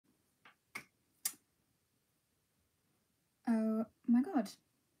god.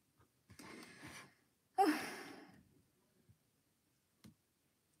 Oh.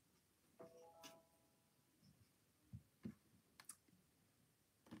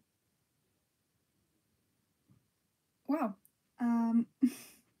 Wow.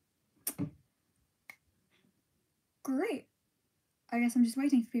 Great. I guess I'm just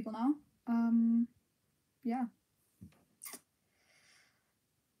waiting for people now. Yeah.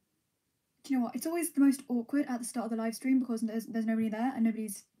 Do you know what? It's always the most awkward at the start of the live stream because there's nobody there and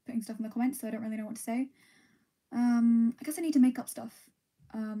nobody's putting stuff in the comments, so I don't really know what to say. I guess I need to make up stuff.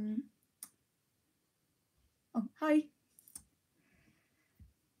 Oh, hi.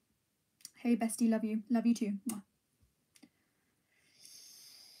 Hey, bestie, love you. Love you too.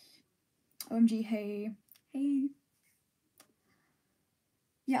 OMG, hey. Hey.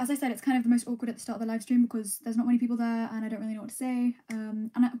 Yeah, as I said, it's kind of the most awkward at the start of the live stream because there's not many people there and I don't really know what to say.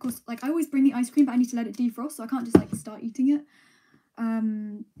 And of course, like, I always bring the ice cream, but I need to let it defrost, so I can't just, like, start eating it.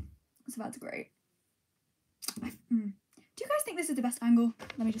 So that's great. Do you guys think this is the best angle?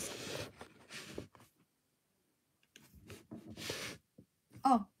 Let me just...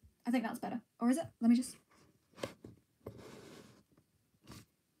 Oh, I think that's better. Or is it? Let me just...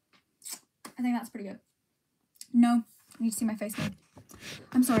 I think that's pretty good. No, I need to see my face now.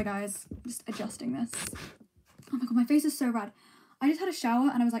 I'm sorry, guys. I'm just adjusting this. Oh my god, my face is so red. I just had a shower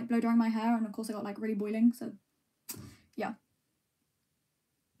and I was like blow drying my hair, and of course I got like really boiling, so yeah.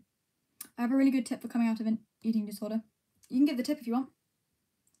 I have a really good tip for coming out of an eating disorder. You can give the tip if you want.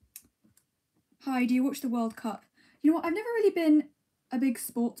 Hi, do you watch the World Cup? You know what, I've never really been a big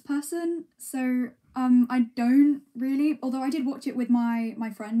sports person, so I don't really, although I did watch it with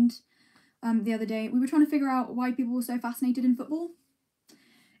my friend the other day. We were trying to figure out why people were so fascinated in football.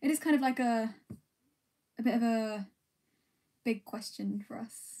 It is kind of like a bit of a big question for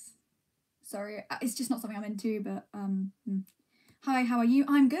us. Sorry, it's just not something I'm into, but Hi, how are you?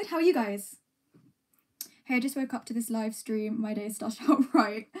 I'm good. How are you guys? Hey, I just woke up to this live stream. My day started out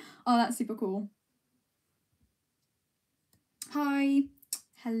right. Oh, that's super cool. Hi.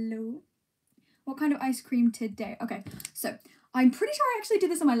 Hello. What kind of ice cream today? Okay, so I'm pretty sure I actually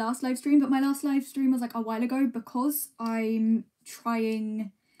did this on my last live stream, but my last live stream was like a while ago because I'm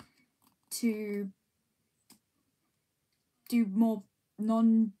trying to do more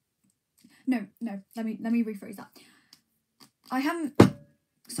let me rephrase that.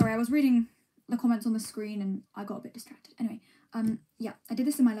 Sorry, I was reading the comments on the screen and I got a bit distracted. Anyway, yeah, I ate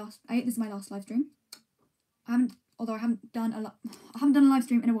this in my last live stream. I haven't done a live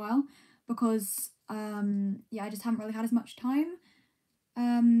stream in a while because yeah, I just haven't really had as much time.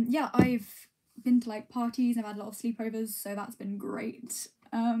 Yeah, I've been to like parties, I've had a lot of sleepovers, so that's been great.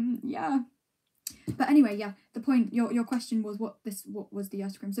 Yeah. But anyway, yeah, the point, your question was what was the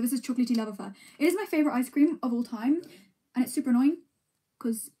ice cream. So this is Chocolatey Love Affair. It is my favourite ice cream of all time, and it's super annoying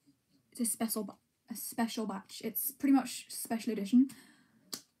because it's a special batch. It's pretty much special edition,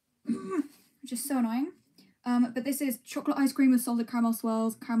 which is so annoying. But this is chocolate ice cream with salted caramel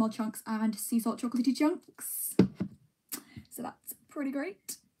swirls, caramel chunks, and sea salt chocolatey chunks. So that's pretty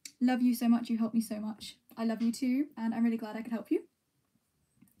great. Love you so much. You helped me so much. I love you too, and I'm really glad I could help you.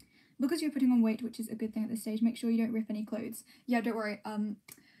 Because you're putting on weight, which is a good thing at this stage, make sure you don't rip any clothes. Yeah, don't worry.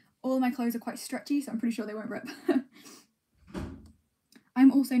 All of my clothes are quite stretchy, so I'm pretty sure they won't rip.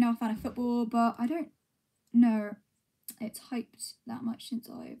 I'm also now a fan of football, but I don't know it's hyped that much since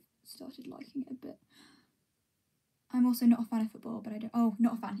I've started liking it a bit. I'm also not a fan of football, but I don't... Oh,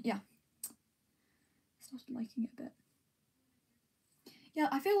 not a fan, yeah. Started liking it a bit. Yeah,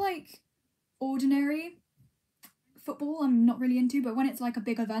 I feel like ordinary football I'm not really into, but when it's like a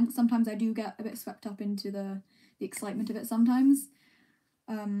big event, sometimes I do get a bit swept up into the excitement of it sometimes.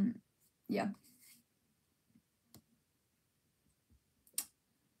 Yeah.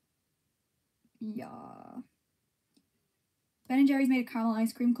 Yeah. Ben & Jerry's made a caramel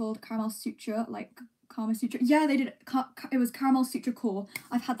ice cream called Caramel Sutra, like Karma Sutra. Yeah, they did. It was Caramel Sutra Core.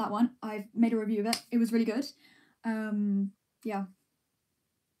 I've had that one. I've made a review of it. It was really good. Yeah.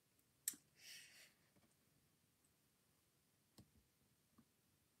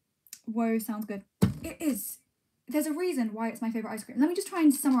 Whoa, sounds good. It is. There's a reason why it's my favourite ice cream. Let me just try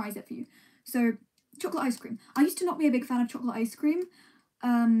and summarise it for you. So, chocolate ice cream. I used to not be a big fan of chocolate ice cream.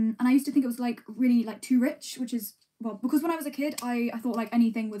 And I used to think it was like really like too rich, which is, well, because when I was a kid, I thought like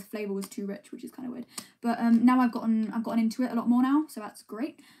anything with flavour was too rich, which is kind of weird. But now I've gotten into it a lot more now, so that's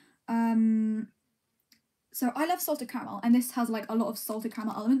great. So I love salted caramel, and this has like a lot of salted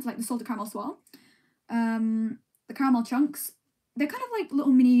caramel elements, like the salted caramel swirl. The caramel chunks, they're kind of like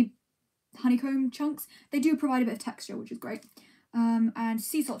little mini honeycomb chunks. They do provide a bit of texture, which is great. And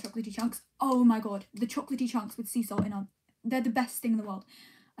sea salt chocolatey chunks. Oh my god, the chocolatey chunks with sea salt in on. they're the best thing in the world.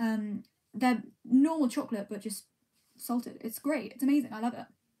 They're normal chocolate, but just salted. It's great. It's amazing. I love it.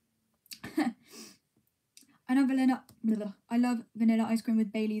 I love vanilla ice cream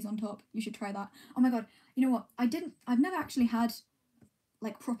with Baileys on top. You should try that. Oh my god. You know what? I've never actually had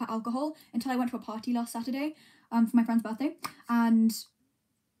like proper alcohol until I went to a party last Saturday for my friend's birthday, and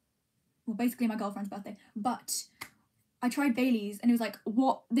well, basically my girlfriend's birthday. But I tried Baileys and it was like,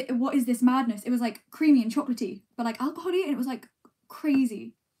 what is this madness? It was like creamy and chocolatey, but like alcohol-y, and it was like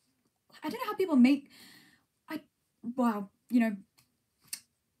crazy. I don't know how people make. Wow, you know.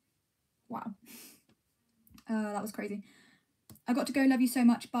 Wow. That was crazy. I got to go. Love you so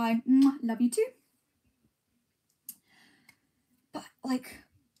much. Bye. Love you too. But like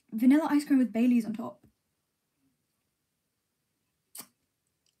vanilla ice cream with Baileys on top.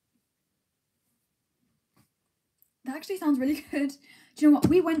 That actually sounds really good. Do you know what?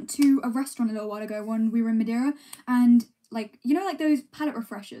 We went to a restaurant a little while ago when we were in Madeira, and like, you know, like those palate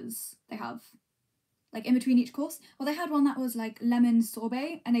refreshers they have like in between each course? Well, they had one that was like lemon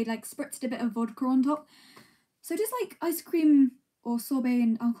sorbet, and they like spritzed a bit of vodka on top. So does like ice cream or sorbet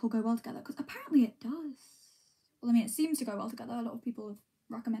and alcohol go well together? Because apparently it does. Well, I mean, it seems to go well together. A lot of people have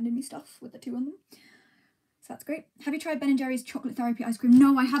recommended me stuff with the two on them. So that's great. Have you tried Ben & Jerry's chocolate therapy ice cream?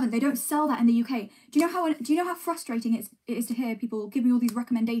 No, I haven't. They don't sell that in the UK. Do you know how frustrating it is to hear people give me all these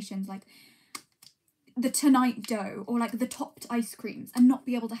recommendations like the Tonight Dough or like the topped ice creams and not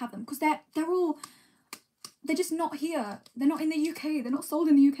be able to have them? Because they're just not here. They're not in the UK. They're not sold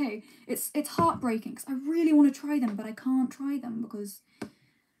in the UK. It's heartbreaking because I really want to try them, but I can't try them because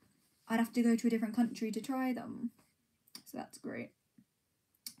I'd have to go to a different country to try them. So that's great.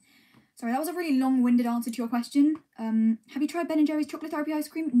 Sorry, that was a really long-winded answer to your question. Have you tried Ben & Jerry's chocolate therapy ice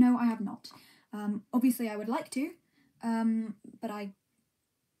cream? No, I have not. Obviously, I would like to, but I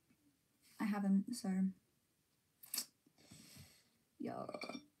haven't, so yeah.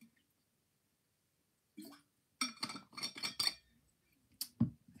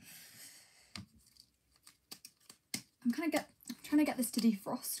 I'm trying to get this to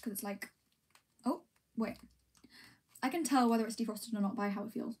defrost because it's like, oh wait, I can tell whether it's defrosted or not by how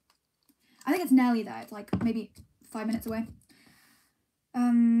it feels. I think it's nearly there. It's like maybe 5 minutes away.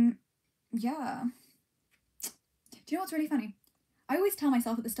 Yeah. Do you know what's really funny? I always tell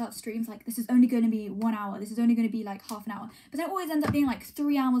myself at the start of streams, like, this is only going to be 1 hour. This is only going to be like half an hour. But then it always ends up being like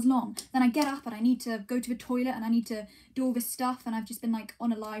 3 hours long. Then I get up and I need to go to the toilet and I need to do all this stuff. And I've just been like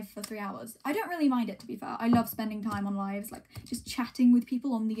on a live for 3 hours. I don't really mind it, to be fair. I love spending time on lives, like just chatting with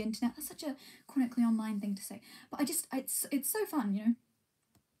people on the internet. That's such a chronically online thing to say. But it's so fun, you know?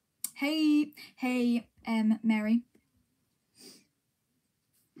 Hey, Mary.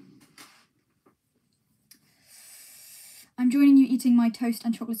 I'm joining you eating my toast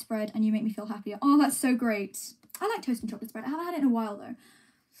and chocolate spread and you make me feel happier. Oh, that's so great. I like toast and chocolate spread. I haven't had it in a while though.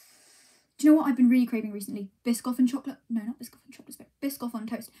 Do you know what I've been really craving recently? Biscoff and chocolate. No, not Biscoff and chocolate spread. Biscoff on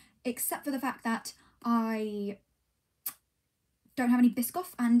toast. Except for the fact that I don't have any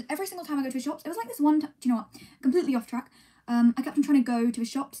Biscoff, and every single time I go to the shops, it was like this one time, do you know what? Completely off track. I kept on trying to go to the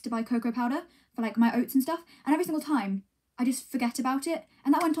shops to buy cocoa powder for like my oats and stuff, and every single time I just forget about it,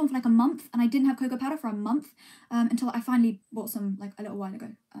 and that went on for like a month, and I didn't have cocoa powder for a month until I finally bought some like a little while ago.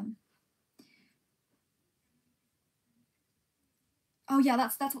 Oh yeah,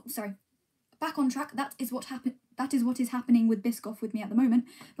 that's what, sorry. Back on track. That is what happened. That is what is happening with Biscoff with me at the moment,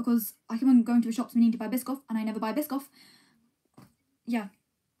 because I keep on going to the shops meaning to buy Biscoff, and I never buy Biscoff. Yeah.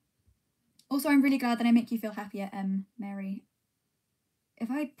 Also, I'm really glad that I make you feel happier, Mary. If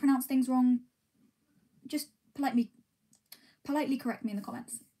I pronounce things wrong, just politely correct me in the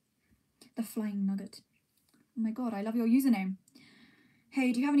comments. The Flying Nugget. Oh my god, I love your username.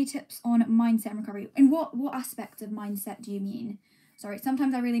 Hey, do you have any tips on mindset and recovery? In what aspect of mindset do you mean? Sorry,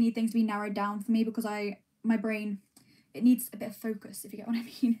 sometimes I really need things to be narrowed down for me because my brain, it needs a bit of focus, if you get what I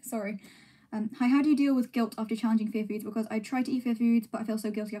mean. Sorry. Hi, how do you deal with guilt after challenging fear foods? Because I try to eat fear foods, but I feel so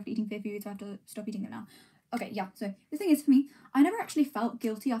guilty after eating fear foods, so I have to stop eating them now. Okay, yeah, so the thing is, for me, I never actually felt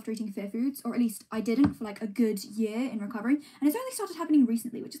guilty after eating fear foods, or at least I didn't for like a good year in recovery. And it's only started happening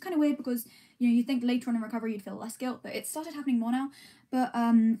recently, which is kind of weird because, you know, you think later on in recovery you'd feel less guilt, but it started happening more now. But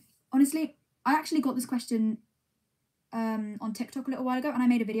honestly, I actually got this question on TikTok a little while ago, and I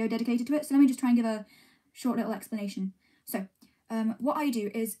made a video dedicated to it. So let me just try and give a short little explanation. So what I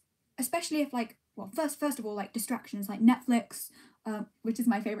do is, especially if like, well, first of all, like distractions like Netflix, which is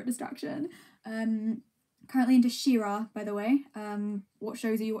my favourite distraction. Currently into She-Ra, by the way. What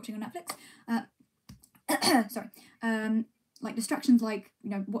shows are you watching on Netflix? Sorry. Like distractions like, you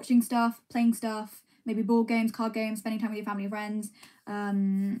know, watching stuff, playing stuff, maybe board games, card games, spending time with your family and friends.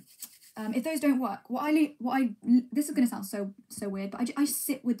 If those don't work, this is gonna sound so weird, but I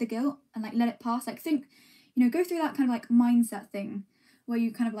sit with the guilt and like let it pass. Like think, go through that kind of like mindset thing where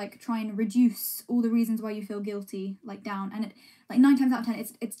you kind of like try and reduce all the reasons why you feel guilty like down, and it like 9 times out of 10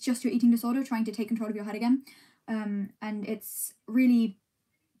 it's just your eating disorder trying to take control of your head again. And it's really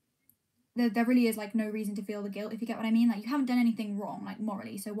there really is like no reason to feel the guilt, if you get what I mean. Like you haven't done anything wrong like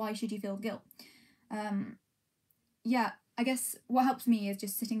morally, so why should you feel guilt? Yeah, I guess what helps me is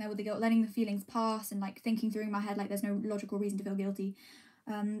just sitting there with the guilt, letting the feelings pass, and like thinking through in my head like there's no logical reason to feel guilty.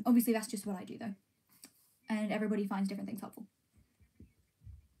 Obviously that's just what I do though, and everybody finds different things helpful.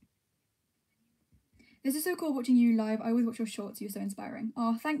 This is so cool watching you live. I always watch your shorts. You're so inspiring.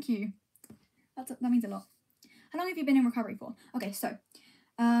 Oh, thank you. That means a lot. How long have you been in recovery for? Okay, so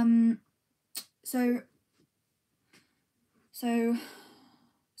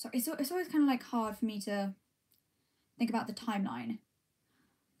it's always kind of like hard for me to think about the timeline.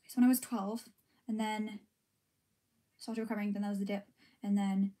 So when I was 12, and then started recovering, then there was the dip, and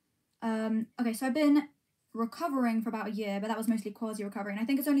then okay, so I've been recovering for about a year, but that was mostly quasi recovery, and I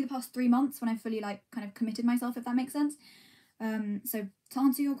think it's only the past 3 months when I fully like kind of committed myself, if that makes sense. So to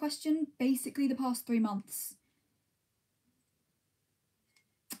answer your question, basically the past 3 months.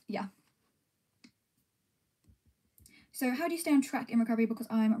 Yeah. So how do you stay on track in recovery? Because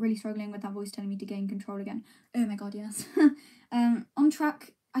I'm really struggling with that voice telling me to gain control again. Oh my god, yes. On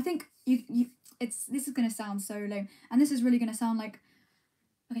track, I think this is gonna sound so lame, and this is really gonna sound like,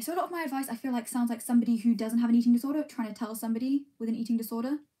 okay, so a lot of my advice I feel like sounds like somebody who doesn't have an eating disorder trying to tell somebody with an eating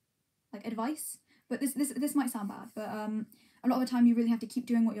disorder like advice. But this might sound bad, but a lot of the time you really have to keep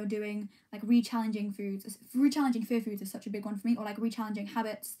doing what you're doing, like re-challenging foods. Re-challenging fear foods is such a big one for me, or like re-challenging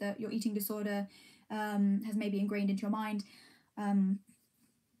habits that your eating disorder has maybe ingrained into your mind.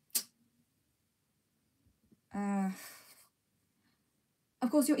 Of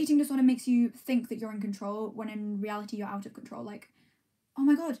course, your eating disorder makes you think that you're in control when in reality you're out of control. Like, oh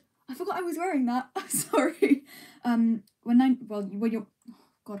my god, I forgot I was wearing that. Sorry. When you're,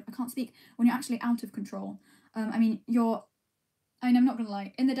 god, I can't speak. When you're actually out of control. I mean, I'm not gonna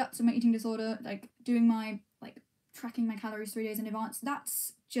lie. In the depths of my eating disorder, like doing my like tracking my calories 3 days in advance,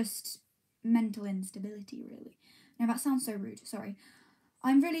 that's just mental instability, really. Now that sounds so rude. Sorry.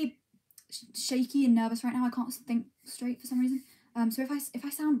 I'm really shaky and nervous right now. I can't think straight for some reason. So if I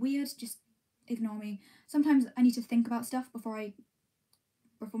sound weird, just ignore me. Sometimes I need to think about stuff before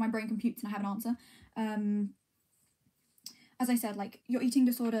my brain computes and I have an answer. As I said, like your eating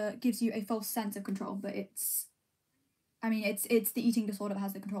disorder gives you a false sense of control, but it's the eating disorder that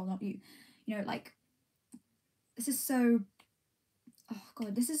has the control, not you. Like this is so. Oh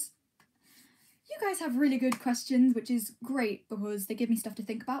god, you guys have really good questions, which is great because they give me stuff to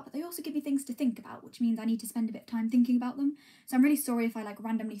think about, but they also give me things to think about, which means I need to spend a bit of time thinking about them. So I'm really sorry if I like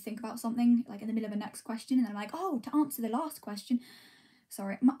randomly think about something like in the middle of a next question and then I'm like, oh, to answer the last question.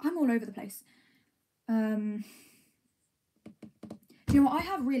 Sorry, I'm all over the place. You know what? I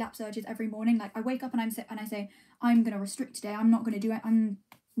have relapse urges every morning. Like I wake up and I say, I'm gonna restrict today. I'm not gonna do it. I'm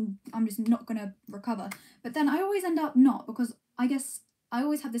just not gonna recover. But then I always end up not, because I guess I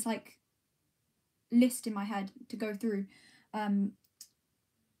always have this like list in my head to go through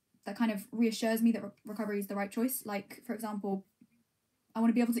that kind of reassures me that recovery is the right choice. Like for example, I want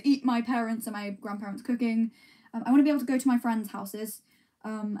to be able to eat my parents and my grandparents cooking. I want to be able to go to my friends' houses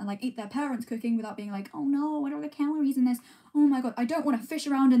and like eat their parents cooking without being like, oh no, what are the calories in this? Oh my god, I don't want to fish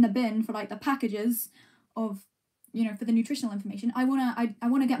around in the bin for like the packages of, for the nutritional information. I want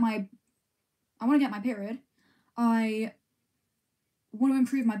to get my period. I want to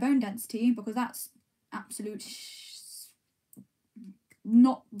improve my bone density because that's absolute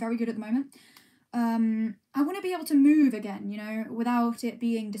not very good at the moment. I want to be able to move again, without it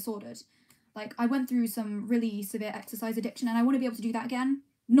being disordered. Like I went through some really severe exercise addiction and I want to be able to do that again.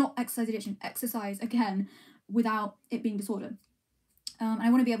 Not exercise addiction, exercise again without it being disordered. And I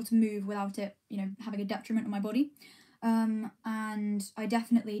want to be able to move without it, having a detriment on my body. And I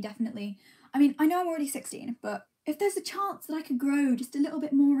definitely, I mean, I know I'm already 16, but if there's a chance that I could grow just a little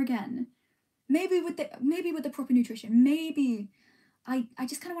bit more again, maybe with the proper nutrition, maybe I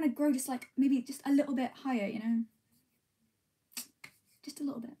just kind of want to grow just like maybe just a little bit higher, just a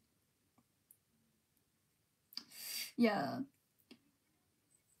little bit. Yeah.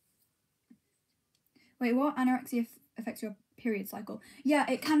 Wait, what? Anorexia affects your period cycle? Yeah,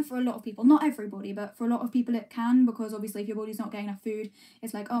 it can for a lot of people. Not everybody, but for a lot of people it can, because obviously if your body's not getting enough food,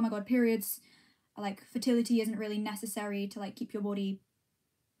 it's like, oh my god, periods, like fertility isn't really necessary to like keep your body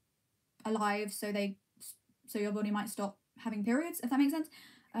alive, so your body might stop having periods, if that makes sense.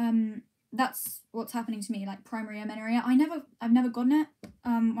 that's what's happening to me, like primary amenorrhea. I've never gotten it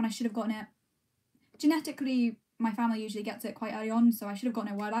when I should have gotten it. Genetically, my family usually gets it quite early on, so I should have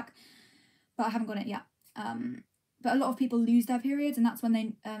gotten it a while back, but I haven't gotten it yet. But a lot of people lose their periods, and that's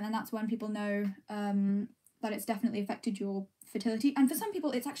when people know that it's definitely affected your fertility. And for some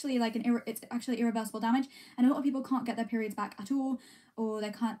people, it's actually like it's actually irreversible damage, and a lot of people can't get their periods back at all, or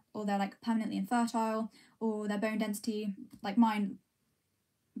they're like permanently infertile, or their bone density, like mine,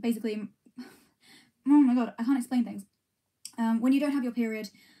 basically. Oh my god, I can't explain things. When you don't have your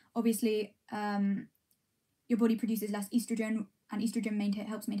period, obviously, your body produces less estrogen, and estrogen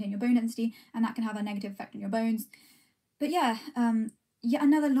helps maintain your bone density, and that can have a negative effect on your bones. But yeah, yet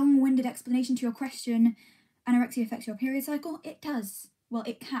another long-winded explanation to your question. Anorexia affects your period cycle? It does. Well,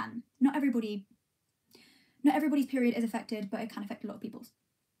 it can. Not everybody's period is affected, but it can affect a lot of people's.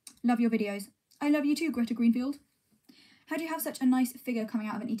 Love your videos. I love you too, Greta Greenfield. How do you have such a nice figure coming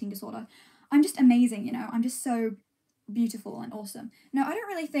out of an eating disorder? I'm just amazing, you know. I'm just so beautiful and awesome. No, I don't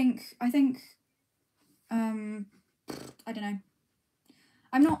really think... I think... I don't know.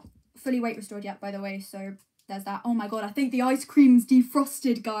 I'm not fully weight restored yet, by the way, so there's that. Oh my god, I think the ice cream's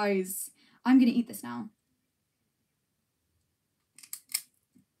defrosted, guys. I'm gonna eat this now.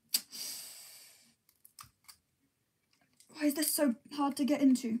 Why is this so hard to get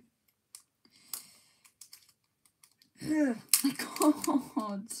into? Oh my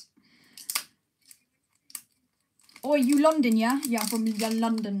god. Oh, you London, yeah? Yeah, I'm from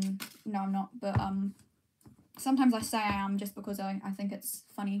London. No, I'm not, but sometimes I say I am just because I think it's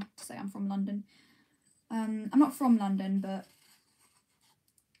funny to say I'm from London. I'm not from London, but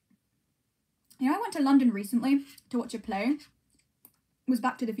you know, I went to London recently to watch a play. It was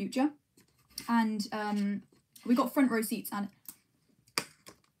Back to the Future, and we got front row seats, and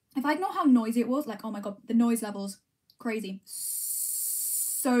if I ignore how noisy it was, like, oh my god, the noise levels, crazy,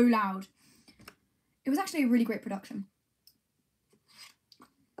 so loud. It was actually a really great production.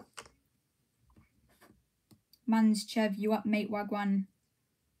 Mans Chev, you up, mate, wagwan.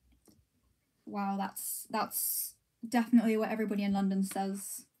 Wow, that's definitely what everybody in London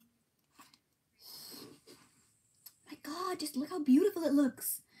says. My god, just look how beautiful it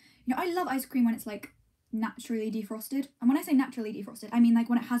looks. You know, I love ice cream when it's like naturally defrosted. And when I say naturally defrosted, I mean like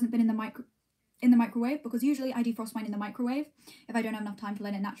when it hasn't been in the microwave, because usually I defrost mine in the microwave if I don't have enough time to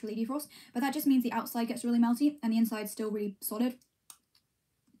let it naturally defrost. But that just means the outside gets really melty and the inside's still really solid.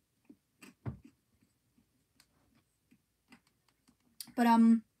 But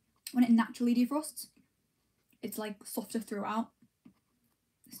when it naturally defrosts, it's like softer throughout.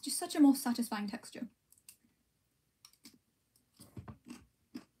 It's just such a more satisfying texture.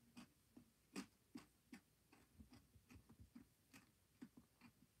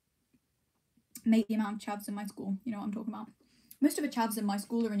 Mate, the amount of chavs in my school, you know what I'm talking about. Most of the chavs in my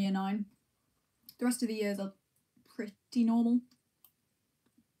school are in year 9. The rest of the years are pretty normal.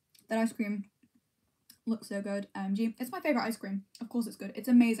 That ice cream looks so good. OMG. It's my favourite ice cream. Of course it's good. It's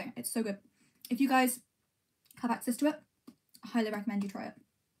amazing. It's so good. If you guys have access to it, I highly recommend you try it.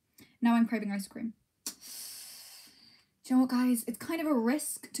 Now I'm craving ice cream. Do you know what, guys? It's kind of a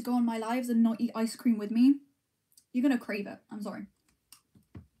risk to go on my lives and not eat ice cream with me. You're gonna crave it. I'm sorry.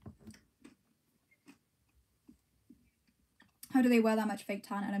 How do they wear that much fake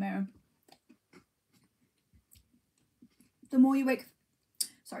tan? LMAO. The more you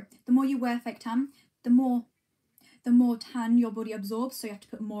wear fake tan, the more tan your body absorbs, so you have to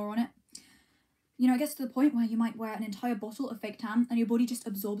put more on it. You know, it gets to the point where you might wear an entire bottle of fake tan and your body just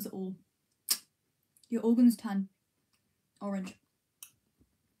absorbs it all. Your organs turn orange.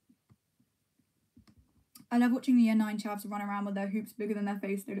 I love watching the year 9 chavs run around with their hoops bigger than their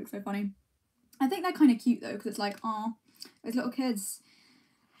face. They look so funny. I think they're kind of cute though, because it's like, aw, those little kids,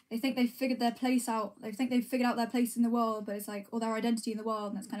 they think they've figured their place out. They think they've figured out their place in the world, but it's like, or their identity in the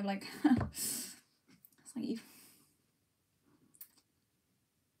world, and it's kind of like, it's like,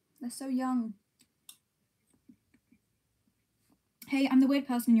 they're so young. Hey, I'm the weird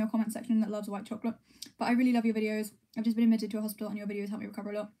person in your comment section that loves white chocolate, but I really love your videos. I've just been admitted to a hospital and your videos help me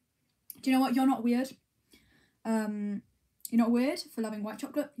recover a lot. Do you know what? You're not weird. You're not weird for loving white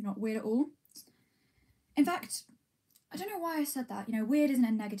chocolate. You're not weird at all. In fact, I don't know why I said that. You know, weird isn't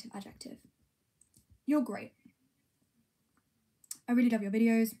a negative adjective. You're great. I really love your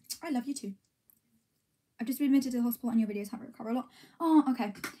videos. I love you too. I've just been admitted to the hospital and your videos help me recover a lot. Oh,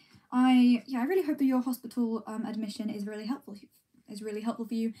 okay. I really hope that your hospital admission is really helpful. Is really helpful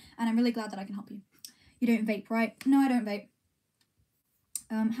for you, and I'm really glad that I can help you. You don't vape, right? No, I don't vape.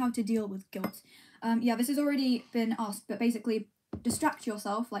 How to deal with guilt. Yeah, this has already been asked, but basically, distract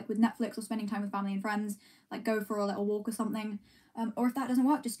yourself, like with Netflix or spending time with family and friends, like go for a little walk or something. Or if that doesn't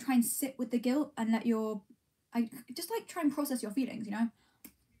work, just try and sit with the guilt and let your, just like try and process your feelings, you know?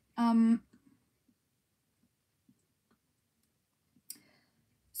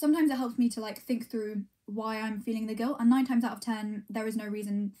 Sometimes it helps me to like think through why I'm feeling the guilt, and 9 times out of 10 there is no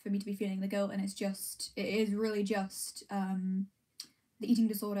reason for me to be feeling the guilt, and it is really just the eating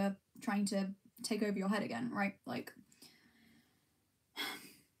disorder trying to take over your head again, right? Like,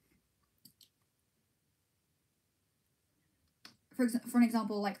 for an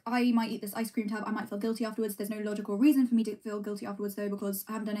example, like I might eat this ice cream tub, I might feel guilty afterwards. There's no logical reason for me to feel guilty afterwards though, because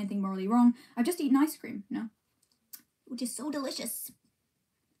I haven't done anything morally wrong. I've just eaten ice cream, you know, which is so delicious.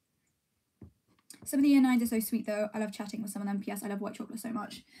 Some of the year 9s are so sweet though. I love chatting with some of them. P.S. I love white chocolate so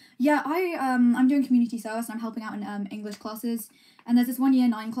much. Yeah, I'm doing community service and I'm helping out in English classes. And there's this 1 year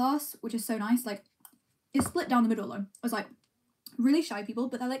 9 class, which is so nice. Like, it's split down the middle though. It's like really shy people,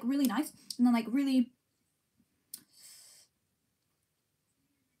 but they're like really nice. And then like really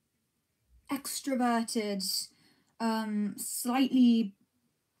extroverted, slightly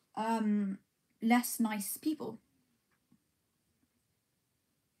less nice people.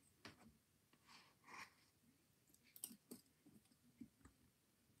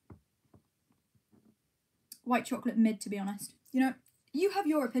 White chocolate mid, to be honest. You know, you have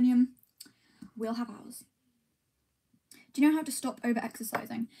your opinion, we'll have ours. Do you know how to stop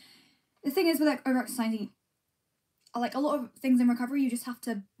over-exercising? The thing is with like over-exercising, like a lot of things in recovery, you just have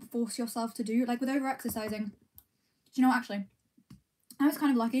to force yourself to do. Like with over-exercising, do you know what, actually? I was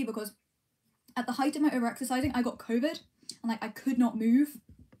kind of lucky because at the height of my over-exercising, I got COVID and like I could not move.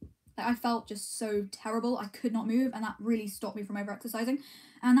 Like I felt just so terrible. I could not move, and that really stopped me from over-exercising.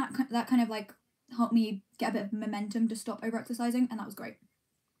 And that kind of like helped me get a bit of momentum to stop over-exercising, and that was great.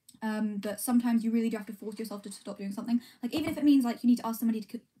 But sometimes you really do have to force yourself to stop doing something. Like even if it means like you need to ask somebody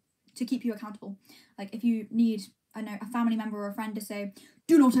to keep you accountable. Like if you need, I know, a family member or a friend to say,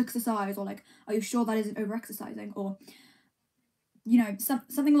 do not exercise, or like, are you sure that isn't over-exercising? Or, you know,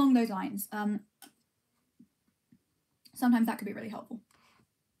 something along those lines. Sometimes that could be really helpful.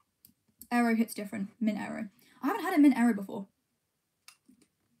 Aero hits different. Mint Aero. I haven't had a Mint Aero before.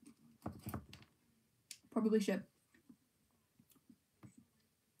 Probably should.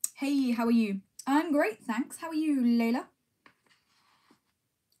 Hey, how are you? I'm great, thanks. How are you, Layla?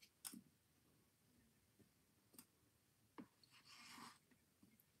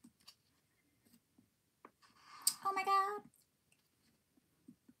 Oh my god.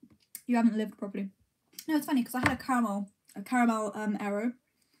 You haven't lived properly. No, it's funny because I had a caramel Aero.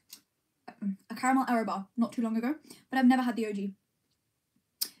 A caramel Aero bar not too long ago, but I've never had the OG.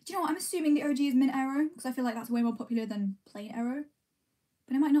 Do you know what? I'm assuming the OG is Mint Aero because I feel like that's way more popular than plain Aero.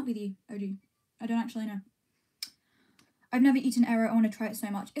 But it might not be the OG. I don't actually know. I've never eaten Aero. I want to try it so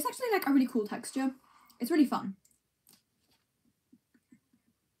much. It's actually like a really cool texture. It's really fun.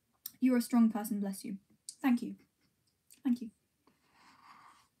 You're a strong person, bless you. Thank you. Thank you.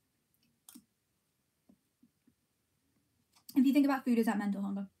 If you think about food, is that mental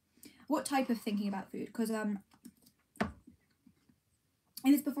hunger? What type of thinking about food? Because if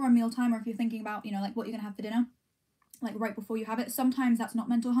it's before a mealtime, or if you're thinking about, you know, like what you're gonna have for dinner, like right before you have it, sometimes that's not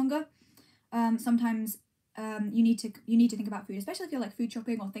mental hunger. Sometimes you need to think about food, especially if you're like food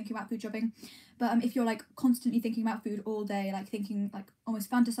shopping or thinking about food shopping. But if you're like constantly thinking about food all day, like thinking, like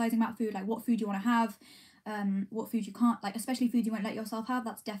almost fantasizing about food, like what food you want to have, what food you can't, like especially food you won't let yourself have,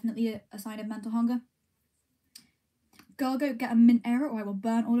 that's definitely a sign of mental hunger. Girl, go get a Mint Aero or I will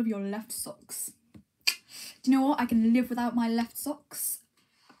burn all of your left socks. Do you know what? I can live without my left socks,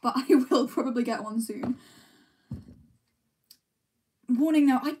 but I will probably get one soon. Warning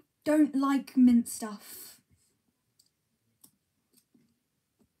though, I don't like mint stuff.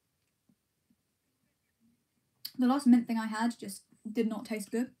 The last mint thing I had just did not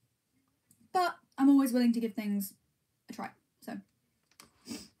taste good, but I'm always willing to give things a try, so.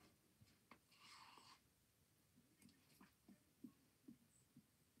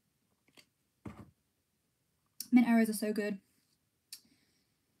 Mint Aeros are so good.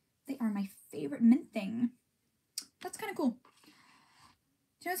 They are my favourite mint thing. That's kind of cool.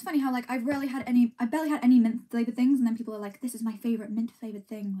 Do you know, it's funny how like I barely had any mint flavoured things, and then people are like, this is my favourite mint flavoured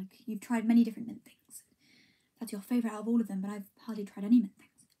thing. Like, you've tried many different mint things. That's your favourite out of all of them, but I've hardly tried any mint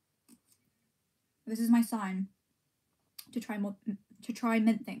things. This is my sign to try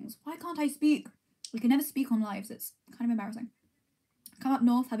mint things. Why can't I speak? We can never speak on lives. It's kind of embarrassing. Come up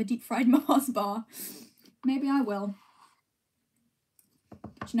north, have a deep fried Mars bar. Maybe I will.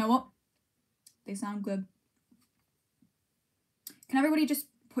 Do you know what? They sound good. Can everybody just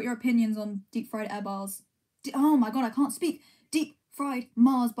put your opinions on deep fried air bars? Oh my god, I can't speak. deep fried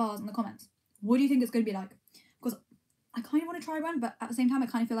Mars bars in the comments. What do you think it's going to be like? Because I kind of want to try one, but at the same time I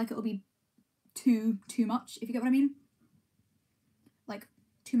kind of feel like it'll be too much, if you get what I mean. Like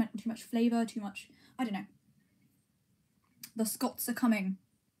too much flavour, too much, I don't know. The Scots are coming.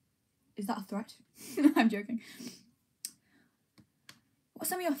 Is that a threat? I'm joking. What are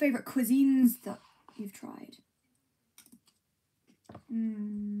some of your favourite cuisines that you've tried?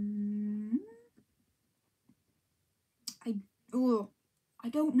 I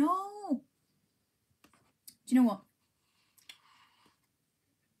don't know. Do you know what?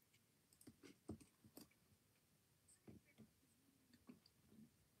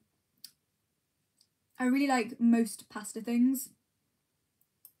 I really like most pasta things.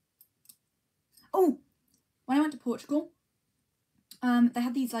 Oh, when I went to Portugal, they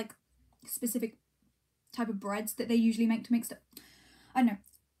had these like specific type of breads that they usually make to make stuff. I don't know.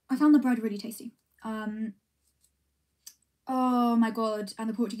 I found the bread really tasty. Oh my god, and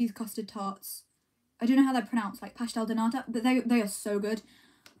the Portuguese custard tarts. I don't know how they're pronounced, like pastel de nata, but they are so good.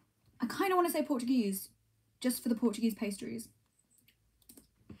 I kind of want to say Portuguese, just for the Portuguese pastries.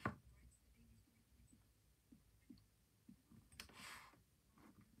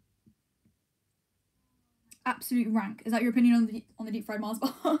 Absolute rank. Is that your opinion on the deep fried Mars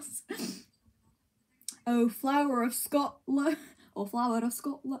bars? Oh, flower of Scotland. Oh, flower of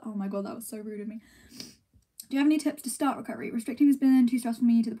Scotland. Oh my god, that was so rude of me. Do you have any tips to start recovery? Restricting has been too stressful for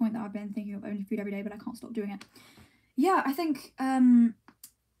me to the point that I've been thinking of only food every day, but I can't stop doing it. Yeah, I think the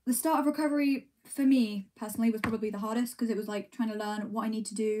start of recovery for me personally was probably the hardest, because it was like trying to learn what I need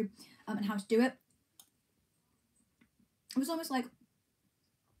to do and how to do it. It was almost like,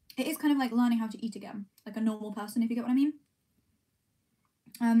 it is kind of like learning how to eat again, like a normal person, if you get what I mean.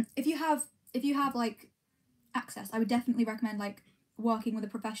 If you have like access, I would definitely recommend like working with a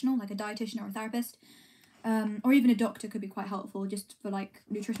professional, like a dietitian or a therapist, or even a doctor could be quite helpful just for like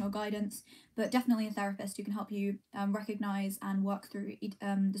nutritional guidance, but definitely a therapist who can help you recognize and work through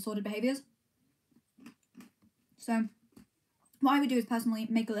disordered behaviors. So what I would do is personally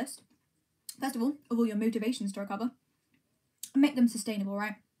make a list, first of all your motivations to recover, and make them sustainable,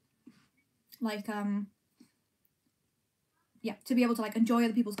 right? Like yeah, to be able to like enjoy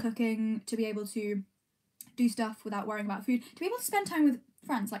other people's cooking, to be able to do stuff without worrying about food, to be able to spend time with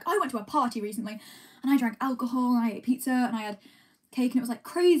friends. Like I went to a party recently and I drank alcohol and I ate pizza and I had cake, and it was like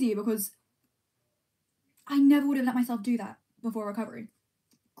crazy because I never would have let myself do that before recovery.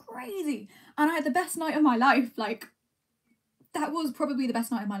 Crazy. And I had the best night of my life. Like that was probably the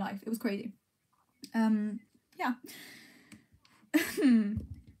best night of my life. It was crazy. Yeah.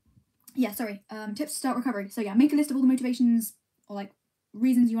 Yeah, sorry. Tips to start recovery. So yeah, make a list of all the motivations or like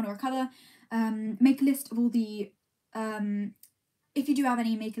reasons you want to recover. Make a list of all the if you do have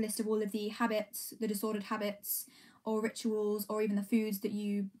any, make a list of all of the habits, the disordered habits or rituals, or even the foods that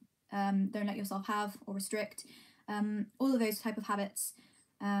you don't let yourself have or restrict. All of those type of habits.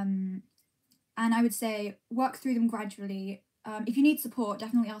 And I would say work through them gradually. If you need support,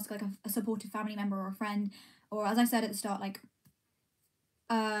 definitely ask like a supportive family member or a friend, or as I said at the start, like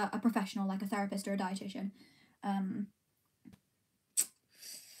a professional, like a therapist or a dietitian.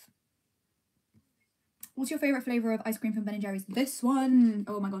 What's your favourite flavour of ice cream from Ben & Jerry's? This one!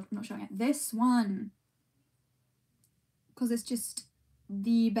 Oh my god, I'm not showing it. This one! Because it's just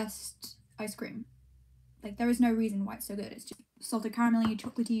the best ice cream. Like, there is no reason why it's so good. It's just salted caramelly,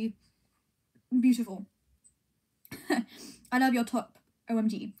 chocolatey, beautiful. I love your top.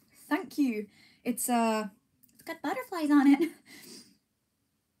 OMG. Thank you. It's got butterflies on it.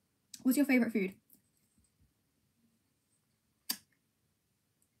 What's your favourite food?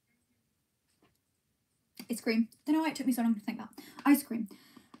 Ice cream. Don't know why it took me so long to think that. Ice cream.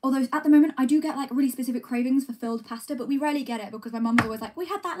 Although at the moment I do get like really specific cravings for filled pasta, but we rarely get it because my mum was always like, we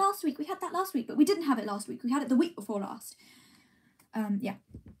had that last week, but we didn't have it last week. We had it the week before last. Yeah.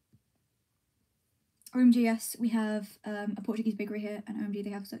 OMG, yes, we have a Portuguese bakery here, and OMG, they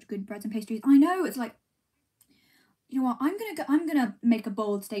have such good breads and pastries. I know, it's like, you know what? I'm gonna make a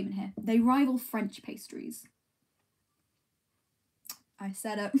bold statement here. They rival French pastries. I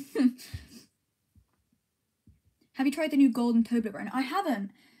said it. Have you tried the new golden Toblerone? I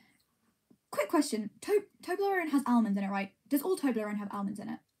haven't. Quick question. Toblerone has almonds in it, right? Does all Toblerone have almonds in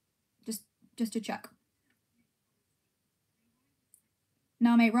it? Just to check.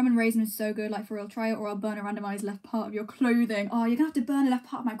 Nah, mate, rum and raisin is so good. Like, for real, try it or I'll burn a randomized left part of your clothing. Oh, you're gonna have to burn a left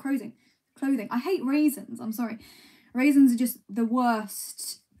part of my clothing. I hate raisins. I'm sorry. Raisins are just the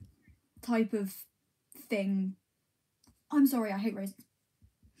worst type of thing. I'm sorry, I hate raisins.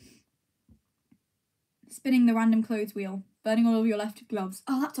 Spinning the random clothes wheel. Burning all of your left gloves.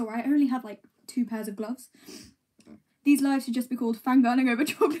 Oh, that's alright. I only have like 2 pairs of gloves. These lives should just be called fangirling over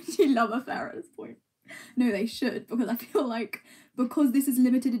chocolatey love affair at this point. No, they should, because I feel like because this is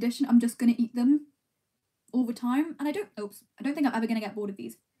limited edition, I'm just gonna eat them all the time. And I don't think I'm ever gonna get bored of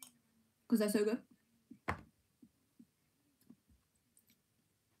these because they're so good.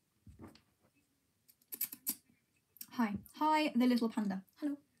 Hi, the little panda.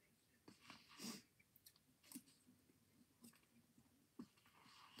 Hello.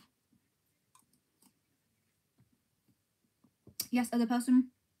 Yes, as a person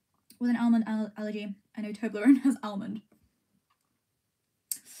with an almond allergy, I know Toblerone has almond.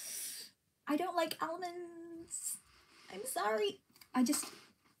 I don't like almonds. I'm sorry.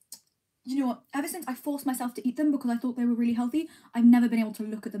 You know what? Ever since I forced myself to eat them because I thought they were really healthy, I've never been able to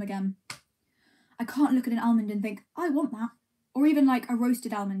look at them again. I can't look at an almond and think, I want that. Or even like a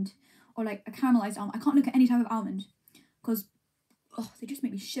roasted almond or like a caramelized almond. I can't look at any type of almond because they just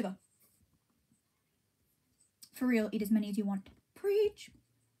make me shiver. For real, eat as many as you want. Preach.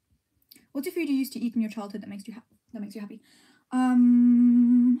 What's a food you used to eat in your childhood that makes you happy? Do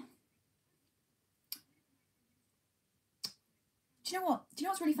you know what? Do you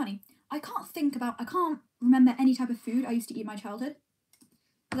know what's really funny? I can't remember any type of food I used to eat in my childhood.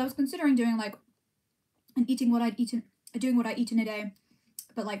 Because I was considering doing like doing what I'd eat in a day,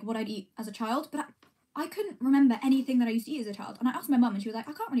 but like what I'd eat as a child. But I couldn't remember anything that I used to eat as a child. And I asked my mum and she was like,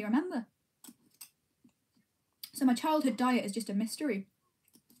 I can't really remember. So my childhood diet is just a mystery.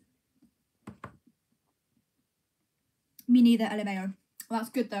 Me neither, LMAO. Well, that's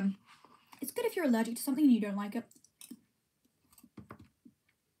good then. It's good if you're allergic to something and you don't like it.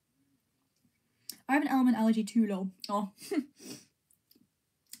 I have an almond allergy too, lol. Oh.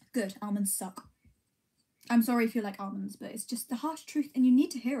 Good, almonds suck. I'm sorry if you like almonds, but it's just the harsh truth and you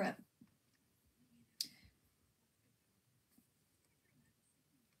need to hear it.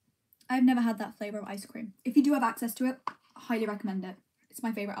 I've never had that flavour of ice cream. If you do have access to it, I highly recommend it. It's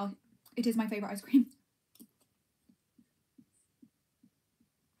my favourite. It is my favourite ice cream.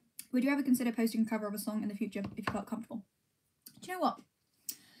 Would you ever consider posting a cover of a song in the future if you felt comfortable? Do you know what?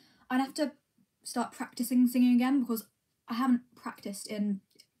 I'd have to start practicing singing again because I haven't practiced in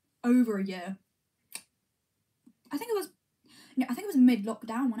over a year. I think it was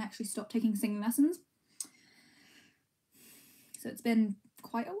mid-lockdown when I actually stopped taking singing lessons. So it's been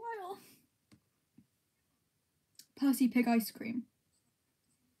quite a while. Percy Pig ice cream.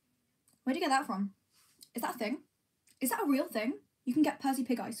 Where'd you get that from? Is that a thing? Is that a real thing? You can get Percy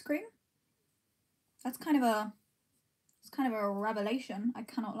Pig ice cream? It's kind of a revelation, I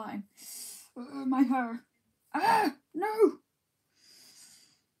cannot lie. My hair. Ah, no!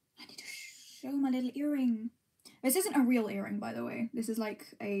 I need to show my little earring. This isn't a real earring, by the way. This is like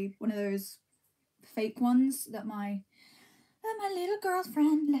one of those fake ones that my little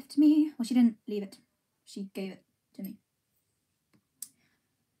girlfriend left me. Well, she didn't leave it. She gave it to me.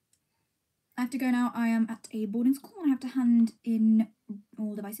 I have to go now. I am at a boarding school and I have to hand in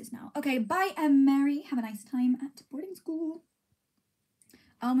all devices now. Okay, bye, Mary. Have a nice time at boarding school.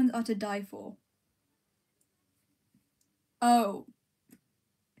 Almonds are to die for. Oh.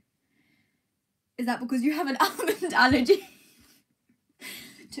 Is that because you have an almond allergy?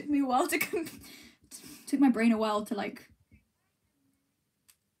 Took me a while to took my brain a while to like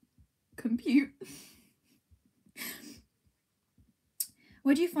compute.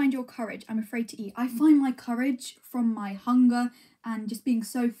 Where do you find your courage? I'm afraid to eat. I find my courage from my hunger and just being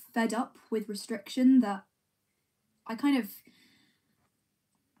so fed up with restriction that I kind of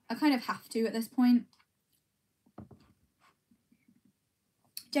have to at this point.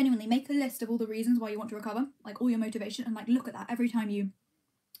 Genuinely, make a list of all the reasons why you want to recover, like all your motivation, and like look at that every time you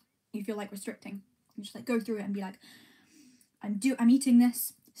feel like restricting. And just like go through it and be like, I'm eating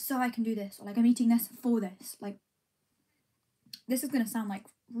this so I can do this, or like I'm eating this for this. Like, this is gonna sound like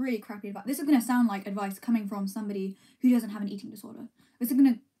really crappy advice. This is gonna sound like advice coming from somebody who doesn't have an eating disorder. This is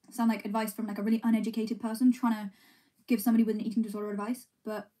gonna sound like advice from like a really uneducated person trying to give somebody with an eating disorder advice,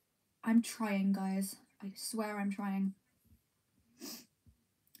 but I'm trying, guys. I swear I'm trying.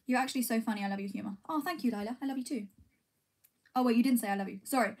 You're actually so funny. I love your humour. Oh, thank you, Lila. I love you too. Oh, wait, you didn't say I love you.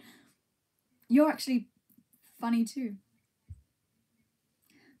 Sorry. You're actually funny too.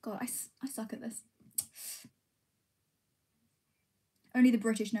 God, I suck at this. Only the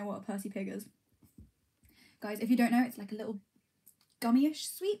British know what a Percy Pig is. Guys, if you don't know, it's like a little gummy-ish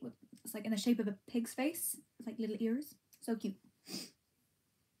sweet. It's like in the shape of a pig's face. It's like little ears. So cute.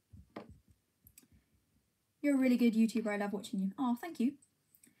 You're a really good YouTuber. I love watching you. Oh, thank you.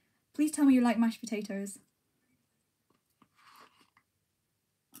 Please tell me you like mashed potatoes.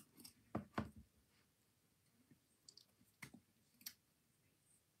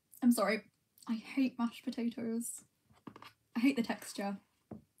 I'm sorry. I hate mashed potatoes. I hate the texture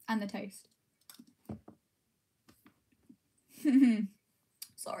and the taste.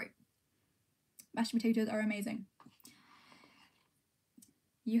 Sorry. Mashed potatoes are amazing.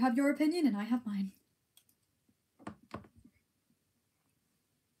 You have your opinion and I have mine.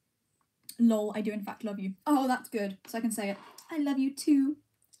 Lol, I do in fact love you. Oh, that's good. So I can say it. I love you too.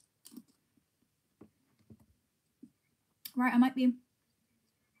 Right, I might be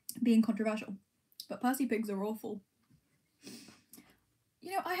being controversial, but Percy Pigs are awful.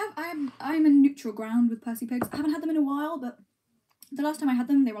 You know, I'm in neutral ground with Percy Pigs. I haven't had them in a while, but the last time I had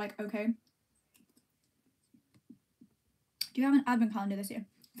them, they were like, okay. Do you have an advent calendar this year?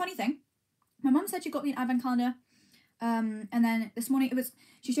 Funny thing, my mum said she got me an advent calendar, and then this morning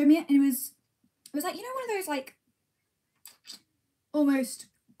she showed me it, and it was like, you know, one of those like almost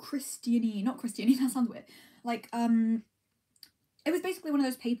Christian-y, not Christian-y, that sounds weird. Like it was basically one of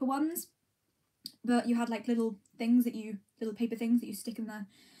those paper ones, but you had like little paper things that you stick in there.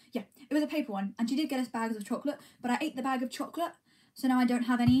 Yeah, it was a paper one, and she did get us bags of chocolate, but I ate the bag of chocolate, so now I don't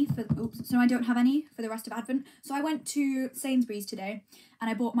have any for the rest of Advent. So I went to Sainsbury's today, and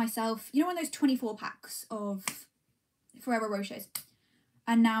I bought myself, you know, one of those 24 packs of Ferrero Rochers,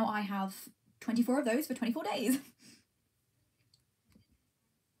 and now I have 24 of those for 24 days.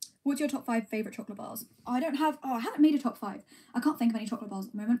 What's your top 5 favourite chocolate bars? I haven't made a top 5. I can't think of any chocolate bars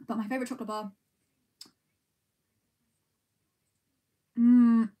at the moment, but my favourite chocolate bar...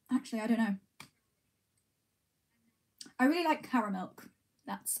 actually, I don't know. I really like Caramilk.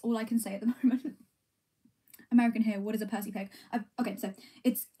 That's all I can say at the moment. American here, what is a Percy Pig? Okay, so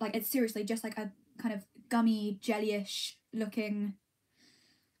it's seriously just like a kind of gummy, jellyish looking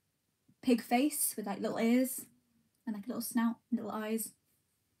pig face with like little ears and like a little snout and little eyes.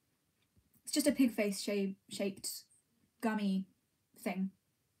 It's just a pig face shaped gummy thing.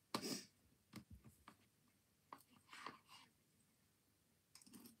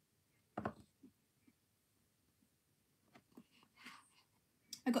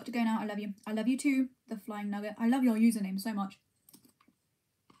 I got to go now. I love you. I love you too, the Flying Nugget. I love your username so much.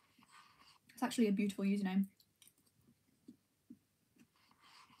 It's actually a beautiful username.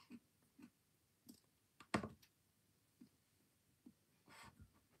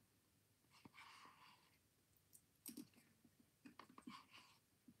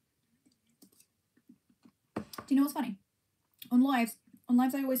 Do you know what's funny? On lives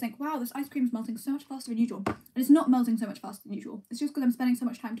I always think, wow, this ice cream is melting so much faster than usual. And it's not melting so much faster than usual. It's just because I'm spending so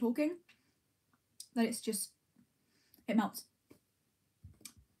much time talking that it melts.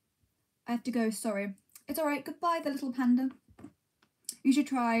 I have to go, sorry. It's alright, goodbye, the little panda. You should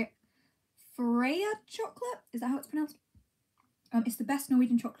try Freya chocolate. Is that how it's pronounced? It's the best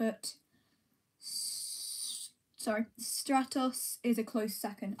Norwegian chocolate. Sorry, Stratos is a close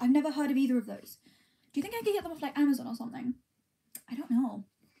second. I've never heard of either of those. Do you think I could get them off like Amazon or something? I don't know.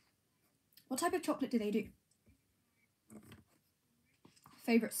 What type of chocolate do they do?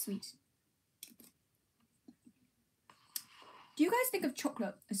 Favourite sweet. Do you guys think of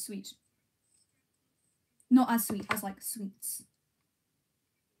chocolate as sweet? Not as sweet, as like sweets.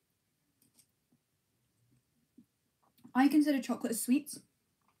 I consider chocolate as sweets.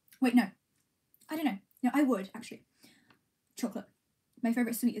 Wait, no. I don't know. No, I would, actually. Chocolate. My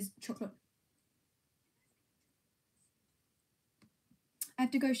favourite sweet is chocolate. I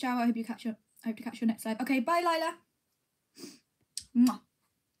have to go shower. I hope to catch your next live. Okay, bye, Lila. Mwah.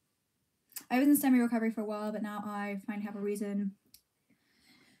 I was in semi-recovery for a while, but now I finally have a reason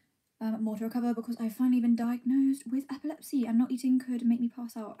more to recover because I've finally been diagnosed with epilepsy, and not eating could make me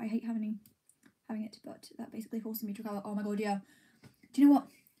pass out. I hate having it, but that basically forces me to recover. Oh my god, yeah. Do you know what?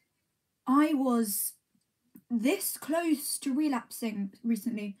 I was this close to relapsing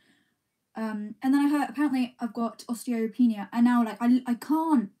recently. And then I heard apparently I've got osteopenia, and now like I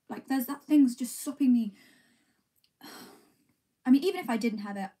can't, like there's that thing's just stopping me. I mean, even if I didn't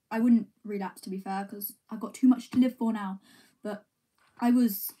have it, I wouldn't relapse, to be fair, because I've got too much to live for now. But I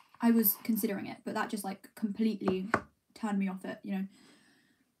was considering it, but that just like completely turned me off it, you know.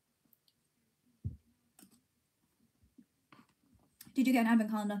 Did you get an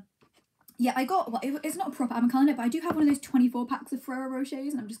advent calendar? Yeah, I got, well, it's not a proper advent calendar, but I do have one of those 24 packs of Ferrero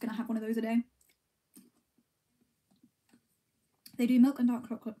Rochers, and I'm just going to have one of those a day. They do milk and dark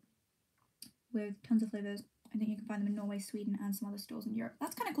chocolate with tons of flavours. I think you can find them in Norway, Sweden, and some other stores in Europe.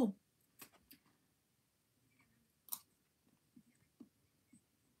 That's kind of cool.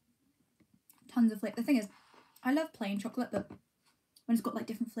 Tons of flavour. The thing is, I love plain chocolate, but when it's got like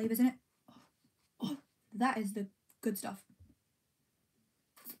different flavours in it, oh, that is the good stuff.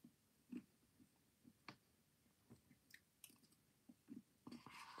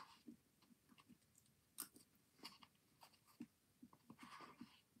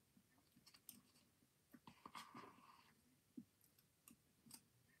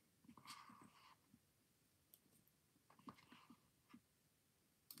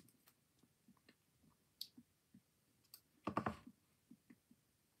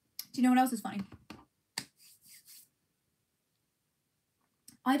 you know what else is funny?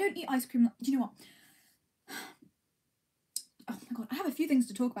 I don't eat ice cream. Do you know what? Oh my god, I have a few things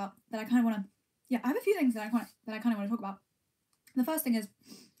to talk about that I kind of want to. Yeah, I have a few things that I kind of want to talk about. The first thing is,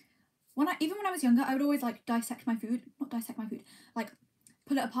 even when I was younger, I would always like dissect my food. Not dissect my food, like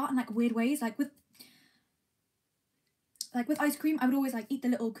pull it apart in like weird ways. Like with ice cream, I would always like eat the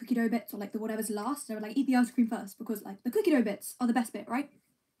little cookie dough bits or like the whatever's last. I would like eat the ice cream first because like the cookie dough bits are the best bit, right?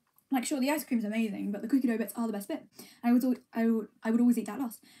 Like sure, the ice cream's amazing, but the cookie dough bits are the best bit. I would always eat that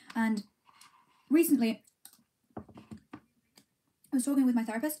last. And recently, I was talking with my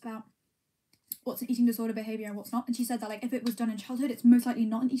therapist about what's an eating disorder behaviour and what's not, and she said that like if it was done in childhood, it's most likely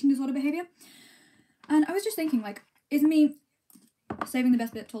not an eating disorder behaviour. And I was just thinking, like, is me saving the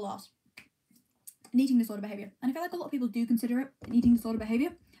best bit till last an eating disorder behaviour? And I feel like a lot of people do consider it an eating disorder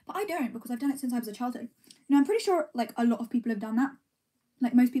behaviour, but I don't, because I've done it since I was a childhood. You know, I'm pretty sure like a lot of people have done that.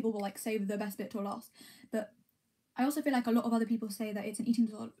 Like most people will like save the best bit till last, but I also feel like a lot of other people say that it's an eating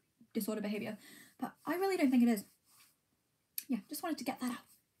disorder behaviour, but I really don't think it is. Yeah, just wanted to get that out.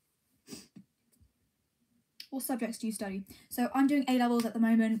 What subjects do you study? So I'm doing A-levels at the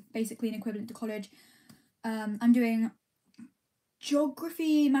moment, basically an equivalent to college. I'm doing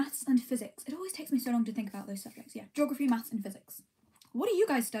geography, maths and physics. It always takes me so long to think about those subjects. Yeah, geography, maths and physics. What are you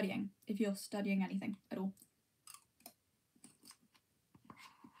guys studying, if you're studying anything at all?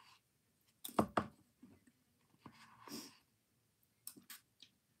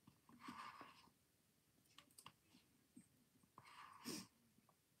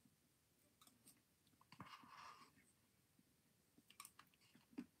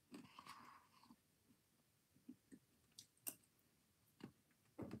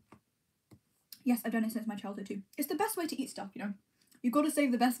 Yes, I've done it since my childhood too. It's the best way to eat stuff, you know. You've got to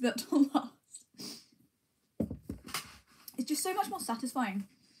save the best bit till last. It's just so much more satisfying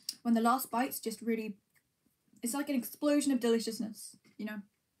when the last bite's just really... It's like an explosion of deliciousness, you know.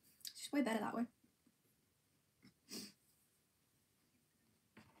 It's just way better that way.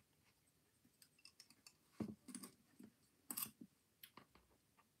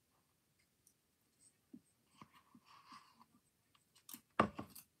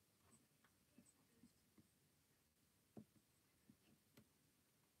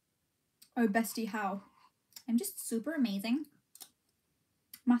 Oh, bestie, how? I'm just super amazing.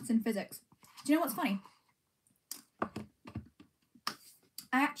 Maths and physics. Do you know what's funny?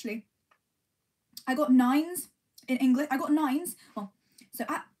 I got 9s in English. I got 9s. Well, so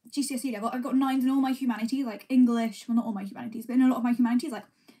at GCSE level, I've got 9s in all my humanities, like English. Well, not all my humanities, but in a lot of my humanities, like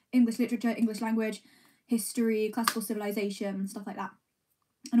English literature, English language, history, classical civilization, stuff like that,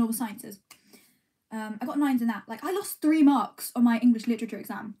 and all the sciences. I got 9s in that. Like, I lost 3 marks on my English literature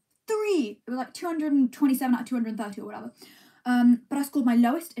exam. 3! It was like 227 out of 230 or whatever. But I scored my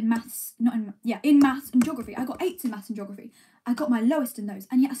lowest in maths, in maths and geography. I got 8s in maths and geography. I got my lowest in those,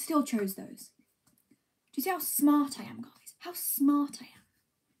 and yet I still chose those. Do you see how smart I am, guys? How smart I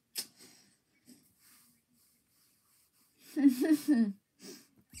am.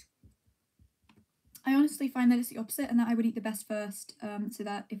 I honestly find that it's the opposite, and that I would eat the best first, so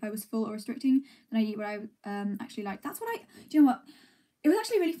that if I was full or restricting, then I'd eat what I actually like. That's what do you know what? It was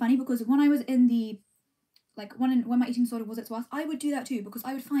actually really funny, because when I was in the, like, when my eating disorder was at its worst, I would do that too, because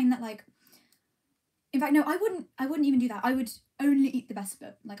I would find that, like, in fact, no, I wouldn't even do that. I would only eat the best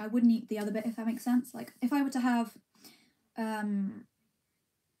bit. Like, I wouldn't eat the other bit, if that makes sense. Like, if I were to have, do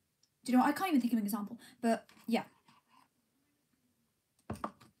you know what? I can't even think of an example, but yeah.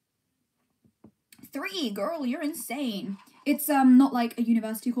 3, girl, you're insane. It's not like a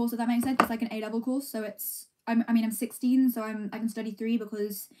university course, if that makes sense. It's like an A-level course, so it's I'm 16, so I can study 3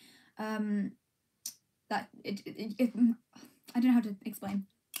 because I don't know how to explain.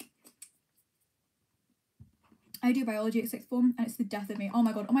 I do biology at 6th form, and it's the death of me. Oh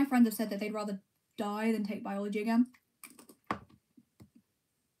my god, all my friends have said that they'd rather die than take biology again.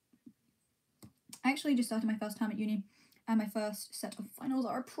 I actually just started my first term at uni, and my first set of finals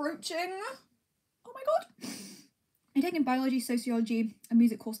are approaching. Oh my god. I'm taking biology, sociology, a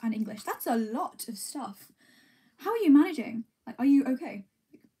music course, and English. That's a lot of stuff. How are you managing? Like, are you okay?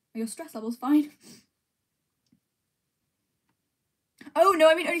 Are your stress levels fine? Oh no,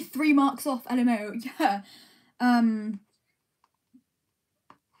 I mean only 3 marks off, LMO. Yeah.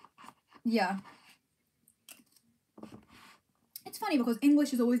 Yeah. It's funny because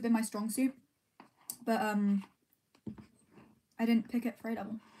English has always been my strong suit, but I didn't pick it for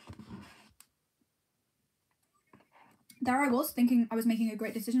A-level. There I was thinking I was making a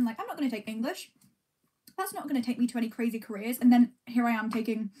great decision, like, I'm not going to take English. That's not going to take me to any crazy careers, and then here I am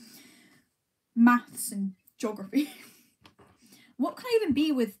taking maths and geography. What can I even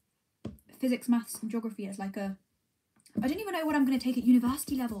be with physics, maths, and geography as like a... I don't even know what I'm going to take at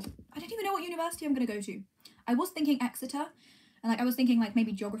university level. I don't even know what university I'm going to go to. I was thinking Exeter, and like I was thinking like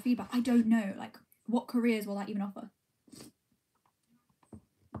maybe geography, but I don't know like what careers will that even offer.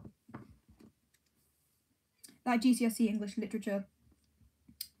 That GCSE English literature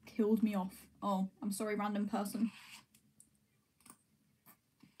killed me off. Oh, I'm sorry, random person.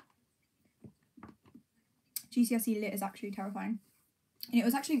 GCSE lit is actually terrifying. And it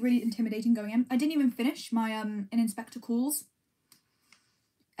was actually really intimidating going in. I didn't even finish my An Inspector Calls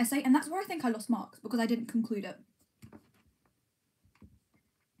essay, and that's where I think I lost marks, because I didn't conclude it.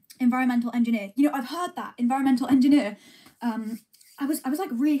 Environmental engineer. You know, I've heard that. Environmental engineer. I was like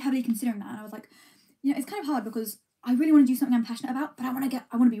really heavily considering that, and I was like, you know, it's kind of hard because I really want to do something I'm passionate about, but I want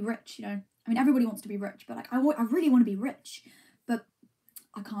to be rich, you know. I mean, everybody wants to be rich, but like I really want to be rich, but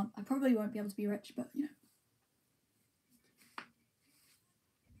I can't. I probably won't be able to be rich, but you know.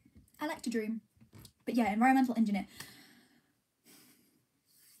 I like to dream. But yeah, environmental engineer.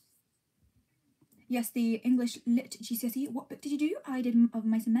 Yes, the English Lit GCSE. What book did you do? I did Of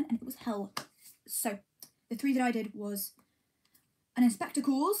Mice and Men, and it was hell. So, the 3 that I did was An Inspector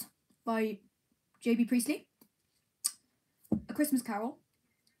Calls by J.B. Priestley, A Christmas Carol,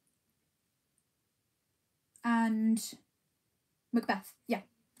 and Macbeth. Yeah,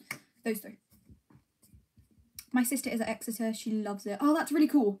 those 3. My sister is at Exeter. She loves it. Oh, that's really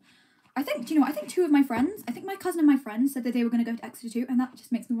cool. I think, do you know what? I think 2 of my friends, I think my cousin and my friend said that they were going to go to Exeter too, and that just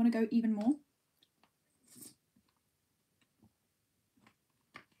makes me want to go even more.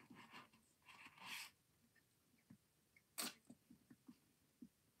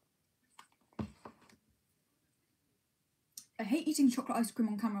 I hate eating chocolate ice cream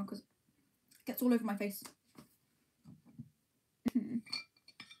on camera because it gets all over my face.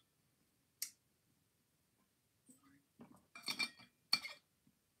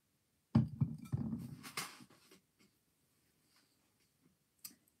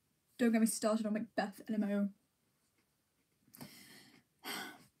 Don't get me started on Macbeth, LMO.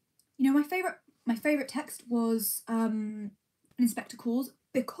 You know, my favourite text was An Inspector Calls,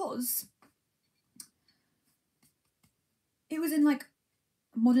 because it was in like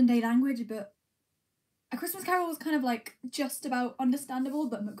modern day language, but A Christmas Carol was kind of like just about understandable,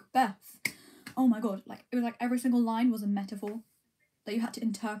 but Macbeth, oh my god, like it was like every single line was a metaphor that you had to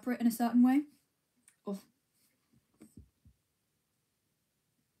interpret in a certain way. Oof.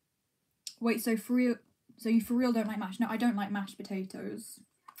 Wait, so you for real don't like mash? No, I don't like mashed potatoes.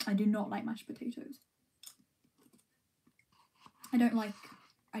 I do not like mashed potatoes.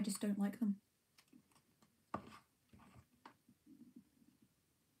 I just don't like them.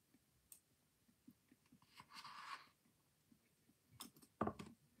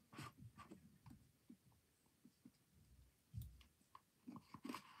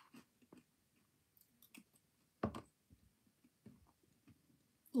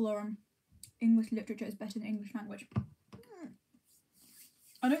 Lauren, English literature is better than English language.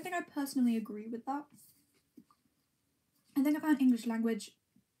 I don't think I personally agree with that. I think I found English language...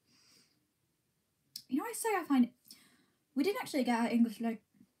 You know, I find... We didn't actually get our English...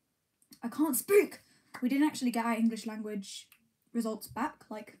 I can't speak! We didn't actually get our English language results back,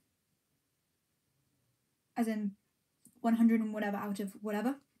 like... As in 100 and whatever out of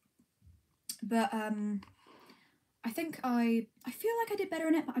whatever. But, I think I feel like I did better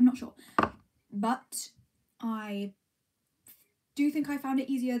in it, but I'm not sure. But I do think I found it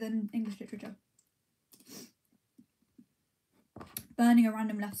easier than English literature. Burning a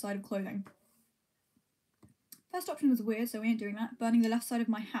random left side of clothing. First option was weird, so we ain't doing that. Burning the left side of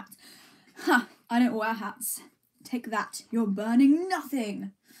my hat. Ha! I don't wear hats. Take that. You're burning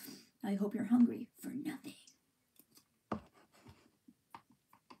nothing. I hope you're hungry for nothing.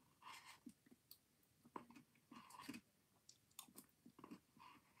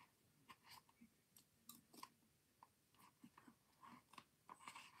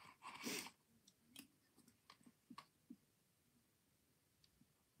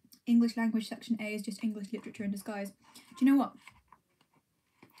 English language section A is just English literature in disguise. Do you know what?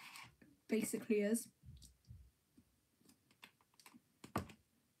 Basically is.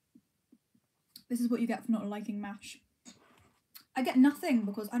 This is what you get for not liking MASH. I get nothing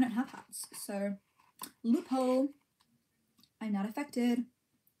because I don't have hats, so loophole. I'm not affected.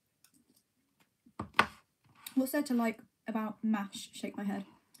 What's there to like about MASH? Shake my head.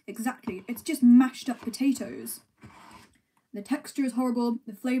 Exactly, it's just mashed up potatoes. The texture is horrible,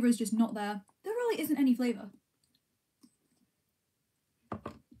 the flavour is just not there. There really isn't any flavour.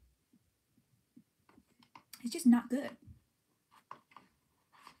 It's just not good.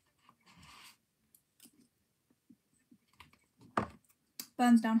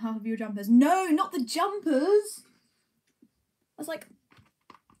 burns down half of your jumpers. No, not the jumpers! I was like,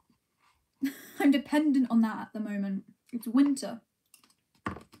 I'm dependent on that at the moment. It's winter.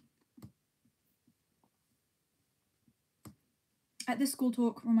 At this school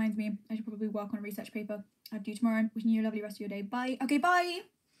talk reminds me I should probably work on a research paper I'll do tomorrow. Wishing you a lovely rest of your day. Bye. Okay, bye!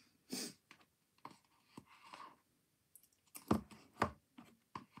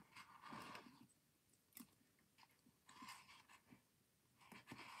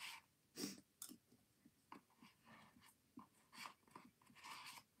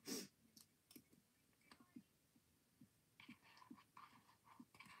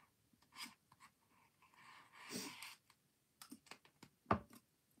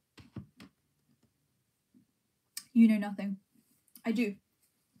 You know nothing. I do.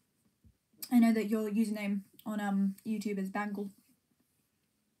 I know that your username on YouTube is Bangle.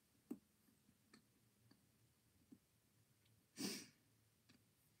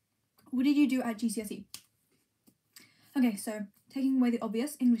 What did you do at GCSE? Okay, so taking away the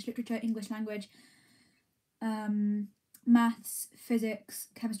obvious, English literature, English language, maths, physics,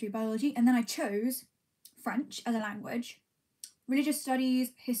 chemistry, biology, and then I chose French as a language, religious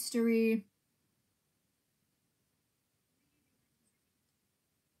studies, history,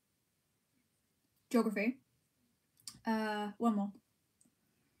 geography, one more.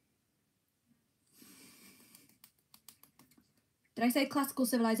 Did I say classical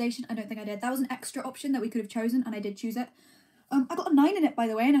civilization? I don't think I did. That was an extra option that we could have chosen, and I did choose it. I got a 9 in it, by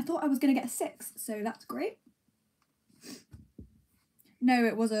the way, and I thought I was going to get a 6, so that's great. No,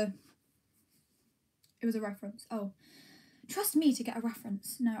 it was a reference. Oh, trust me to get a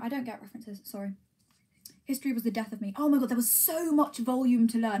reference. No, I don't get references, sorry. History was the death of me. Oh my god, there was so much volume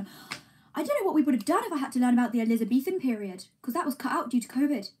to learn. I don't know what we would have done if I had to learn about the Elizabethan period, because that was cut out due to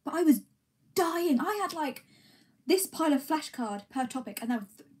COVID, but I was dying. I had like this pile of flashcard per topic, and there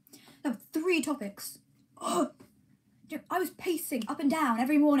were 3 topics. Oh, I was pacing up and down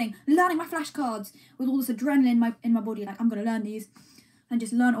every morning, learning my flashcards with all this adrenaline in my body, like I'm going to learn these, and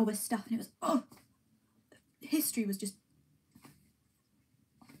just learn all this stuff, and it was, history was just...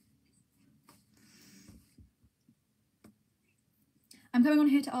 I'm coming on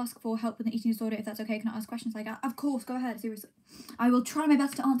here to ask for help with an eating disorder, if that's okay. Can I ask questions like that? Of course, go ahead, seriously. I will try my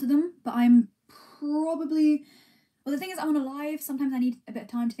best to answer them, but I'm probably... Well, the thing is, I'm on a live. Sometimes I need a bit of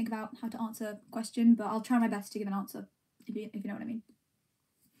time to think about how to answer a question, but I'll try my best to give an answer, if you know what I mean.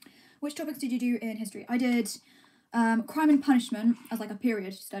 Which topics did you do in history? I did crime and punishment as like a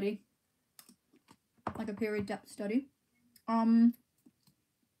period study. Like a period depth study. Oh,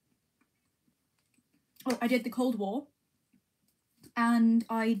 I did the Cold War. And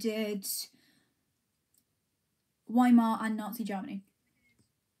I did Weimar and Nazi Germany.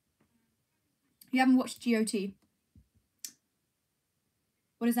 You haven't watched GOT?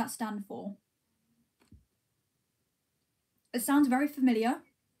 What does that stand for? It sounds very familiar.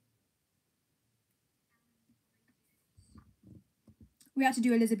 We had to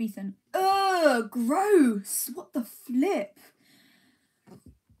do Elizabethan. Ugh, gross. What the flip?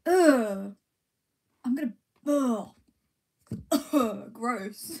 Ugh. I'm gonna... Ugh. Ugh,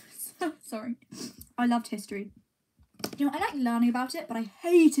 gross. Sorry. I loved history. You know, I liked learning about it, but I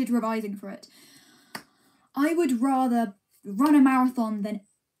hated revising for it. I would rather run a marathon than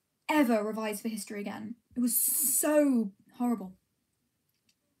ever revise for history again. It was so horrible.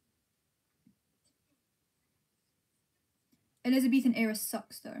 Elizabethan era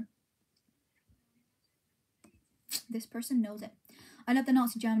sucks though. This person knows it. I love the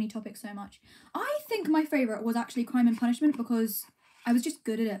Nazi Germany topic so much. I think my favourite was actually Crime and Punishment because I was just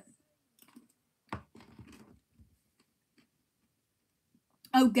good at it.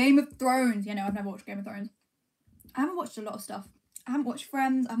 Oh, Game of Thrones. Yeah, no, I've never watched Game of Thrones. I haven't watched a lot of stuff. I haven't watched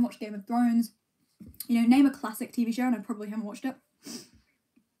Friends. I haven't watched Game of Thrones. You know, name a classic TV show and I probably haven't watched it.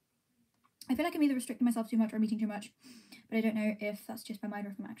 I feel like I'm either restricting myself too much or I'm eating too much. But I don't know if that's just my mind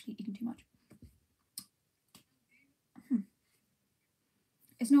or if I'm actually eating too much.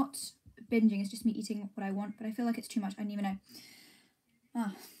 It's not binging, it's just me eating what I want, but I feel like it's too much. I don't even know.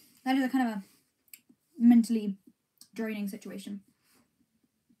 That is a kind of a mentally draining situation.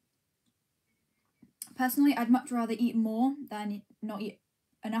 Personally, I'd much rather eat more than not eat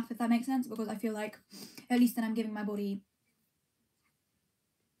enough, if that makes sense, because I feel like at least then I'm giving my body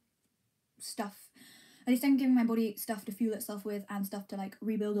stuff. At least I'm giving my body stuff to fuel itself with and stuff to like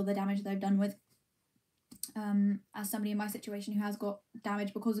rebuild all the damage that I've done with. As somebody in my situation who has got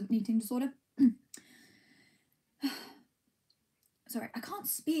damage because of an eating disorder. Sorry, I can't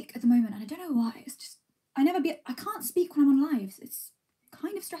speak at the moment and I don't know why. It's just, I can't speak when I'm on lives. It's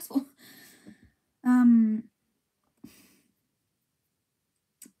kind of stressful.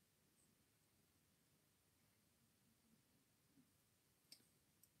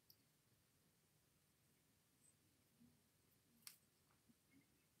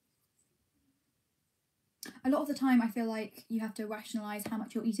 a lot of the time I feel like you have to rationalize how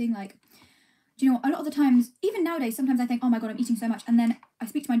much you're eating. Like, do you know, a lot of the times, even nowadays, sometimes I think, oh my god, I'm eating so much, and then I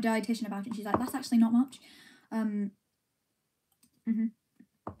speak to my dietitian about it, and she's like, that's actually not much. Or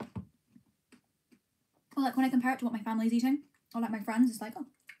like when I compare it to what my family's eating, or like my friends, it's like, oh,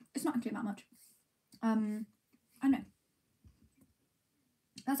 it's not actually that much. I don't know.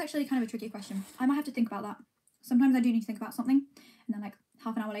 That's actually kind of a tricky question. I might have to think about that. Sometimes I do need to think about something, and then like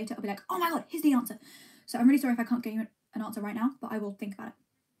half an hour later, I'll be like, oh my god, here's the answer. So I'm really sorry if I can't get you an answer right now, but I will think about it.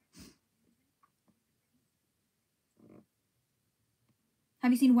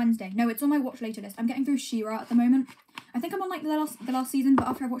 Have you seen Wednesday? No, it's on my watch later list. I'm getting through She-Ra at the moment. I think I'm on like the last season, but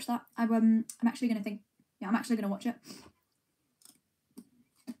after I've watched that, I'm actually gonna think. Yeah, I'm actually gonna watch it.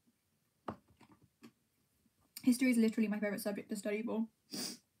 History is literally my favourite subject to study for.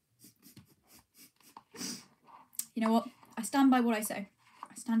 You know what? I stand by what I say.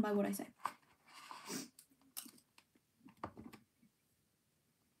 I stand by what I say.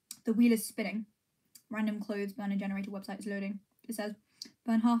 The wheel is spinning. Random clothes burner generator website is loading. It says,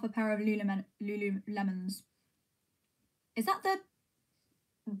 burn half a pair of Lululemons. Is that the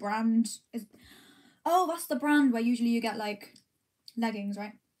brand? Oh, that's the brand where usually you get like leggings,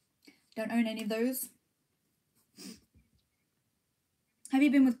 right? Don't own any of those. Have you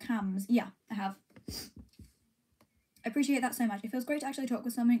been with Cams? Yeah, I have. I appreciate that so much. It feels great to actually talk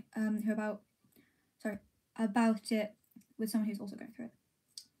with someone about it with someone who's also going through it.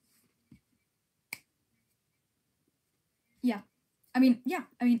 Yeah. I mean,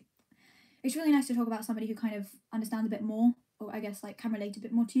 it's really nice to talk about somebody who kind of understands a bit more, or I guess like can relate a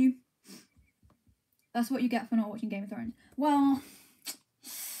bit more to you. That's what you get for not watching Game of Thrones. Well,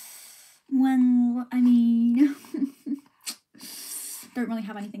 I mean, don't really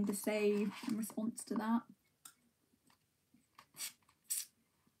have anything to say in response to that.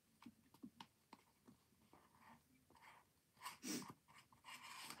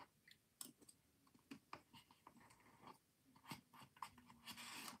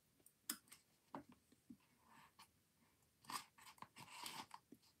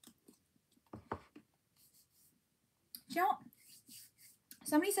 Do you know what?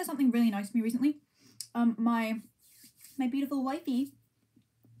 Somebody said something really nice to me recently. My beautiful wifey,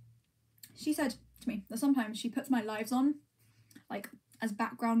 she said to me that sometimes she puts my lives on, like, as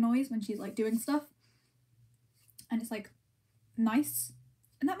background noise when she's, like, doing stuff. And it's, like, nice.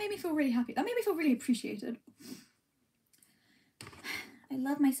 And that made me feel really happy. That made me feel really appreciated. I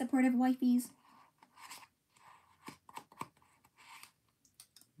love my supportive wifeys.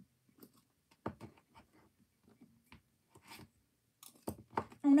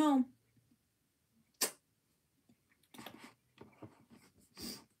 Oh no.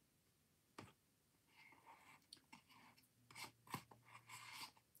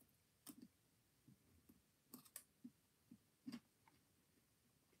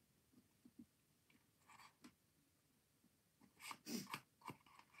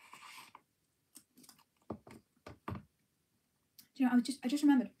 Do you know, I just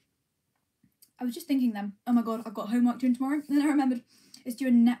remembered. I was just thinking then, oh my god, I've got homework due tomorrow. And then I remembered it's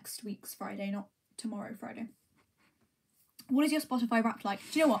due next week's Friday, not tomorrow Friday. What is your Spotify Wrapped like?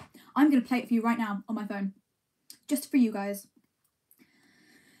 Do you know what? I'm going to play it for you right now on my phone. Just for you guys.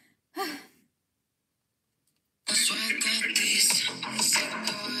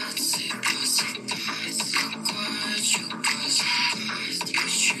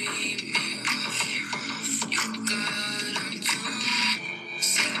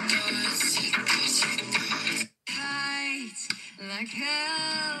 Like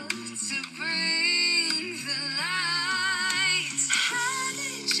hell to bring the light. How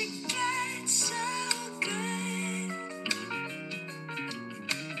did you get so good?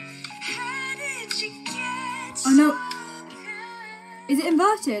 How did you get so good? Oh no. Is it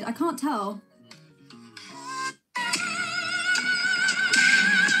inverted? I can't tell.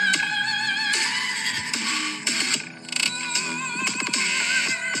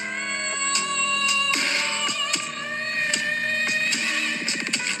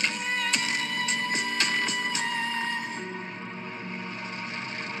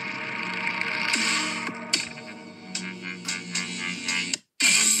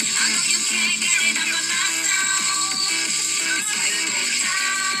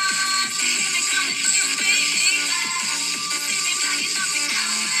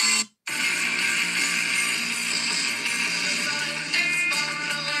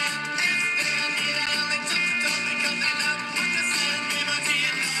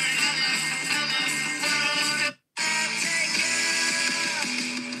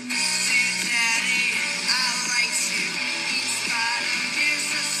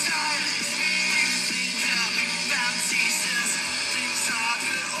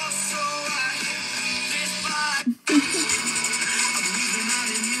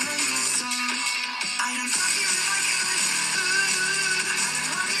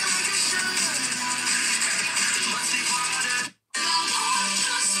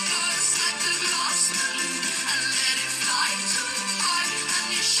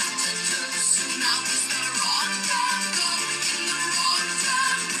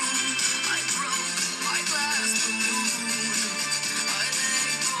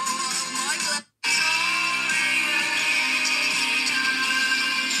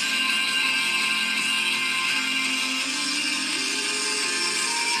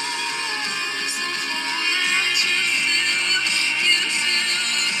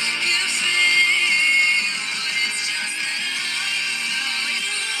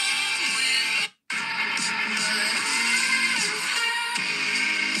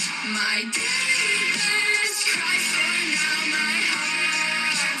 My deepest cry for now, my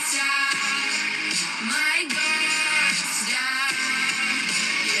heart's out, my guard's down.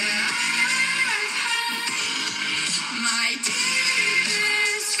 Yeah, I've had my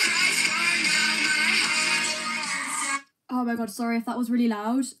deepest cry for now, my heart's out. Oh my god, sorry if that was really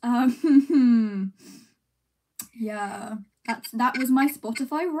loud. Yeah, that was my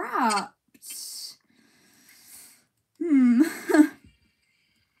Spotify Wrapped.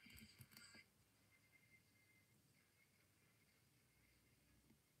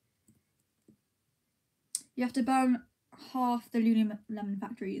 You have to burn half the Lululemon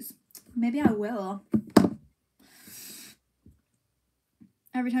factories. Maybe I will.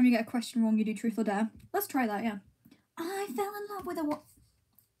 Every time you get a question wrong, you do truth or dare. Let's try that, yeah. I fell in love with a what?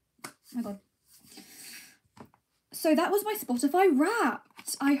 Oh my god. So that was my Spotify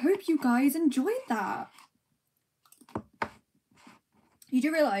Wrapped. I hope you guys enjoyed that. You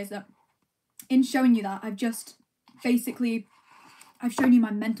do realise that in showing you that, I've shown you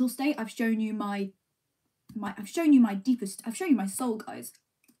my mental state. I've shown you my deepest, I've shown you my soul, guys.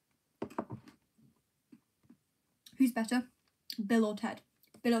 Who's better? Bill or Ted?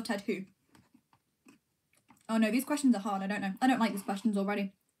 Bill or Ted who? Oh no, these questions are hard. I don't know. I don't like these questions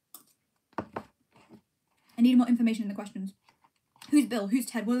already. I need more information in the questions. Who's Bill? Who's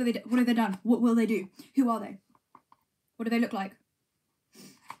Ted? What have they done? What will they do? Who are they? What do they look like?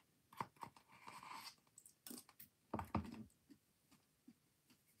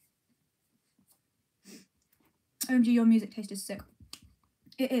 OMG, your music taste is sick.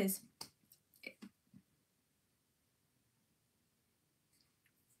 It is.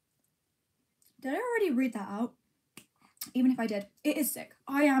 Did I already read that out? Even if I did. It is sick.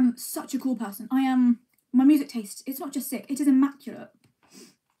 I am such a cool person. My music taste, it's not just sick, it is immaculate.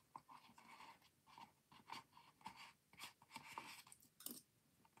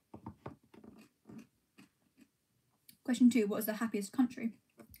 Question 2, what is the happiest country?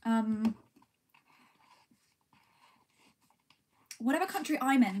 Whatever country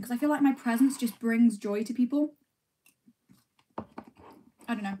I'm in, because I feel like my presence just brings joy to people.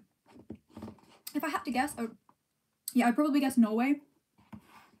 I don't know. If I had to guess, I'd probably guess Norway.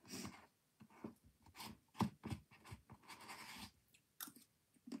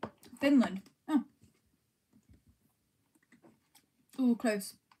 Finland. Oh. Ooh,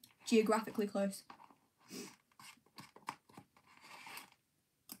 close. Geographically close.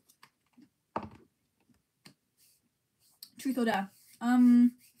 Truth or dare?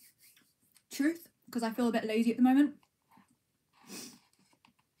 Truth, because I feel a bit lazy at the moment.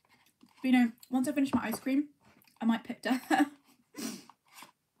 But you know, once I finish my ice cream, I might pick dare.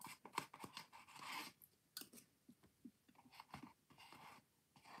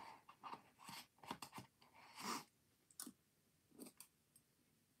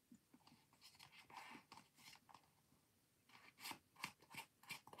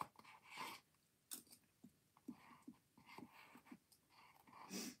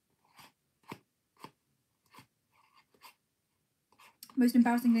 Most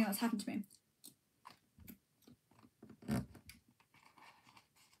embarrassing thing that's happened to me.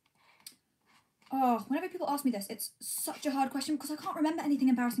 Oh, whenever people ask me this, it's such a hard question because I can't remember anything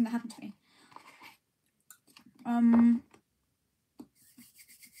embarrassing that happened to me.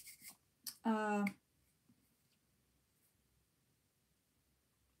 Oh,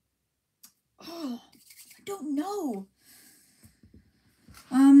 I don't know.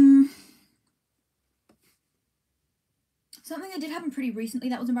 Something that did happen pretty recently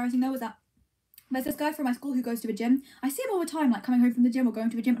that was embarrassing though was that there's this guy from my school who goes to a gym. I see him all the time, like coming home from the gym or going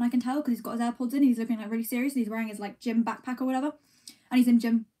to a gym, and I can tell because he's got his AirPods in and he's looking like really serious and he's wearing his like gym backpack or whatever. And he's in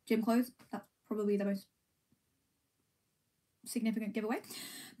gym clothes. That's probably the most significant giveaway.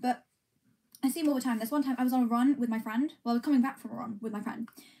 But I see him all the time. This one time I was on a run with my friend. Well, I was coming back from a run with my friend.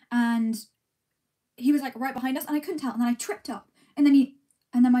 And he was like right behind us and I couldn't tell. And then I tripped up. And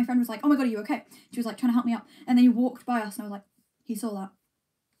then my friend was like, oh my god, are you okay? She was like trying to help me up. And then he walked by us and I was like, he saw that.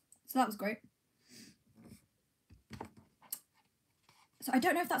 So that was great. So I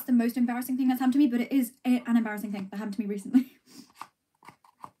don't know if that's the most embarrassing thing that's happened to me, but it is an embarrassing thing that happened to me recently.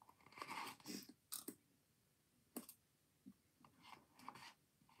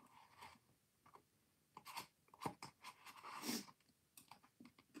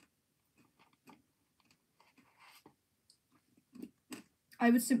 I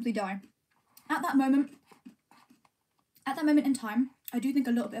would simply die. At that moment in time, I do think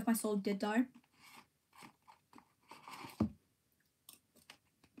a little bit of my soul did die.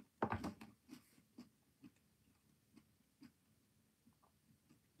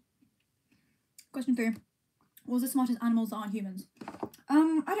 Question 3. What was the smartest animals that aren't humans?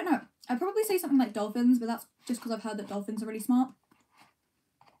 I don't know. I'd probably say something like dolphins, but that's just because I've heard that dolphins are really smart.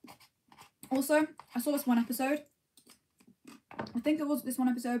 Also, I saw this one episode. I think it was this one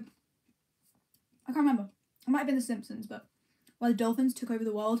episode. I can't remember. It might have been The Simpsons, but where the dolphins took over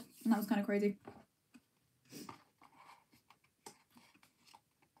the world, and that was kind of crazy.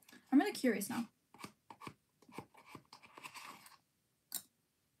 I'm really curious now.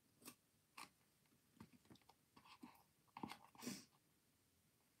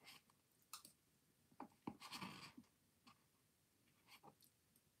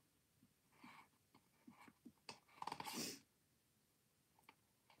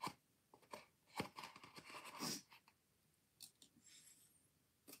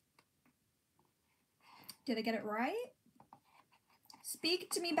 Did I get it right? Speak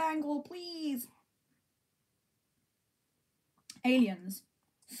to me, Bangle, please. Aliens.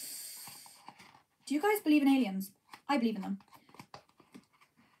 Do you guys believe in aliens? I believe in them.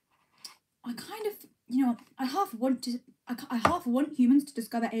 I kind of, you know, I half want humans to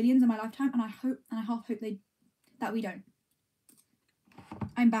discover aliens in my lifetime, and I half hope that we don't.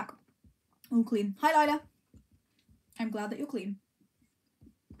 I'm back. All clean. Hi, Lila. I'm glad that you're clean.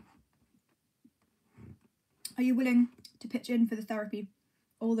 Are you willing to pitch in for the therapy?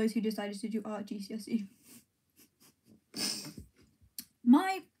 All those who decided to do art GCSE.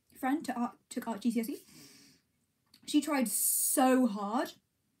 My friend took art GCSE. She tried so hard.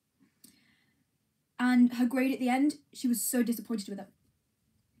 And her grade at the end, she was so disappointed with it.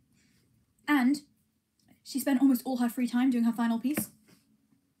 And she spent almost all her free time doing her final piece.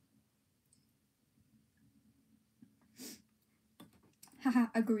 Haha,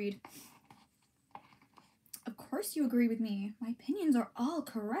 agreed. Of course you agree with me. My opinions are all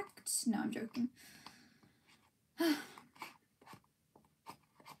correct. No, I'm joking. Do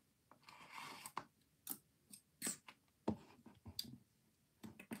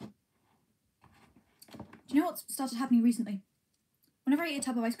you know what's started happening recently? Whenever I eat a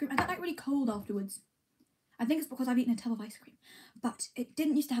tub of ice cream, I get like really cold afterwards. I think it's because I've eaten a tub of ice cream. But it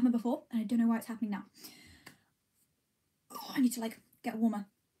didn't used to happen before, and I don't know why it's happening now. Oh, I need to like get warmer.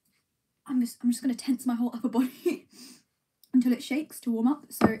 I'm just gonna tense my whole upper body until it shakes to warm up.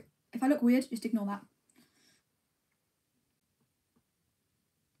 So if I look weird, just ignore that.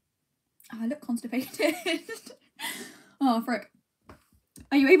 Oh, I look constipated. Oh, frick.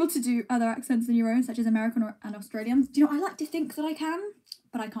 Are you able to do other accents than your own, such as American and Australian? Do you know, I like to think that I can,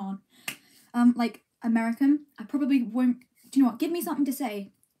 but I can't. Like American, I probably won't. Do you know what? Give me something to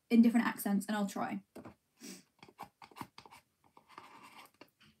say in different accents and I'll try.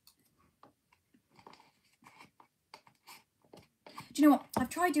 Do you know what? I've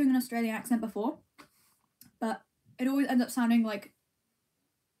tried doing an Australian accent before, but it always ends up sounding like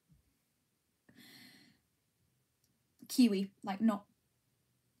Kiwi, like not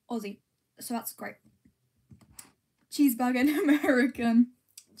Aussie. So that's great. Cheeseburger, American.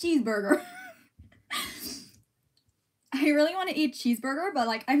 Cheeseburger. I really want to eat cheeseburger, but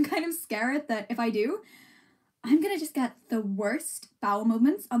like I'm kind of scared that if I do, I'm gonna just get the worst bowel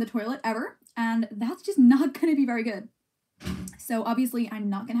movements on the toilet ever, and that's just not gonna be very good. So obviously I'm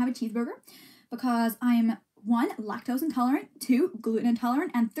not gonna have a cheeseburger because I'm 1, lactose intolerant, 2, gluten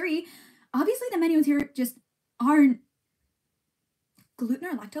intolerant, and 3, obviously the menus here just aren't gluten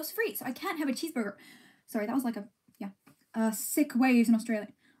or lactose free, so I can't have a cheeseburger. Sorry, that was like sick waves in Australia.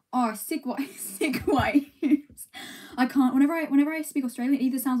 Oh, sick waves. I can't. Whenever I speak Australian, it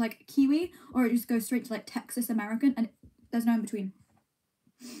either sounds like Kiwi or it just goes straight to like Texas American, and there's no in between.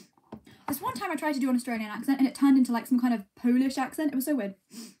 This one time I tried to do an Australian accent and it turned into like some kind of Polish accent. It was so weird.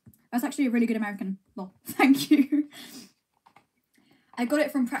 That's actually a really good American. Well, thank you. I got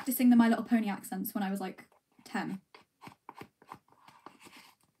it from practicing the My Little Pony accents when I was like 10.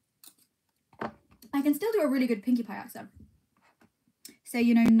 I can still do a really good Pinkie Pie accent. Say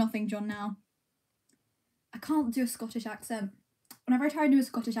you know nothing, John, now. I can't do a Scottish accent. Whenever I try to do a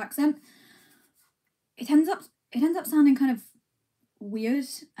Scottish accent, it ends up sounding kind of weird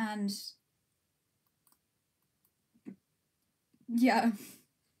and yeah.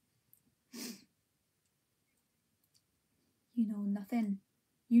 You know nothing.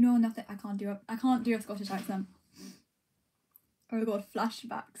 You know nothing. I can't do a Scottish accent. Oh god,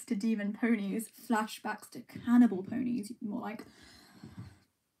 flashbacks to demon ponies, flashbacks to cannibal ponies, more like.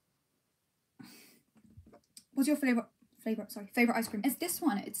 What's your favorite ice cream? It's this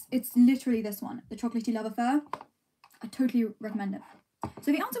one. It's literally this one, the chocolatey love affair. I totally recommend it.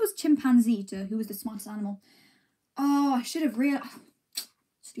 So the answer was chimpanzee, to who was the smartest animal. Oh, I should have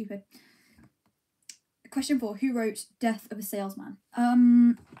stupid. Question 4, who wrote Death of a Salesman?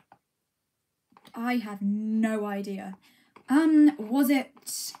 I have no idea. Was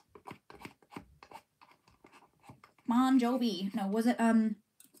it Bon Jovi? No, was it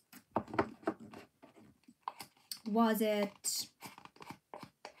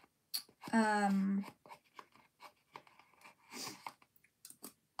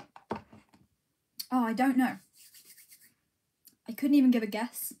I don't know. I couldn't even give a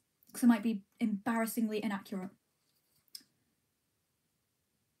guess because it might be embarrassingly inaccurate.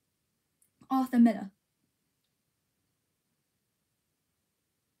 Arthur Miller.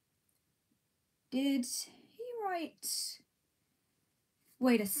 Did he write?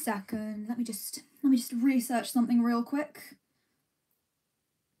 Wait a second. Let me just research something real quick.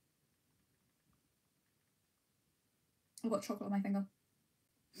 I've got chocolate on my finger.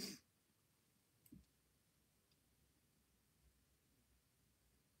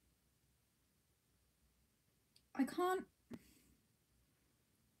 I can't.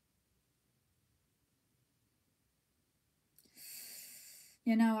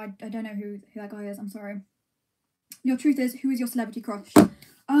 Yeah, no, I don't know who that guy is. I'm sorry. Your truth is, who is your celebrity crush?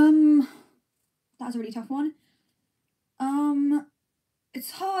 That's a really tough one.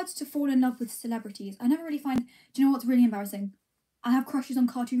 It's hard to fall in love with celebrities. I never really find. Do you know what's really embarrassing? I have crushes on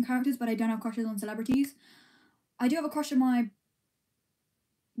cartoon characters, but I don't have crushes on celebrities. I do have a crush on my.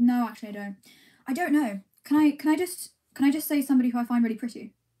 No, actually, I don't. I don't know. Can I just say somebody who I find really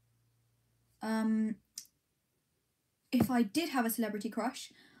pretty? If I did have a celebrity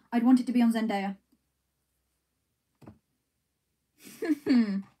crush, I'd want it to be on Zendaya.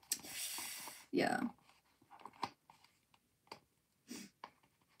 Yeah.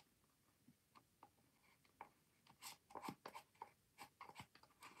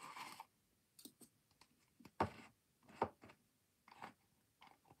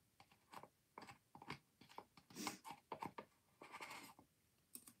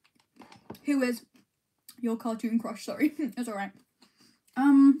 Who is your cartoon crush? Sorry, it's alright.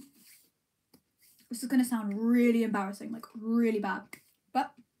 This is gonna sound really embarrassing, like really bad,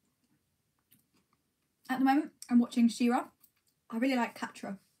 but at the moment I'm watching She-Ra. I really like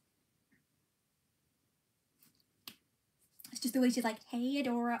Catra. It's just the way she's like, "Hey,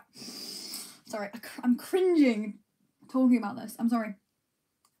 Adora." Sorry, I'm cringing talking about this. I'm sorry.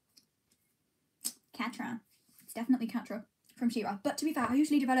 Catra. It's definitely Catra from She-Ra. But to be fair, I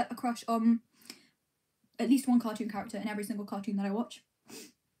usually develop a crush on at least one cartoon character in every single cartoon that I watch.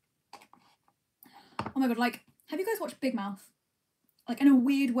 Oh my god, like, have you guys watched Big Mouth? Like, in a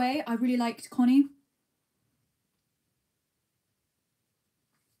weird way, I really liked Connie.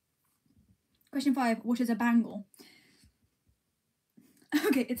 Question 5, what is a bangle?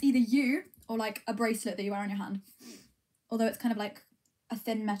 Okay, it's either you or like a bracelet that you wear on your hand. Although it's kind of like a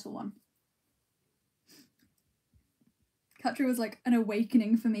thin metal one. Catra was like an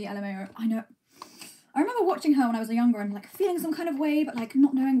awakening for me, LMAO. I know. I remember watching her when I was younger and like feeling some kind of way, but like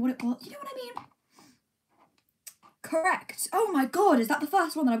not knowing what it was. You know what I mean? Correct. Oh my god, is that the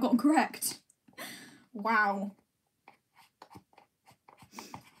first one that I've gotten correct? Wow.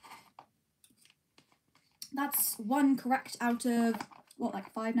 That's one correct out of, what,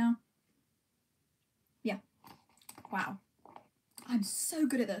 like 5 now? Yeah. Wow. I'm so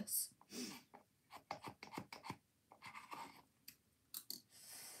good at this.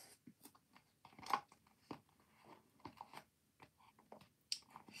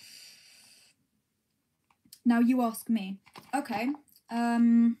 Now you ask me. Okay.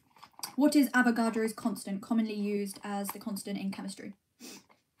 What is Avogadro's constant, commonly used as the constant in chemistry?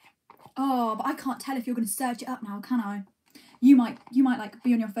 Oh, but I can't tell if you're going to search it up now, can I? You might like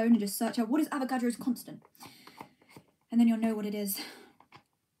be on your phone and just search out what is Avogadro's constant, and then you'll know what it is.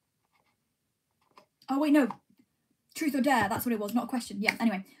 Oh wait, no. Truth or dare? That's what it was, not a question. Yeah.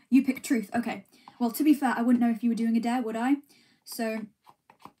 Anyway, you pick truth. Okay. Well, to be fair, I wouldn't know if you were doing a dare, would I? So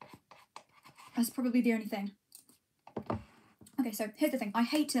that's probably the only thing. Okay, so here's the thing. I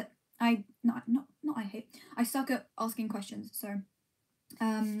hate it. I suck at asking questions. So,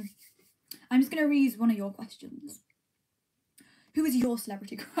 I'm just gonna read one of your questions. Who is your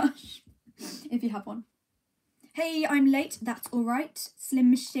celebrity crush, if you have one? Hey, I'm late. That's all right.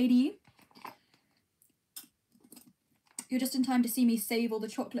 Slim Shady. You're just in time to see me save all the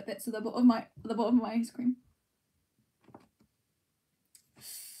chocolate bits at the bottom of my ice cream.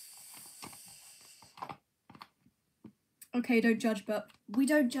 Okay, don't judge, but we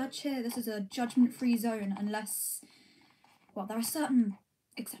don't judge here. This is a judgment-free zone unless, well, there are certain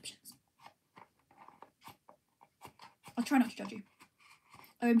exceptions. I'll try not to judge you.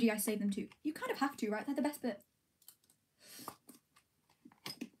 OMG, I save them too. You kind of have to, right? They're the best bit.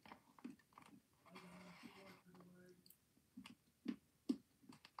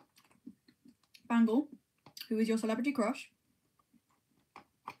 Bangle, who is your celebrity crush?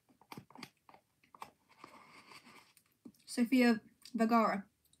 Sofia Vergara.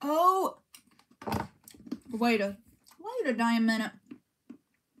 Oh, wait a damn minute.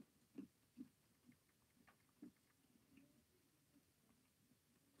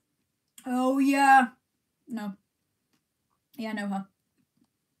 Oh yeah, no. Yeah, I know her.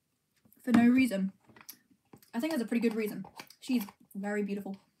 For no reason. I think that's a pretty good reason. She's very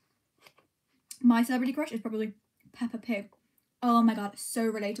beautiful. My celebrity crush is probably Peppa Pig. Oh my god,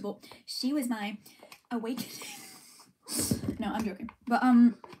 so relatable. She was my awakening. No, I'm joking. But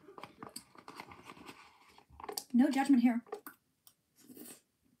no judgment here.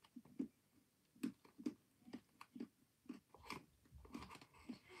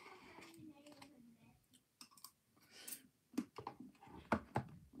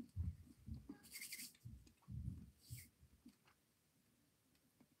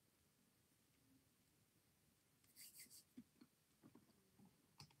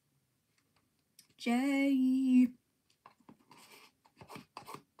 Jay.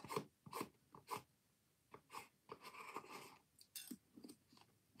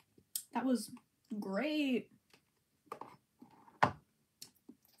 That was great.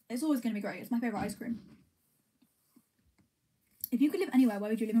 It's always going to be great. It's my favourite ice cream. If you could live anywhere,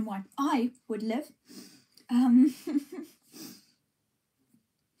 where would you live and why? I would live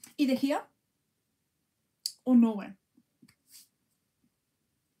either here or Norway.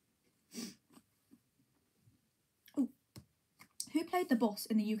 Oh, who played the boss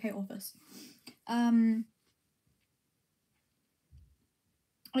in the UK Office?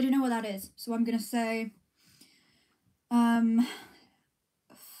 I don't know what that is, so I'm gonna say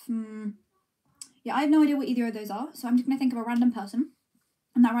yeah, I have no idea what either of those are, so I'm just gonna think of a random person,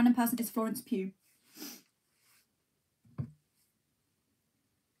 and that random person is Florence Pugh.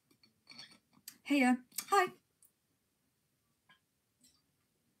 Hey, hi.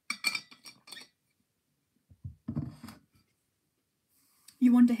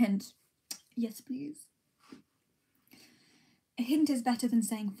 You want a hint? Yes, please. A hint is better than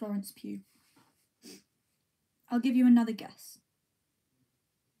saying Florence Pugh. I'll give you another guess.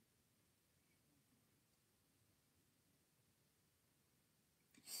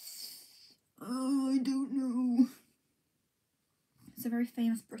 Oh, I don't know. It's a very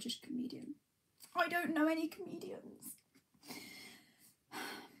famous British comedian. I don't know any comedians.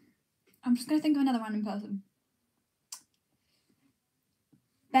 I'm just gonna think of another random person.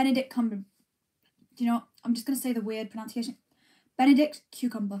 Benedict Cumberbatch. Do you know what? I'm just gonna say the weird pronunciation. Benedict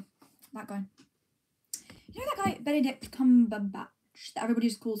Cucumber. That guy. You know that guy, Benedict Cumberbatch, that everybody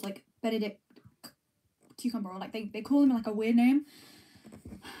just calls like Benedict Cucumber, or like they call him like a weird name.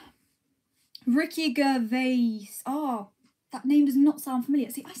 Ricky Gervais. Oh, that name does not sound familiar.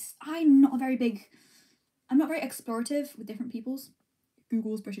 See, I'm not very explorative with different people's.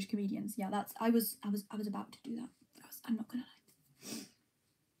 Google's British comedians. Yeah, I was about to do that. I'm not gonna lie.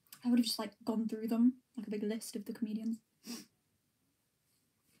 I would have just like gone through them, like a big list of the comedians.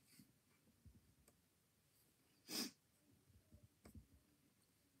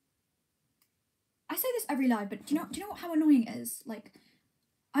 I say this every live, but do you know how annoying it is? Like,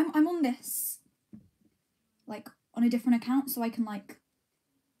 I'm on this, like, on a different account, so I can like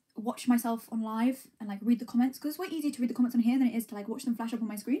watch myself on live and like read the comments, because it's way easier to read the comments on here than it is to like watch them flash up on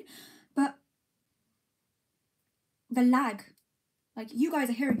my screen. But the lag, like, you guys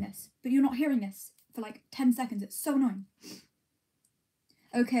are hearing this, but you're not hearing this for like 10 seconds. It's so annoying.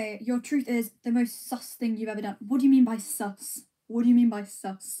 Okay, your truth is the most sus thing you've ever done. What do you mean by sus? What do you mean by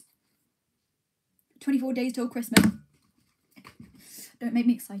sus? 24 days till Christmas. Don't make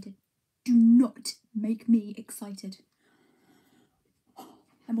me excited. Do not make me excited.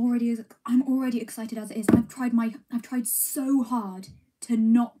 I'm already excited as it is. I've tried so hard to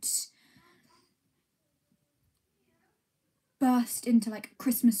not burst into like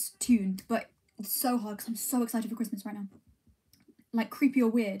Christmas tune, but it's so hard because I'm so excited for Christmas right now. Like, creepy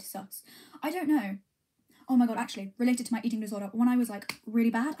or weird sus. I don't know. Oh my god, actually, related to my eating disorder, when I was like really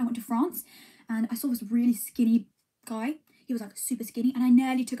bad, I went to France and I saw this really skinny guy. He was like super skinny, and I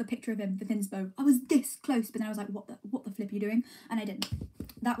nearly took a picture of him for Thinspo. I was this close, but then I was like, what the flip are you doing? And I didn't.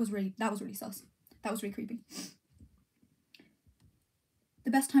 That was really sus. That was really creepy.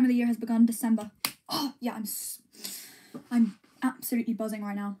 The best time of the year has begun, December. Oh yeah, I'm absolutely buzzing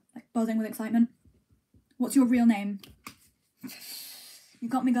right now, like buzzing with excitement. What's your real name? You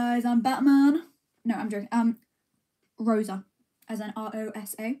got me, guys. I'm Batman. No, I'm joking. Rosa, as in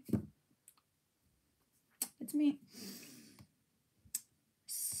Rosa. It's me.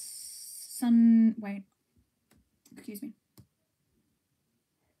 Wait. Excuse me.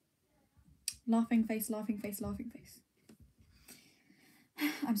 Laughing face, laughing face, laughing face.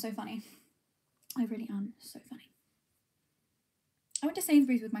 I'm so funny. I really am so funny. I went to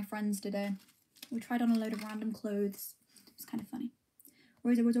Sainsbury's with my friends today. We tried on a load of random clothes. It's kind of funny.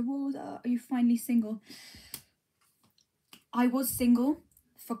 Rosa, are you finally single? I was single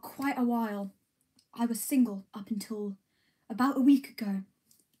for quite a while. I was single up until about a week ago.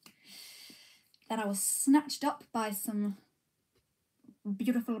 Then I was snatched up by some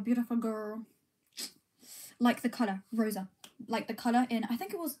beautiful, beautiful girl. Like the colour, Rosa. Like the colour in, I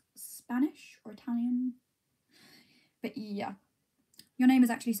think it was Spanish or Italian. But yeah. Your name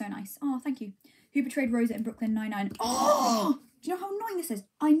is actually so nice. Oh, thank you. Who portrayed Rosa in Brooklyn Nine-Nine? Oh! Do you know how annoying this is?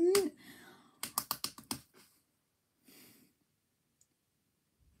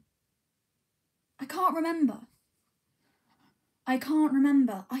 I can't remember.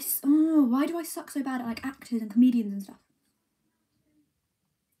 Why do I suck so bad at like actors and comedians and stuff?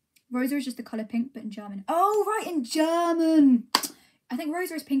 Rosa is just the colour pink, but in German. Oh, right, in German! I think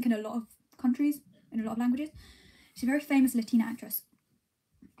Rosa is pink in a lot of countries, in a lot of languages. She's a very famous Latina actress.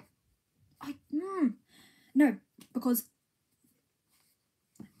 No, because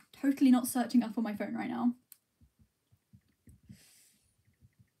I'm totally not searching up on my phone right now.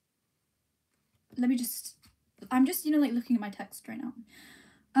 Let me just... I'm just, you know, like looking at my text right now.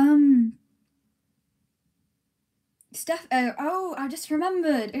 I just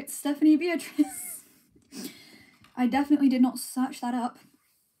remembered. It's Stephanie Beatrice. I definitely did not search that up.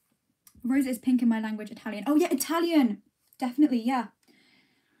 Rosa is pink in my language, Italian. Oh yeah, Italian. Definitely, yeah.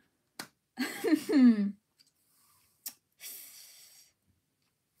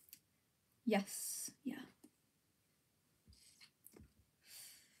 Yes, yeah.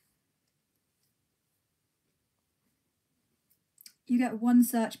 You get one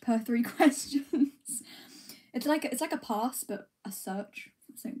search per 3 questions. It's like a pass, but a search.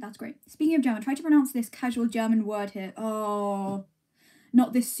 So that's great. Speaking of German, try to pronounce this casual German word here. Oh,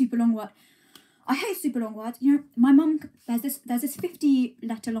 not this super long word. I hate super long words. You know, my mum, there's this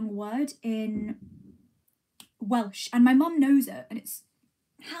 50-letter long word in Welsh, and my mum knows it, and it's,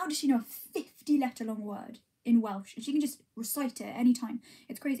 how does she know a 50-letter long word in Welsh? And she can just recite it at any time.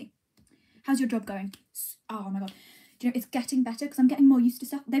 It's crazy. How's your job going? Oh my god. Do you know, it's getting better because I'm getting more used to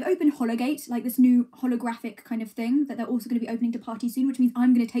stuff. They've opened Hologate, like this new holographic kind of thing that they're also going to be opening to parties soon, which means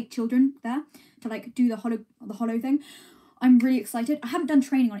I'm going to take children there to like do the holo thing. I'm really excited. I haven't done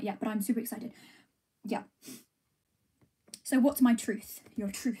training on it yet, but I'm super excited. Yeah. So what's my truth?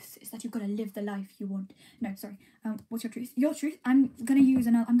 Your truth is that you've got to live the life you want. No, sorry. What's your truth? Your truth. I'm gonna use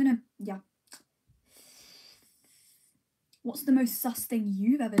another. Yeah. What's the most sus thing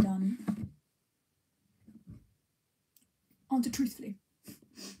you've ever done? Answer truthfully.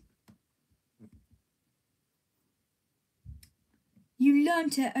 You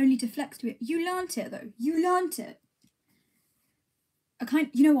learnt it only to flex to it. You learnt it though. You learnt it.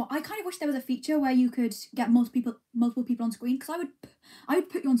 You know what? I kind of wish there was a feature where you could get multiple people on screen, because I would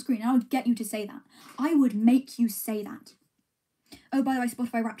put you on screen and I would get you to say that. I would make you say that. Oh, by the way,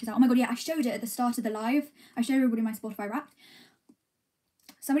 Spotify Wrapped is out. Oh my god, yeah, I showed it at the start of the live. I showed everybody my Spotify Wrapped.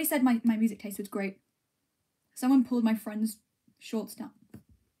 Somebody said my music taste was great. Someone pulled my friend's shorts down.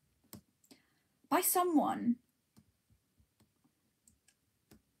 By someone.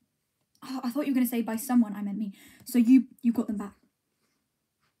 Oh, I thought you were going to say by someone, I meant me. So you got them back.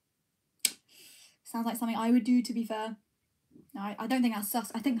 Sounds like something I would do, to be fair. No, I don't think that's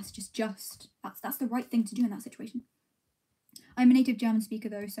sus. I think that's just. That's the right thing to do in that situation. I'm a native German speaker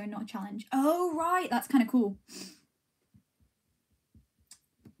though, so not a challenge. Oh, right. That's kind of cool.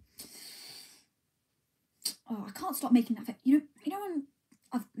 Oh, I can't stop making that face. You know when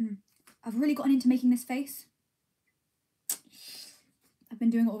I've really gotten into making this face? I've been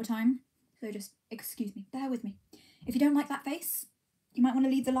doing it all the time. So just excuse me. Bear with me. If you don't like that face, you might want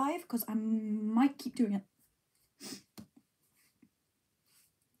to leave the live, because I might keep doing it.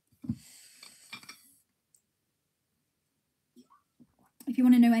 If you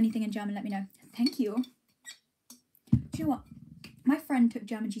want to know anything in German, let me know. Thank you. Do you know what? My friend took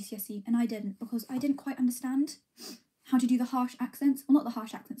German GCSE and I didn't, because I didn't quite understand how to do the harsh accents. Well, not the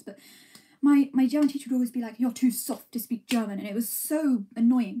harsh accents, but my German teacher would always be like, you're too soft to speak German. And it was so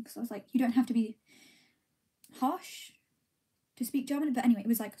annoying, because I was like, you don't have to be harsh to speak German. But anyway, it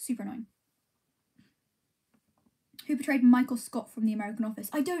was like super annoying. Who portrayed Michael Scott from The American Office?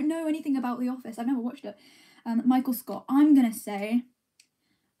 I don't know anything about The Office. I've never watched it. Michael Scott. I'm going to say...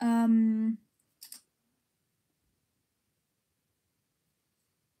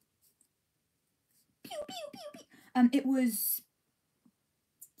 it was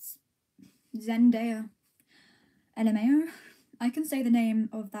Zendaya. LMAO. I can say the name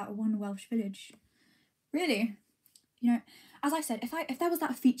of that one Welsh village. Really? You know, as I said, if there was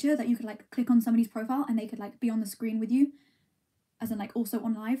that feature that you could like click on somebody's profile and they could like be on the screen with you, as in like also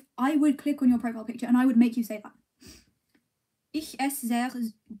on live, I would click on your profile picture and I would make you say that. Ich esse sehr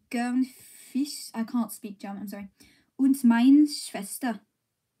gern Fisch. I can't speak German, I'm sorry. Und meine Schwester.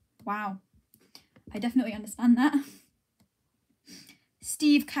 Wow. I definitely understand that.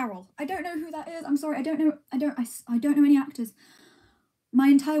 Steve Carroll. I don't know who that is. I'm sorry. I don't know any actors. My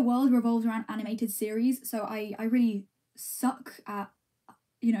entire world revolves around animated series, so I really suck at,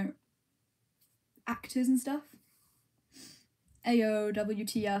 you know, actors and stuff. Ayo,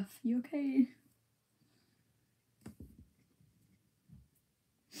 WTF. You okay?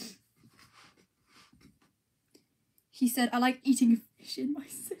 He said, I like eating fish in my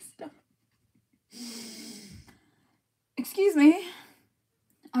sister. Excuse me.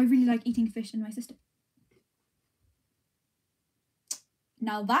 I really like eating fish in my sister.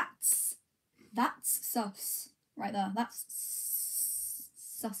 Now that's sus right there. That's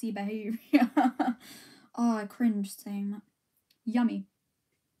sussy behaviour. Oh, I cringed saying that. Yummy.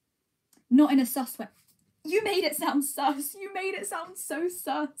 Not in a sus way. You made it sound sus. You made it sound so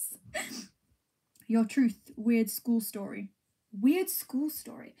sus. Your truth. Weird school story. Weird school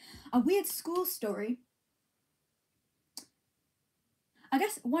story. A weird school story. I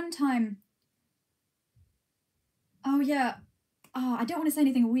guess one time. Oh yeah. Oh, I don't want to say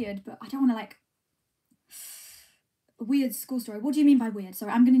anything weird, but I don't want to like. Weird school story. What do you mean by weird?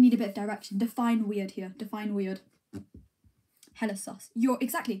 Sorry, I'm going to need a bit of direction. Define weird here. Define weird. Hella sus.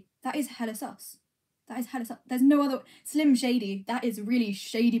 Exactly. That is hella sus. That is hella sus. There's no other. Slim Shady. That is really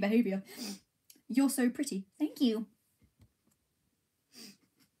shady behaviour. You're so pretty. Thank you.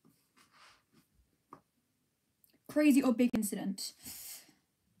 Crazy or big incident.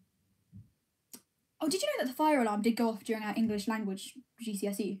 Oh, did you know that the fire alarm did go off during our English language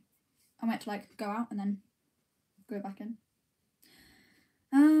GCSE? I went to like go out and then go back in.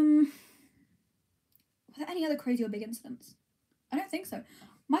 Were there any other crazy or big incidents? I don't think so.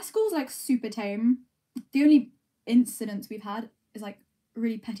 My school's like super tame. The only incidents we've had is like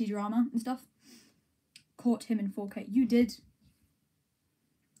really petty drama and stuff. Caught him in 4K. You did.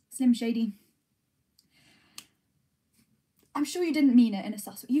 Slim Shady. I'm sure you didn't mean it in a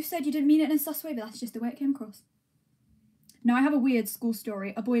sus way. You said you didn't mean it in a sus way, but that's just the way it came across. Now I have a weird school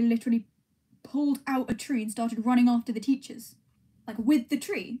story. A boy literally pulled out a tree and started running after the teachers. Like with the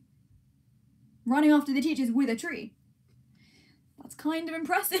tree. Running after the teachers with a tree. That's kind of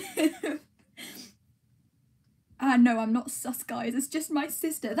impressive. No, I'm not sus, guys. It's just my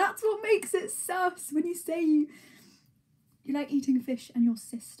sister. That's what makes it sus. When you say you like eating fish and your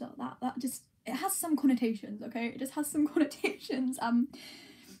sister. That just... It has some connotations, okay? It just has some connotations.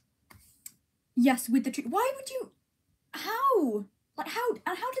 Yes, with the tree. Why would you... How? Like, how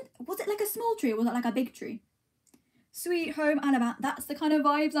did... Was it like a small tree or was it like a big tree? Sweet home Alabama. That's the kind of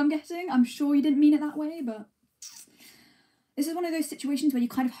vibes I'm getting. I'm sure you didn't mean it that way, but... This is one of those situations where you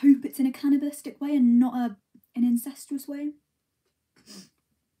kind of hope it's in a cannibalistic way and not an incestuous way.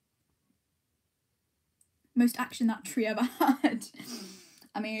 Most action that tree ever had.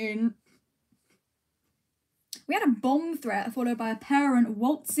 I mean... We had a bomb threat followed by a parent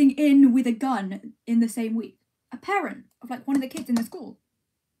waltzing in with a gun in the same week. A parent of like one of the kids in the school.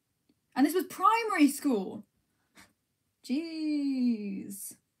 And this was primary school.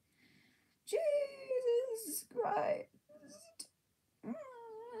 Jeez. Jesus Christ.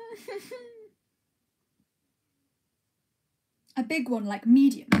 A big one, like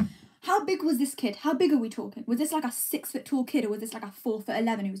medium. How big was this kid? How big are we talking? Was this like a 6 foot tall kid or was this like a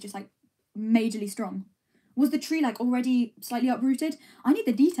 4'11" who was just like majorly strong? Was the tree like already slightly uprooted? I need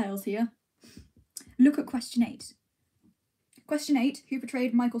the details here. Look at question 8. Question 8, who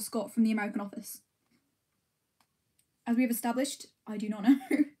portrayed Michael Scott from The American Office? As we have established, I do not know.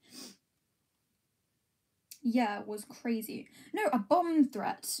 Yeah, it was crazy. No, a bomb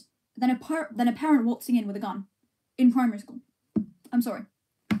threat. Then a parent waltzing in with a gun. In primary school. I'm sorry.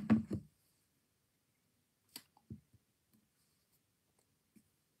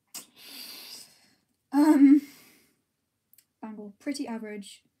 Bangor, pretty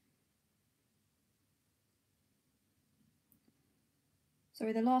average.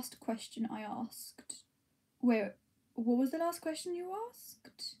 Sorry, the last question I asked. Wait, what was the last question you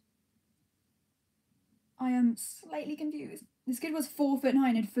asked? I am slightly confused. This kid was 4'9"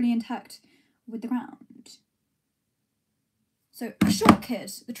 and fully intact with the ground. So, a short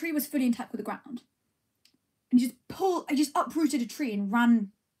kid, the tree was fully intact with the ground. And he just uprooted a tree and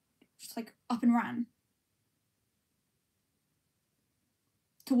ran, just like up and ran.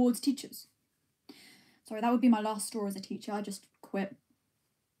 Towards teachers. Sorry, that would be my last straw as a teacher. I just quit.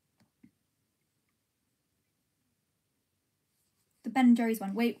 The Ben and Jerry's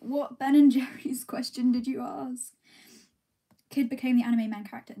one. Wait, what Ben and Jerry's question did you ask? kid became the anime main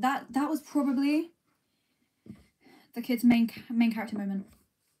character. That was probably the kid's main character moment.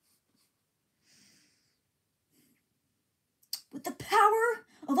 With the power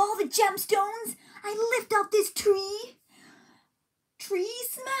of all the gemstones, I lift up this tree. Tree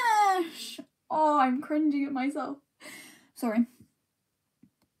smash! Oh, I'm cringing at myself. Sorry.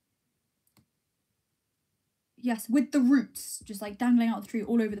 Yes, with the roots just like dangling out of the tree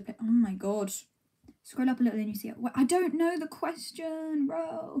all over the pit. Oh my god. Scroll up a little and you see it. I don't know the question,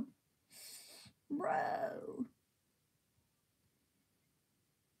 bro. Bro.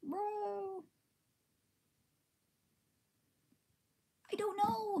 I don't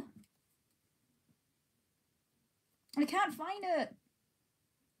know. I can't find it.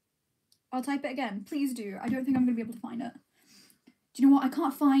 I'll type it again. Please do. I don't think I'm gonna be able to find it. Do you know what? I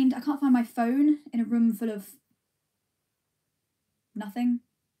can't find my phone in a room full of nothing.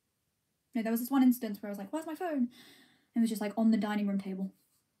 No, there was this one instance where I was like, where's my phone? And it was just like on the dining room table.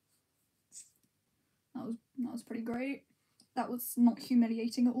 That was pretty great. That was not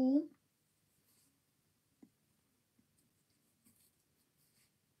humiliating at all.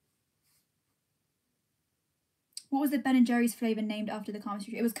 What was the Ben & Jerry's flavour named after the Caramel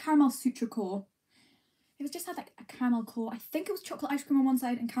Sutra? It was Caramel Sutra Core. It was just had like a caramel core. I think it was chocolate ice cream on one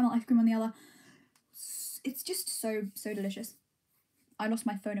side and caramel ice cream on the other. It's just so delicious. I lost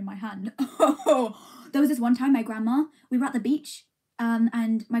my phone in my hand. Oh, there was this one time my grandma, we were at the beach,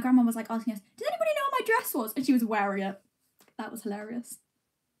 and my grandma was like asking us, did anybody know what my dress was? And she was wearing it. That was hilarious.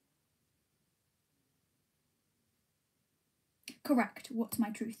 Correct. What's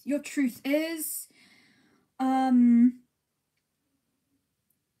my truth? Your truth is...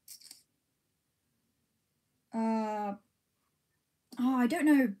 I don't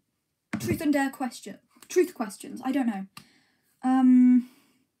know. Truth and dare question. Truth questions. I don't know.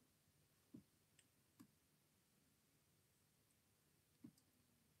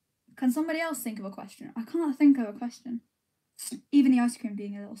 Can somebody else think of a question? I can't think of a question. Even the ice cream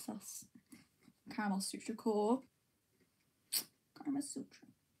being a little sus. Caramel Sutra Core. Caramel Sutra.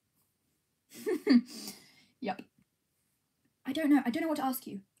 Yep. I don't know what to ask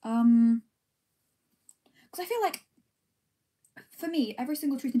you. Because I feel like, for me, every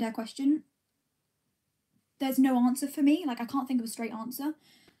single truth and dare question, there's no answer for me. Like, I can't think of a straight answer.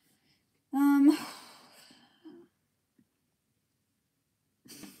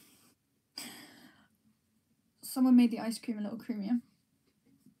 Someone made the ice cream a little creamier.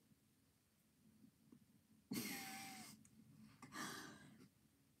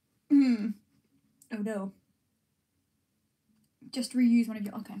 Oh no. Just reuse one of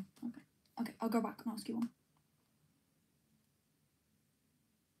your... Okay, I'll go back and ask you one.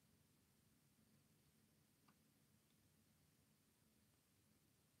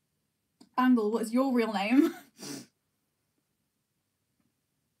 Bangle, what is your real name?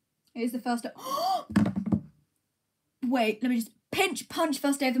 It is the first... Wait, let me just... Pinch, punch,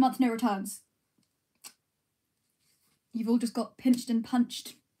 first day of the month, no returns. You've all just got pinched and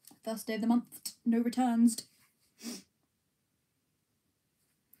punched. First day of the month, no returns.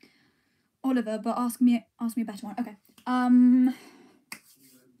 Oliver, but ask me a better one. Okay.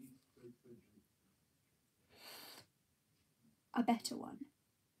 A better one.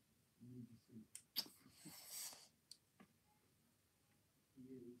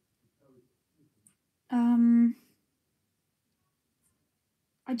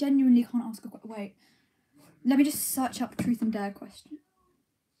 I genuinely can't ask a question. Wait. Let me just search up truth and dare question.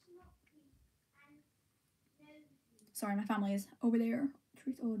 Sorry, my family is over there.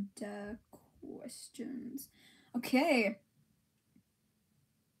 Truth or dare questions. Okay.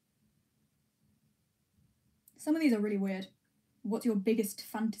 Some of these are really weird. What's your biggest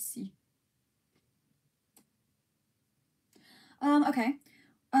fantasy? Okay.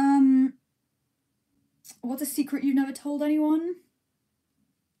 What's a secret you've never told anyone?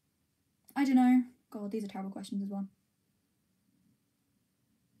 I don't know. God, these are terrible questions as well.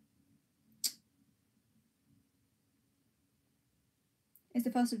 It's the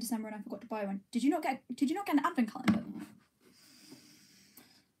 1st of December and I forgot to buy one. Did you not get an advent calendar?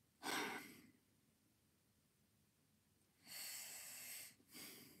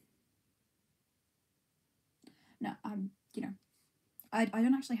 No, you know, I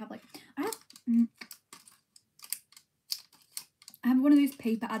don't actually have like, I have one of those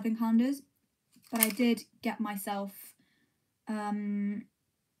paper advent calendars, but I did get myself a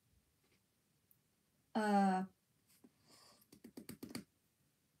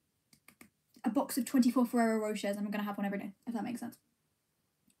box of 24 Ferrero Rochers, and I'm gonna have one every day, if that makes sense.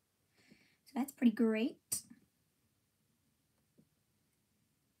 So that's pretty great.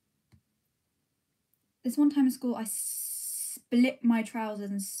 This one time in school, I split my trousers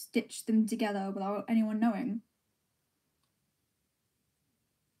and stitch them together without anyone knowing.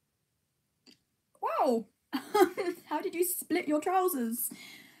 Wow! How did you split your trousers?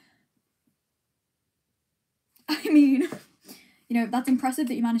 I mean, you know, that's impressive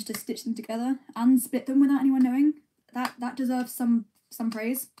that you managed to stitch them together and split them without anyone knowing. That deserves some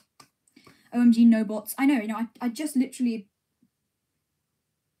praise. OMG, no bots. I know, you know, I just literally...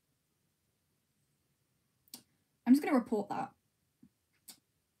 I'm just going to report that.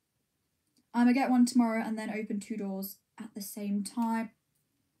 I'm going to get one tomorrow and then open 2 doors at the same time.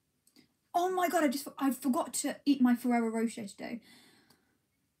 Oh my god, I forgot to eat my Ferrero Rocher today.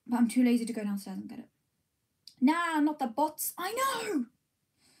 But I'm too lazy to go downstairs and get it. Nah, not the bots. I know!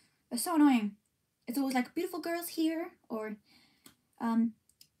 They're so annoying. It's always like, beautiful girls here, or,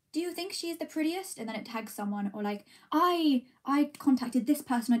 do you think she is the prettiest? And then it tags someone, or like, I contacted this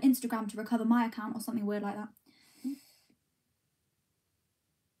person on Instagram to recover my account, or something weird like that.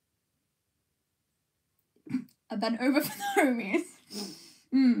 I bent over for the homies.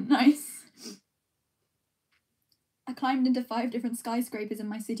 Nice. I climbed into 5 different skyscrapers in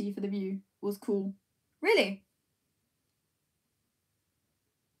my city for the view. It was cool. Really?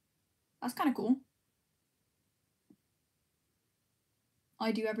 That's kind of cool.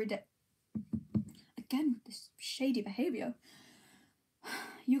 I do every day. Again, this shady behaviour.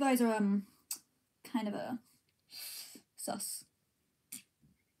 You guys are, kind of a sus.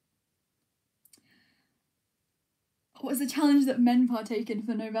 What is the challenge that men partake in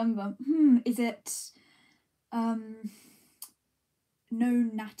for November? Is it, no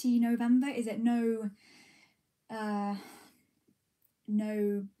natty November? Is it no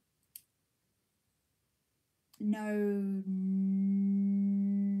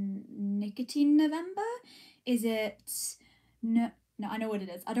nicotine November? Is it no, I know what it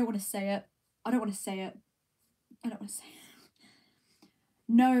is. I don't want to say it.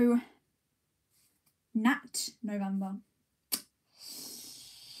 No Nat November.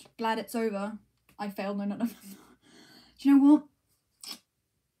 Glad it's over. I failed no November. Do you know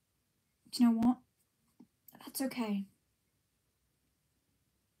what? That's okay.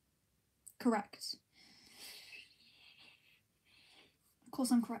 Correct. Of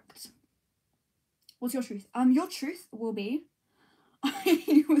course I'm correct. What's your truth? Your truth will be...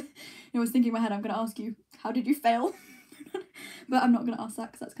 I was thinking in my head, I'm going to ask you, how did you fail? But I'm not going to ask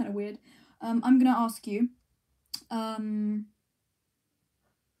that because that's kind of weird. I'm going to ask you,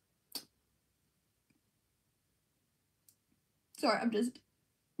 sorry, I'm just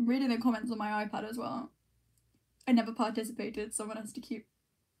reading the comments on my iPad as well. I never participated, someone has to keep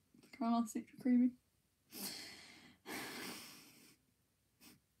caramel super creamy.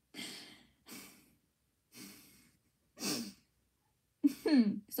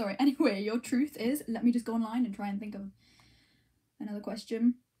 Sorry, anyway, your truth is, let me just go online and try and think of another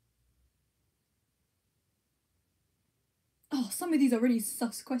question. Oh, some of these are really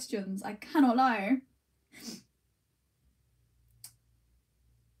sus questions, I cannot lie.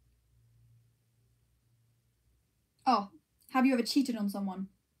 Oh, have you ever cheated on someone?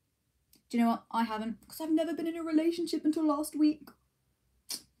 Do you know what? I haven't, because I've never been in a relationship until last week.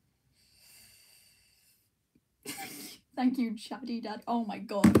 Thank you, chatty dad. Oh my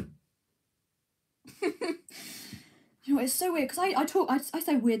god. You know, it's so weird, because I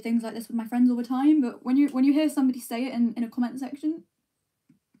say weird things like this with my friends all the time, but when you hear somebody say it in a comment section,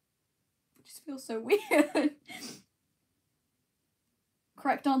 it just feels so weird.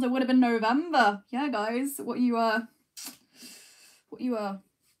 Correct answer would have been November. Yeah, guys, what you got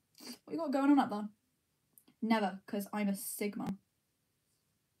going on up there? Never, because I'm a Sigma.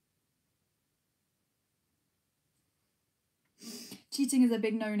 Cheating is a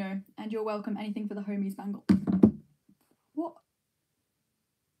big no-no, and you're welcome. Anything for the homies bangle. What?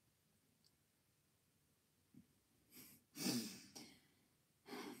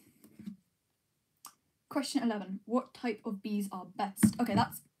 Question 11. What type of bees are best? Okay,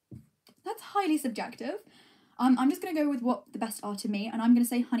 that's highly subjective. I'm just going to go with what the best are to me, and I'm going to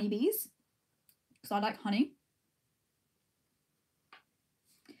say honeybees, because I like honey.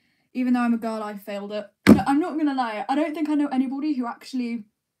 Even though I'm a girl, I failed it. No, I'm not going to lie. I don't think I know anybody who actually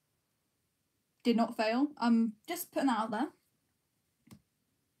did not fail. I'm just putting that out there.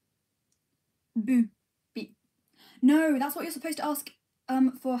 Boo. Bee. No, that's what you're supposed to ask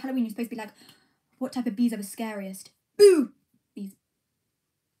for Halloween. You're supposed to be like, what type of bees are the scariest? Boo! Bees.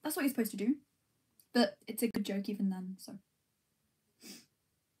 That's what you're supposed to do. But it's a good joke even then, so.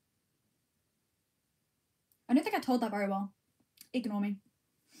 I don't think I told that very well. Ignore me.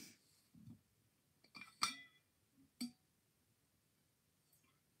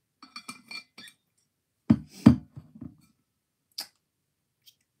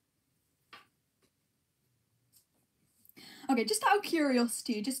 Okay, just out of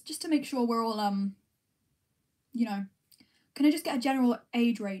curiosity, just to make sure we're all, you know, can I just get a general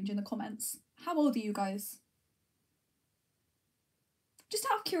age range in the comments? How old are you guys? Just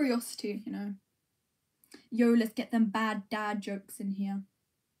out of curiosity, you know. Yo, let's get them bad dad jokes in here.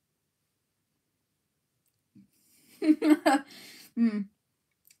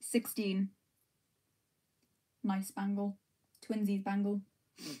 16. Nice bangle. Twinsies bangle.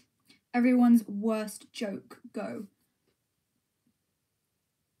 Everyone's worst joke. Go.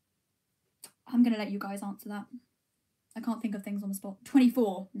 I'm gonna let you guys answer that. I can't think of things on the spot.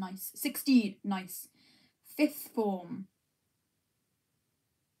 24. Nice. 16. Nice. 5th form.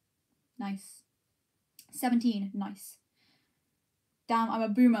 Nice. 17. Nice. Damn, I'm a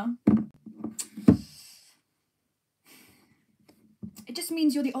boomer. It just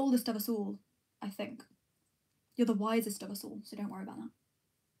means you're the oldest of us all, I think. You're the wisest of us all, so don't worry about that.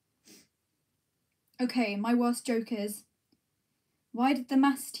 Okay, my worst joke is, why did the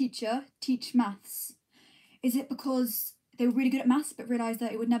maths teacher teach maths? Is it because they were really good at maths but realised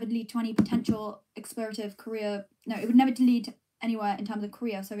that it would never lead to any potential explorative career? No, it would never lead anywhere in terms of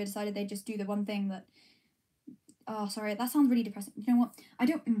career, so they decided they'd just do the one thing that... Oh, sorry, that sounds really depressing. You know what?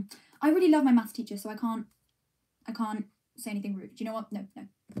 I really love my maths teacher, so I can't say anything rude. Do you know what? No.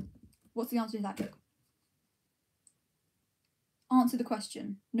 What's the answer to that joke? Answer the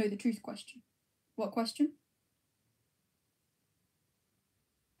question. Know the truth question. What question?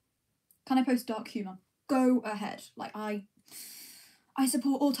 Can I post dark humour? Go ahead. Like, I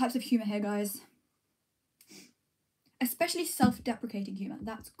support all types of humour here, guys. Especially self-deprecating humour.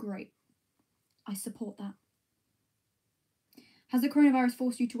 That's great. I support that. Has the coronavirus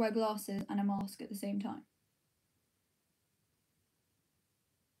forced you to wear glasses and a mask at the same time?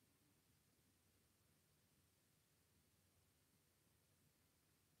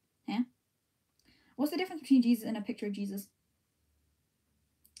 Yeah? What's the difference between Jesus and a picture of Jesus?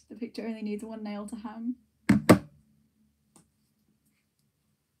 The picture only needs one nail to hang.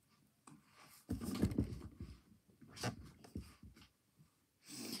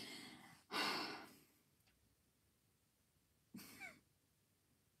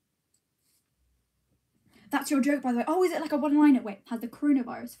 That's your joke, by the way. Oh, is it like a one-liner? Wait, has the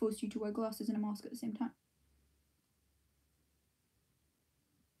coronavirus forced you to wear glasses and a mask at the same time?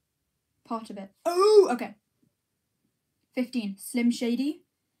 Part of it. Oh, okay. 15. Slim Shady.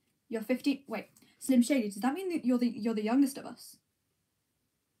 You're 15. Wait, Slim Shady. Does that mean that you're the youngest of us?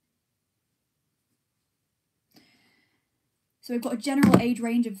 So we've got a general age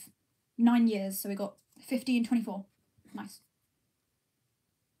range of 9 years. So we got 15, 24. Nice.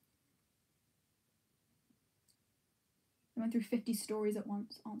 I went through 50 stories at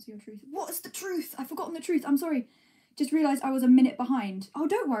once. Answer your truth. What is the truth? I've forgotten the truth. I'm sorry. Just realised I was a minute behind. Oh,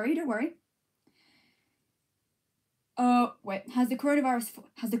 don't worry. Wait. Has the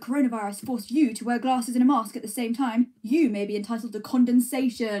coronavirus forced you to wear glasses and a mask at the same time? You may be entitled to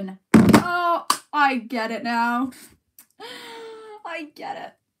condensation. Oh, I get it now. I get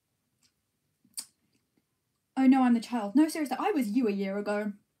it. Oh no, I'm the child. No, seriously, I was you a year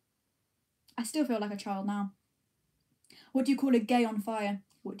ago. I still feel like a child now. What do you call a gay on fire?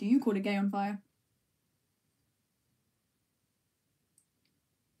 What do you call a gay on fire?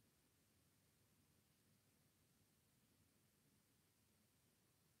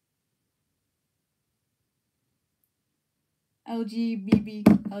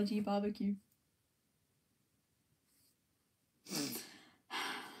 LG barbecue.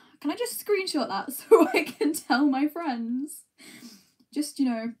 Can I just screenshot that so I can tell my friends? Just, you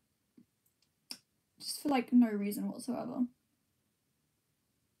know, just for like no reason whatsoever.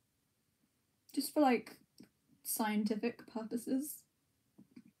 Just for like scientific purposes.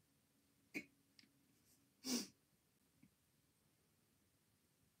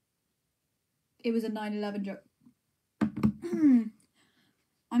 It was a 9/11 joke.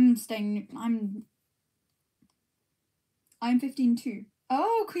 I'm 15 too.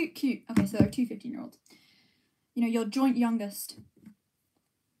 Oh, cute. Okay, so there are two 15-year-olds. You know, you're joint youngest.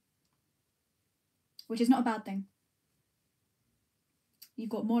 Which is not a bad thing. You've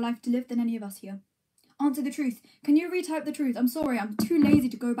got more life to live than any of us here. Answer the truth. Can you retype the truth? I'm sorry, I'm too lazy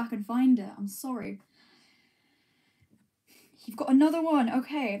to go back and find it. I'm sorry. You've got another one.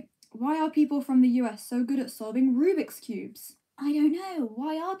 Okay. Why are people from the US so good at solving Rubik's Cubes? I don't know.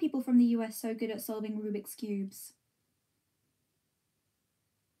 Why are people from the US so good at solving Rubik's Cubes?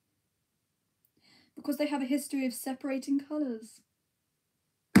 Because they have a history of separating colours.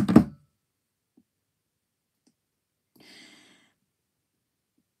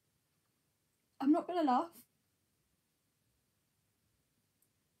 I'm not gonna laugh.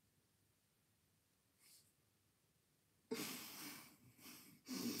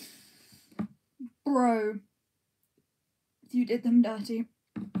 Bro, you did them dirty.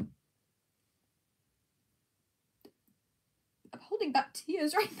 I'm holding back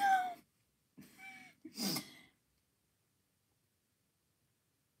tears right now.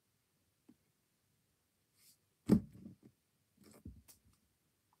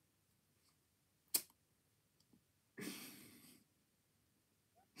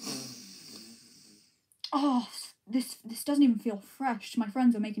 Oh, this doesn't even feel fresh. My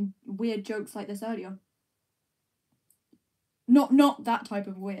friends were making weird jokes like this earlier. Not that type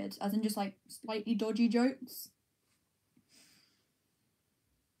of weird, as in just like slightly dodgy jokes.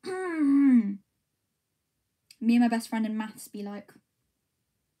 Me and my best friend in maths be like.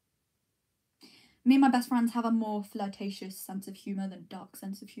 Me and my best friends have a more flirtatious sense of humour than dark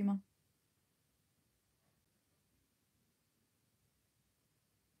sense of humour.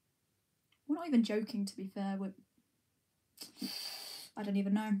 We're not even joking, to be fair. I don't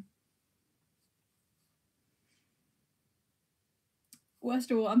even know.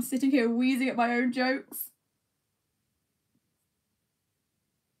 Worst of all, I'm sitting here wheezing at my own jokes.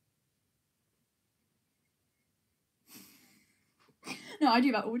 No, I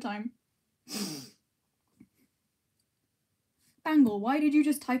do that all the time. Bangle, why did you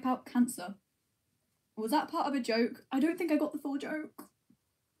just type out cancer? Was that part of a joke? I don't think I got the full joke.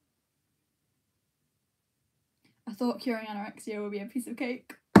 I thought curing anorexia would be a piece of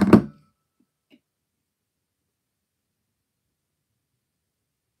cake.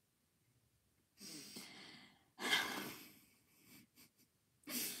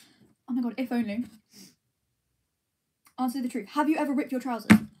 Oh my god, if only. Answer the truth. Have you ever ripped your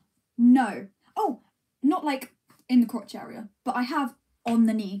trousers? No. Oh, not like in the crotch area, but I have on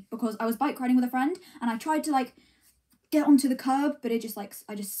the knee because I was bike riding with a friend and I tried to like get onto the curb, but it just like,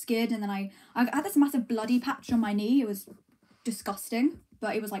 I just skid and then I had this massive bloody patch on my knee. It was disgusting,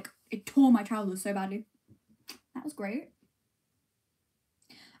 but it was like, it tore my trousers so badly. That was great.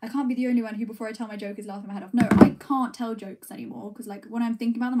 I can't be the only one who, before I tell my joke, is laughing my head off. No, I can't tell jokes anymore because like when I'm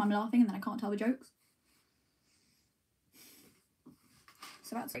thinking about them, I'm laughing and then I can't tell the jokes.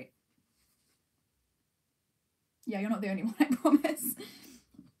 So that's great. Yeah, you're not the only one, I promise.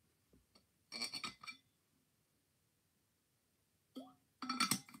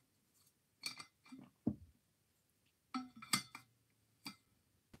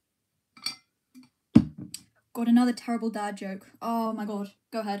 Got another terrible dad joke. Oh my god.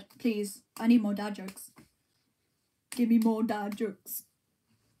 Go ahead, please. I need more dad jokes. Give me more dad jokes.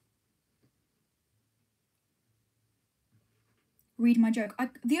 Read my joke.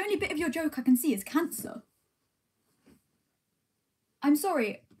 The only bit of your joke I can see is cancer. I'm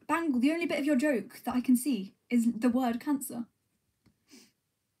sorry, Bangle, the only bit of your joke that I can see is the word cancer.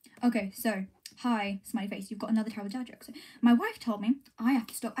 Okay, so, hi, smiley face, you've got another terrible dad joke. So, my wife told me I have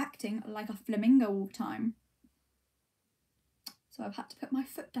to stop acting like a flamingo all the time. So I've had to put my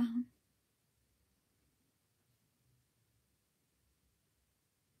foot down.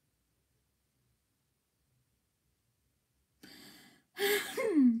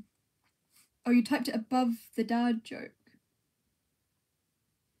 Oh, you typed it above the dad joke.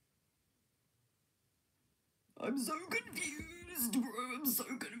 I'm so confused, bro. I'm so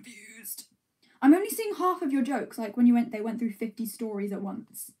confused. I'm only seeing half of your jokes. Like when they went through 50 stories at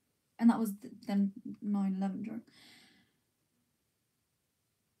once, and that was the 9/11 joke.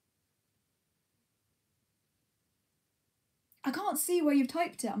 I can't see where you've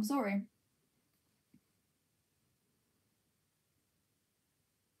typed it. I'm sorry.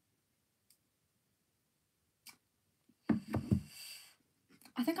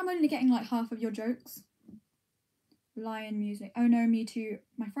 I think I'm only getting like half of your jokes. Lion music. Oh no, me too.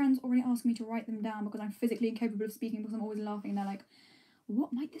 My friends already asked me to write them down because I'm physically incapable of speaking because I'm always laughing. And they're like,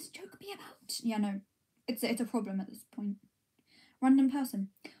 what might this joke be about? Yeah, no. It's a problem at this point. Random person.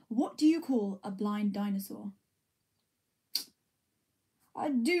 What do you call a blind dinosaur?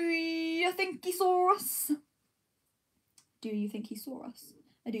 Do you think he saw us? Do you think he saw us?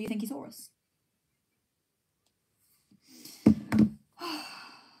 Do you think he saw us?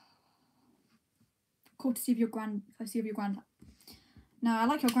 Courtesy of your granddad. No, I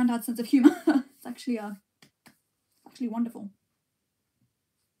like your granddad's sense of humour. It's actually wonderful.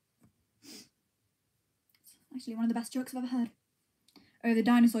 It's actually one of the best jokes I've ever heard. Oh, the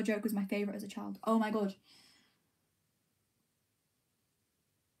dinosaur joke was my favourite as a child. Oh my god.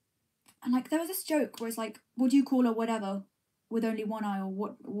 And like there was this joke where it's like, would you call her whatever with only one eye or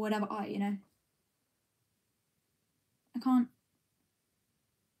whatever eye, you know? I can't.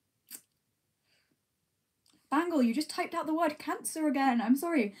 Bangle, you just typed out the word cancer again. I'm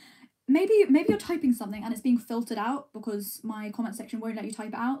sorry. maybe you're typing something and it's being filtered out because my comment section won't let you type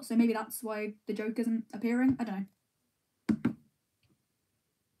it out. So maybe that's why the joke isn't appearing. I don't know.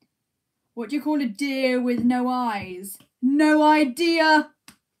 What do you call a deer with no eyes? No idea.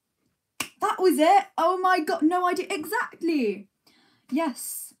 That was it. Oh my god, no idea. Exactly.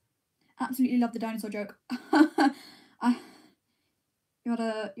 Yes. Absolutely love the dinosaur joke. You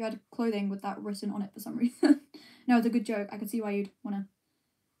had clothing with that written on it for some reason. No, it's a good joke. I can see why you'd wanna.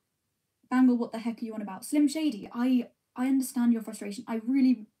 Bangle, what the heck are you on about? Slim Shady, I understand your frustration. I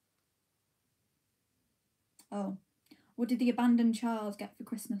really. Oh, what did the abandoned child get for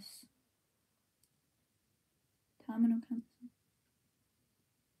Christmas? Terminal cancer.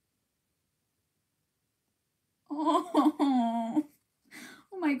 Oh,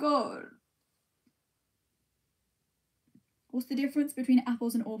 oh my god. What's the difference between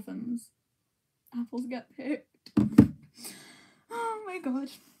apples and orphans? Apples get picked. Oh my god.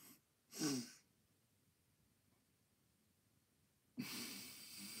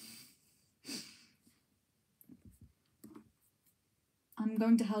 I'm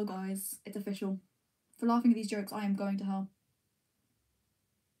going to hell, guys. It's official. For laughing at these jokes, I am going to hell.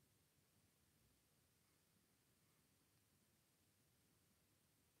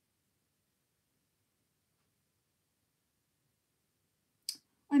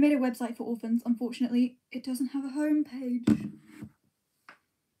 I made a website for orphans. Unfortunately, it doesn't have a homepage.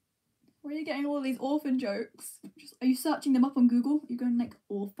 Where are you getting all these orphan jokes? Are you searching them up on Google? Are you going like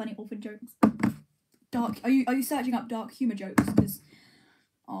all funny orphan jokes? Dark. Are you searching up dark humor jokes? Because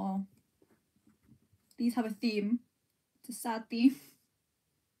these have a theme. It's a sad theme.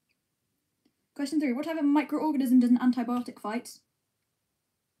 Question 3. What type of microorganism does an antibiotic fight?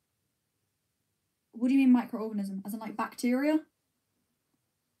 What do you mean microorganism? As in like bacteria?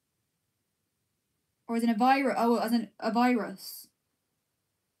 Or as in a virus? Oh, as in a virus.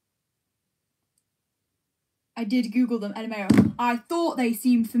 I did Google them, LMAO. I thought they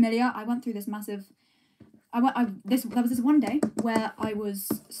seemed familiar. I went through this massive... There was this one day where I was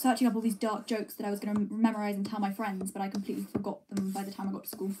searching up all these dark jokes that I was going to memorise and tell my friends, but I completely forgot them by the time I got to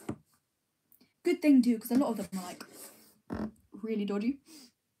school. Good thing too, because a lot of them were like really dodgy.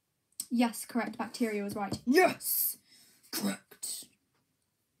 Yes, correct. Bacteria was right. Yes! Correct.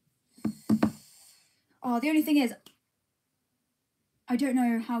 Oh, the only thing is, I don't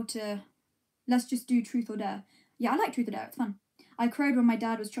know how to... Let's just do truth or dare. Yeah, I like truth or dare. It's fun. I crowed when my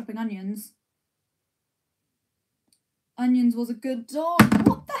dad was chopping onions. Onions was a good dog.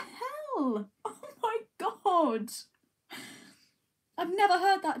 What the hell? Oh my god. I've never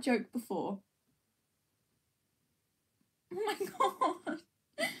heard that joke before. Oh my god.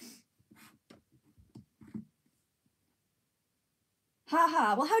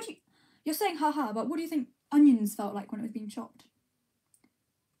 Haha. Well, how do you... You're saying haha, but what do you think onions felt like when it was being chopped?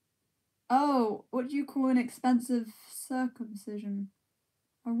 Oh, what do you call an expensive circumcision?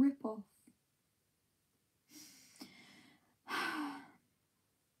 A rip-off.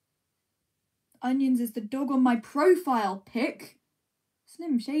 Onions is the dog on my profile pic.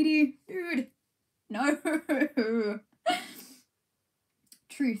 Slim Shady. Dude. No.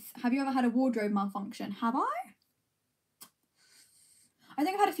 Truth. Have you ever had a wardrobe malfunction? Have I? I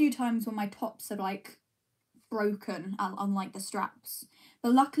think I've had a few times when my tops are like broken on like the straps.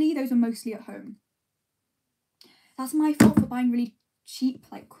 But luckily those were mostly at home. That's my fault for buying really cheap,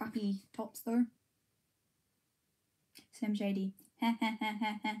 like crappy tops though. Slim Shady. That's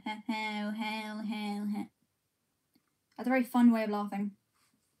a very fun way of laughing.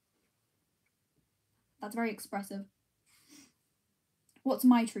 That's very expressive. What's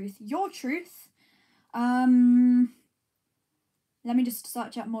my truth? Your truth? Let me just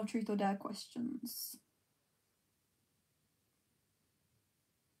search out more truth or dare questions.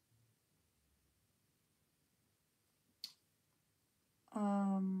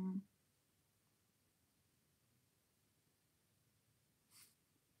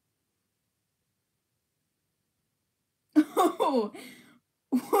 Oh,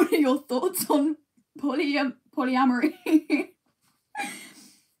 what are your thoughts on polyamory?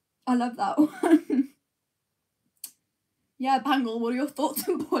 I love that one. Yeah, Bangle, what are your thoughts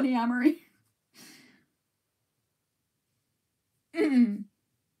on polyamory?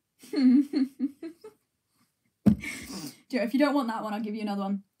 Joe, if you don't want that one, I'll give you another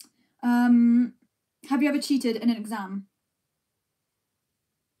one. Have you ever cheated in an exam?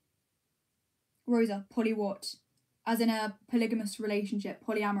 Rosa, poly what? As in a polygamous relationship,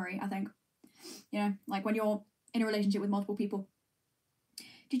 polyamory, I think. You know, like when you're in a relationship with multiple people.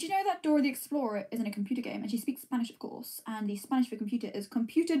 Did you know that Dora the Explorer is in a computer game and she speaks Spanish, of course, and the Spanish for computer is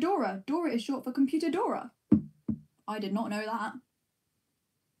computadora. Dora is short for computadora. I did not know that.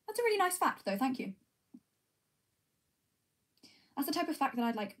 That's a really nice fact, though. Thank you. That's the type of fact that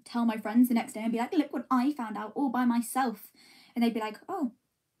I'd like tell my friends the next day and be like, look what I found out all by myself. And they'd be like, oh,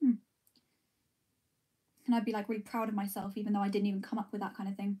 And I'd be like really proud of myself, even though I didn't even come up with that kind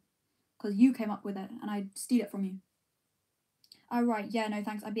of thing. Because you came up with it and I'd steal it from you. Oh, right. Yeah, no,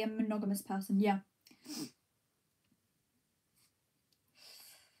 thanks. I'd be a monogamous person. Yeah.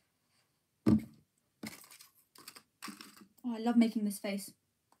 Oh, I love making this face.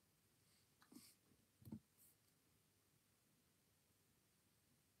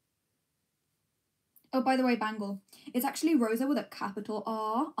 Oh, by the way, Bangle. It's actually Rosa with a capital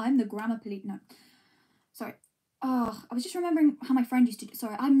R. I'm the grammar police. No. Sorry. Oh, I was just remembering how my friend used to do.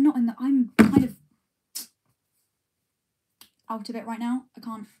 Sorry, I'm kind of out of it right now. I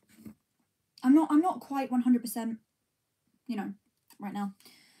can't. I'm not quite 100%, right now.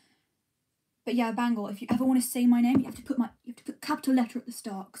 But yeah, Bangle, if you ever want to say my name, you have to put capital letter at the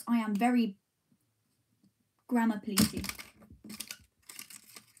start, because I am very grammar policey.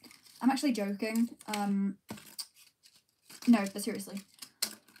 I'm actually joking. No, but seriously.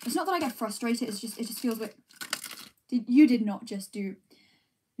 It's not that I get frustrated, it just feels a bit... You did not just do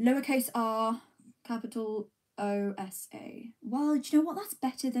lowercase r, capital O-S-A. Well, do you know what? That's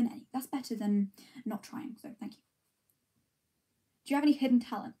better than not trying, so thank you. Do you have any hidden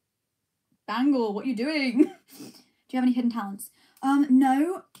talent? Bangle, what are you doing? Do you have any hidden talents?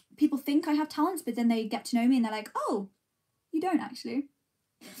 No. People think I have talents, but then they get to know me and they're like, oh, you don't actually.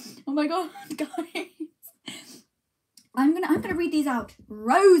 Oh my god, guys. I'm gonna read these out.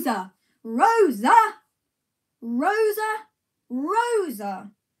 Rosa. Rosa. Rosa.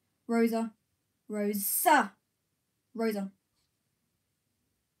 Rosa. Rosa. Rosa. Rosa.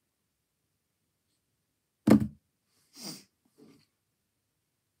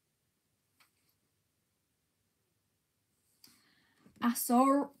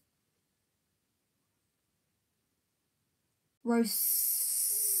 Asor.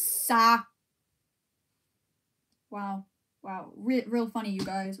 Rosa. Wow. Wow. Real funny, you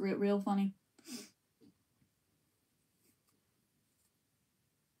guys. Real funny.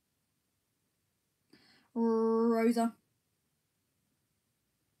 Rosa.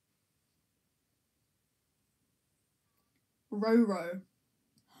 Roro.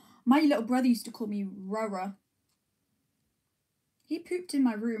 My little brother used to call me Rora. He pooped in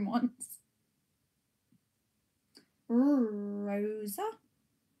my room once. Rosa.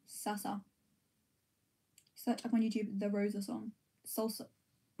 Sasa. Search up on YouTube the Rosa song. Salsa.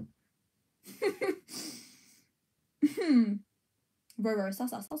 Roro,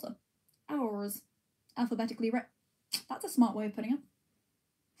 Sasa, Salsa. Ours. Alphabetically read. That's a smart way of putting it.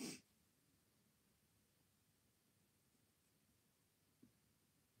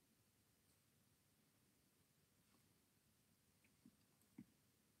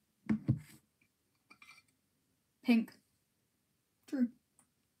 Pink. True.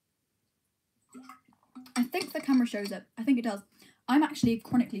 I think the camera shows it. I think it does. I'm actually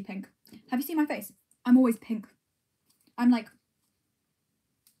chronically pink. Have you seen my face? I'm always pink. I'm like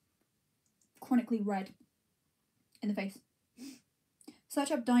chronically red in the face.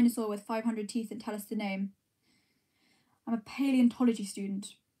 Search up dinosaur with 500 teeth and tell us the name. I'm a paleontology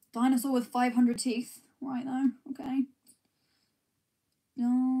student. Dinosaur with 500 teeth. Right though, okay.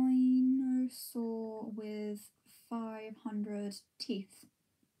 Dinosaur with 500 teeth.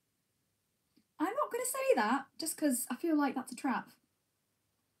 I'm not going to say that just because I feel like that's a trap.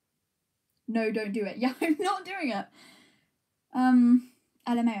 No, don't do it. Yeah, I'm not doing it.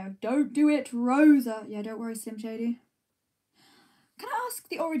 LMAO. Don't do it, Rosa. Yeah, don't worry, Slim Shady. Can I ask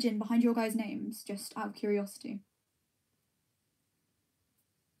the origin behind your guys' names, just out of curiosity?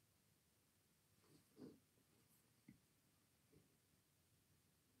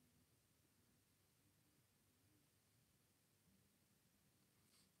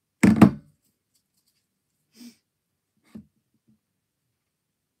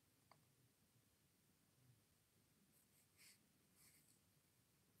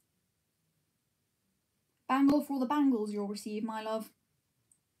 Bangle for all the bangles you'll receive, my love.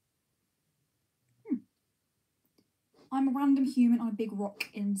 I'm a random human on a big rock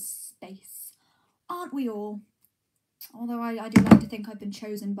in space. Aren't we all? Although I do like to think I've been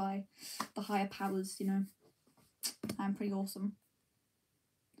chosen by the higher powers, I'm pretty awesome.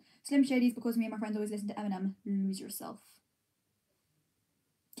 Slim Shady's because me and my friends always listen to Eminem. Lose yourself.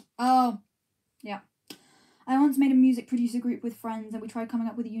 Oh, yeah. I once made a music producer group with friends and we tried coming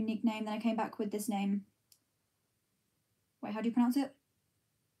up with a unique name, then I came back with this name. Wait, how do you pronounce it?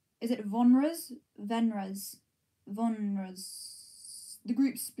 Is it Vonres? Venres? Vonres. The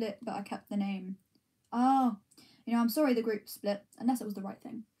group split, but I kept the name. Oh, I'm sorry the group split, unless it was the right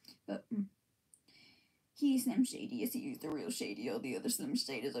thing. but he's Slim Shady. Is he the real Shady, or the other Slim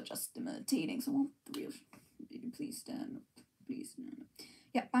Shadys are just imitating someone? The real Shady. Please stand up. Please stand up.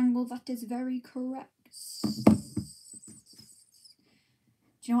 Yeah, Bangle, that is very correct.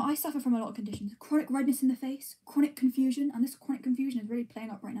 Do you know what? I suffer from a lot of conditions. Chronic redness in the face, chronic confusion, and this chronic confusion is really playing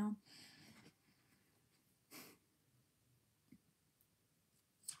up right now.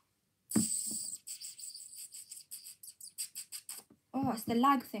 Oh, it's the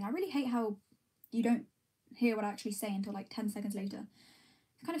lag thing. I really hate how you don't hear what I actually say until like 10 seconds later.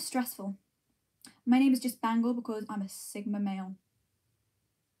 It's kind of stressful. My name is just Bangle because I'm a Sigma male.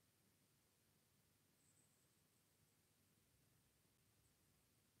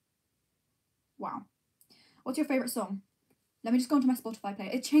 Wow. What's your favourite song? Let me just go onto my Spotify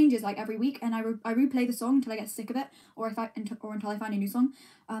player. It changes like every week, and I replay the song until I get sick of it, or until I find a new song,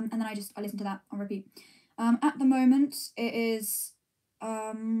 and then I listen to that on repeat. At the moment, it is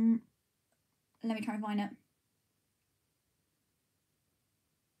let me try and find it.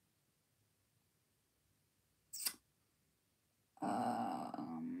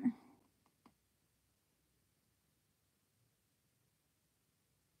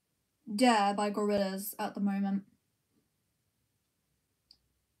 Dare by Gorillaz at the moment.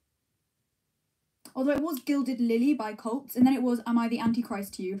 Although it was Gilded Lily by Colts, and then it was Am I the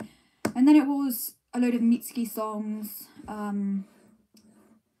Antichrist to You, and then it was a load of Mitski songs.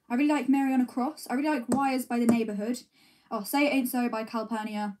 I really like Mariana Cross. I really like Wires by The Neighbourhood. Oh, Say It Ain't So by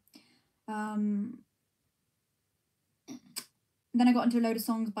Calpurnia. Then I got into a load of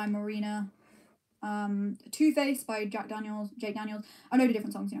songs by Marina. Two Face by Jake Daniels. A load of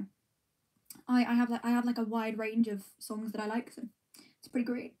different songs, you know. I have like a wide range of songs that I like, so it's pretty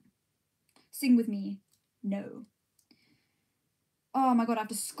great. Sing With Me. No. Oh my god, I have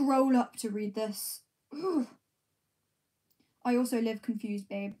to scroll up to read this. Ugh. I also live confused,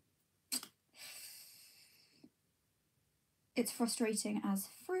 babe. It's frustrating as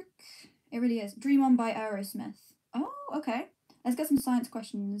frick. It really is. Dream On by Aerosmith. Oh, okay. Let's get some science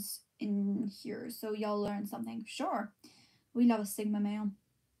questions in here so y'all learn something. Sure. We love a Sigma male.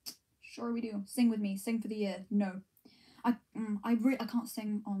 Sure we do. Sing with me. Sing for the year. No. I can't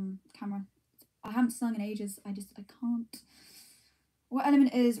sing on camera. I haven't sung in ages. I can't. What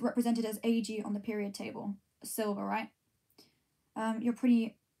element is represented as AG on the period table? Silver, right?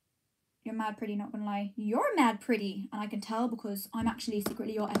 You're mad pretty, not gonna lie. You're mad pretty, and I can tell because I'm actually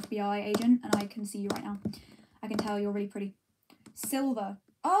secretly your FBI agent, and I can see you right now. I can tell you're really pretty. Silver.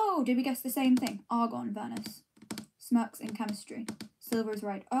 Oh, did we guess the same thing? Argon, Vernus. Smirks in chemistry. Silver is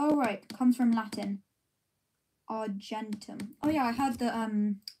right. Oh, right. Comes from Latin. Argentum. Oh, yeah, I had the,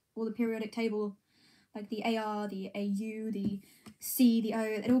 all the periodic table, like the AR, the AU, the C, the O.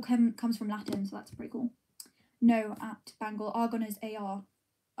 It all comes from Latin, so that's pretty cool. No, at Bangle. Argon is AR.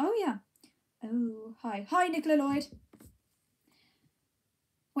 Oh, yeah. Oh, hi. Hi, Nicola Lloyd.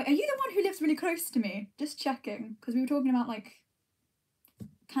 Wait, are you the one who lives really close to me? Just checking, because we were talking about, like,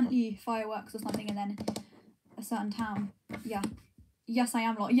 Cantley fireworks or something, and then a certain town. Yeah. Yes, I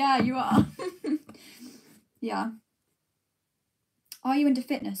am. Yeah, you are. Yeah. Are you into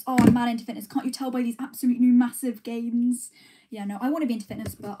fitness? Oh, I'm mad into fitness. Can't you tell by these absolute new massive gains? Yeah, no, I want to be into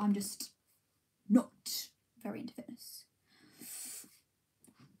fitness, but I'm just not very into fitness.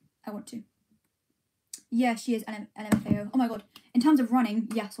 I want to. Yeah, she is LMFAO. Oh my god. In terms of running,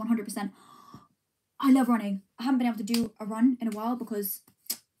 yes, 100%. I love running. I haven't been able to do a run in a while because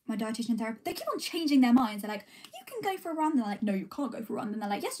my dietitian and therapist, they keep on changing their minds. They're like, you can go for a run. They're like, no, you can't go for a run. Then they're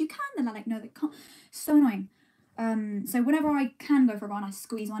like, yes, you can. Then they're like, no, they can't. So annoying. So whenever I can go for a run, I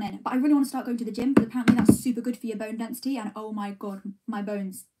squeeze one in. But I really want to start going to the gym because apparently that's super good for your bone density. And oh my god, my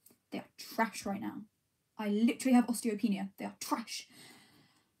bones, they are trash right now. I literally have osteopenia. They are trash.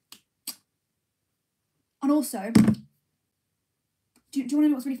 And also, do you want to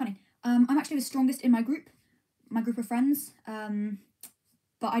know what's really funny? I'm actually the strongest in my group of friends,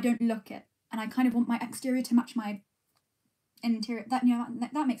 but I don't look it, and I kind of want my exterior to match my interior. That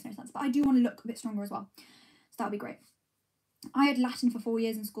makes no sense, but I do want to look a bit stronger as well, so that would be great. I had Latin for 4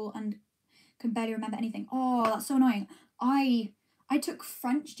 years in school and can barely remember anything. Oh, that's so annoying. I took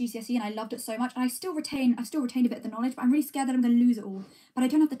French GCSE and I loved it so much, and I still retained a bit of the knowledge, but I'm really scared that I'm going to lose it all. But I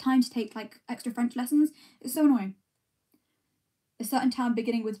don't have the time to take like extra French lessons. It's so annoying. A certain town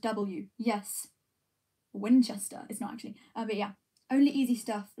beginning with W. Yes. Winchester. It's not actually. But yeah. Only easy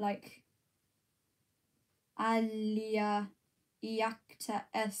stuff like alia iacta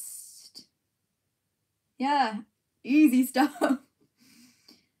est. Yeah. Easy stuff.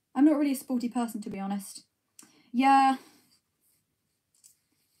 I'm not really a sporty person, to be honest. Yeah.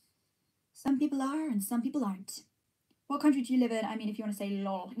 Some people are and some people aren't. What country do you live in? I mean, if you want to say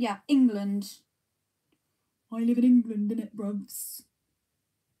lol. Yeah, England. I live in England, innit, bruvs?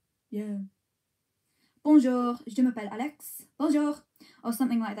 Yeah. Bonjour, je m'appelle Alex. Bonjour. Or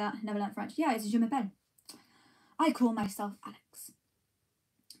something like that. Never learnt French. Yeah, it's je m'appelle. I call myself Alex.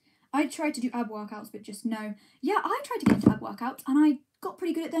 I tried to do ab workouts, but just no. Yeah, I tried to get into ab workouts, and I got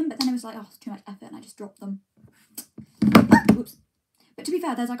pretty good at them, but then it was like, oh, it's too much effort, and I just dropped them. Oops. But to be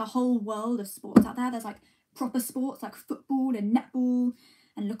fair, there's like a whole world of sports out there. There's like proper sports like football and netball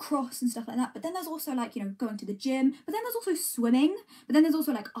and lacrosse and stuff like that. But then there's also like, you know, going to the gym. But then there's also swimming. But then there's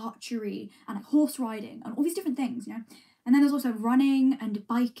also like archery and like horse riding and all these different things, you know. And then there's also running and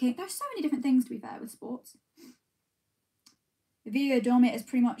biking. There's so many different things, to be fair, with sports. Via dormir is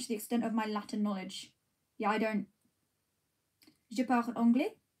pretty much the extent of my Latin knowledge. Yeah, I don't. Je parle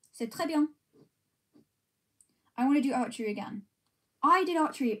anglais. C'est très bien. I want to do archery again. I did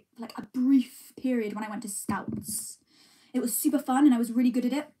archery for like a brief period when I went to Scouts. It was super fun and I was really good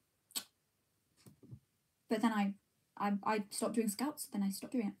at it. But then I stopped doing Scouts, then I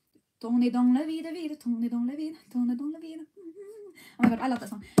stopped doing it. Tourne dans la vie, tourne dans la vie, tourne dans la vie. Oh my god, I love that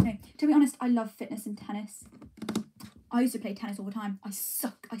song. No, to be honest, I love fitness and tennis. I used to play tennis all the time. I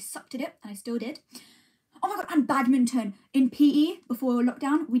sucked at it, and I still did. Oh my god, and badminton. In PE, before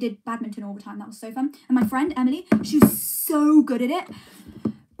lockdown, we did badminton all the time. That was so fun. And my friend, Emily, she was so good at it.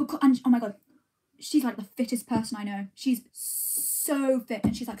 And oh my god, she's like the fittest person I know. She's so fit,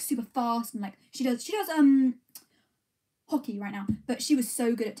 and she's like super fast, and like she does hockey right now. But she was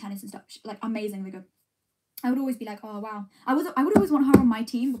so good at tennis and stuff. Like amazingly good. I would always be like, oh wow. I would always want her on my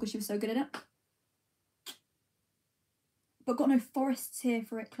team because she was so good at it. But got no forests here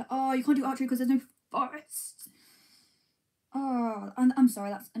for it. Oh, you can't do archery because there's no forests. Oh, I'm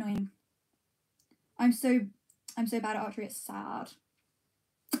sorry, that's annoying. I'm so bad at archery, it's sad.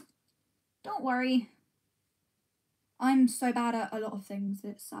 Don't worry. I'm so bad at a lot of things,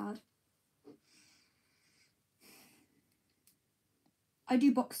 it's sad. I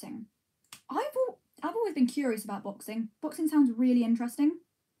do boxing. I've always been curious about boxing. Boxing sounds really interesting.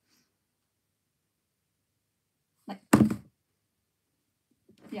 Like,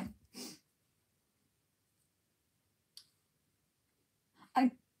 yeah.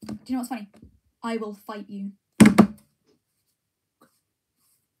 Do you know what's funny? I will fight you.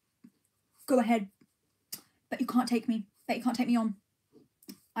 Go ahead. Bet you can't take me. Bet you can't take me on.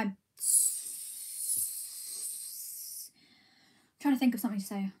 I'm trying to think of something to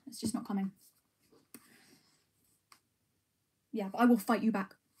say. It's just not coming. Yeah, but I will fight you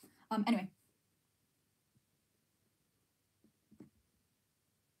back. Anyway.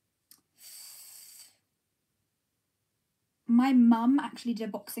 My mum actually did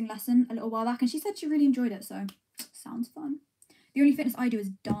a boxing lesson a little while back and she said she really enjoyed it, so sounds fun. The only fitness I do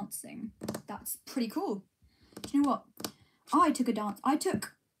is dancing. That's pretty cool. Do you know what?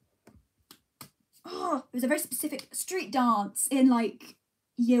 It was a very specific street dance in like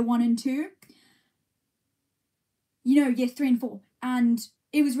year 1 and 2. You know, year 3 and 4. And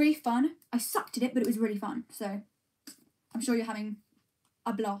it was really fun. I sucked at it, but it was really fun. So I'm sure you're having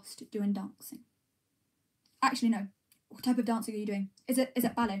a blast doing dancing. Actually, no. What type of dancing are you doing? Is it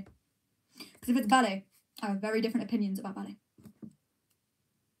ballet? Because if it's ballet, I have very different opinions about ballet.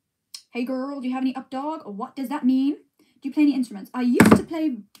 Hey girl, do you have any up dog? Or what does that mean? Do you play any instruments? I used to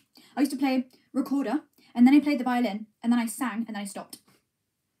play recorder, and then I played the violin, and then I sang, and then I stopped.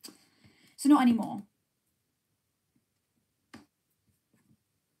 So not anymore.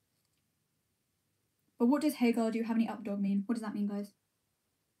 But what does hey girl, do you have any up dog mean? What does that mean, guys?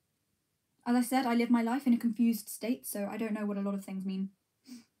 As I said, I live my life in a confused state, so I don't know what a lot of things mean.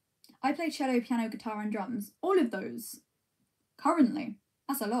 I play cello, piano, guitar, and drums. All of those. Currently.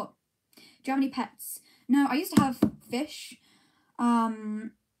 That's a lot. Do you have any pets? No, I used to have fish.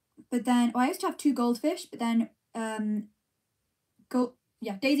 But then... Well, I used to have 2 goldfish, but then... Daisy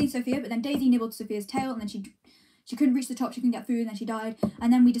and Sophia, but then Daisy nibbled Sophia's tail, and then she couldn't reach the top, she couldn't get food, and then she died.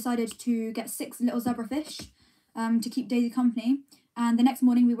 And then we decided to get 6 little zebrafish to keep Daisy company. And the next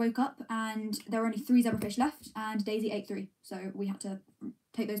morning we woke up and there were only 3 zebrafish left and Daisy ate 3. So we had to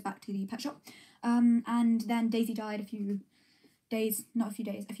take those back to the pet shop. And then Daisy died a few years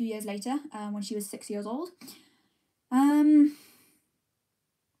later when she was 6 years old.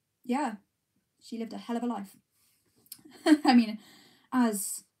 Yeah, she lived a hell of a life. I mean,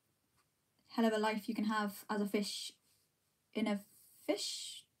 as hell of a life you can have as a fish in a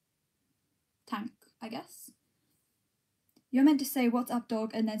fish tank, I guess. You're meant to say, what's up,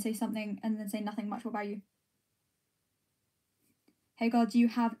 dog, and then say something, and then say nothing much. What about you? Hey, God, do you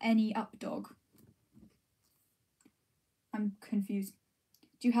have any up, dog? I'm confused.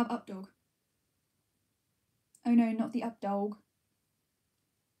 Do you have up, dog? Oh no, not the up dog.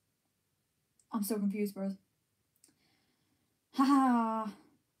 I'm so confused, bros. Haha.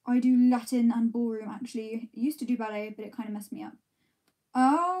 I do Latin and ballroom actually. I used to do ballet, but it kind of messed me up.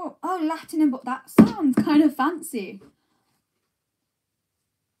 Oh, Latin and that sounds kind of fancy.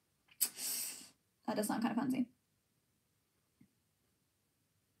 That does sound kind of fancy.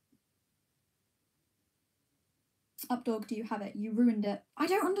 Up dog, do you have it? You ruined it. I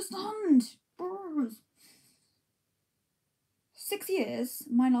don't understand. Bros. 6 years.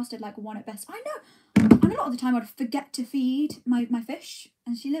 Mine lasted like 1 at best. I know. And a lot of the time I'd forget to feed my fish,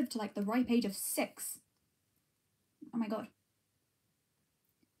 and she lived to like the ripe age of 6. Oh my god.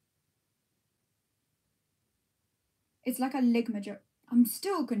 It's like a ligma joke. I'm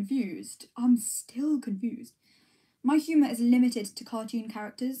still confused. My humour is limited to cartoon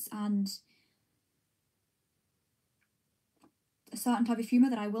characters and a certain type of humour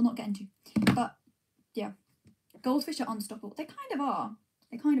that I will not get into. But yeah, goldfish are unstoppable. They kind of are.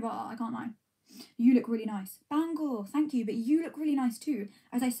 I can't lie. You look really nice. Bangle, thank you, but you look really nice too.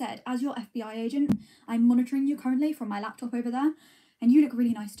 As I said, as your FBI agent, I'm monitoring you currently from my laptop over there, and you look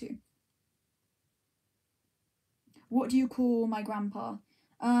really nice too. What do you call my grandpa?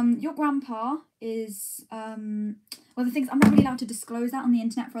 Your grandpa is, well, the things, I'm not really allowed to disclose that on the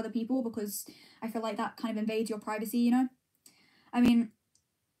internet for other people because I feel like that kind of invades your privacy, you know? I mean,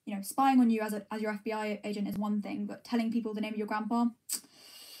 you know, spying on you as your FBI agent is one thing, but telling people the name of your grandpa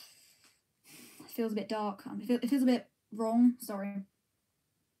feels a bit dark. It feels a bit wrong, sorry.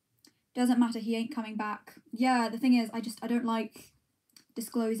 Doesn't matter, he ain't coming back. Yeah, the thing is, I don't like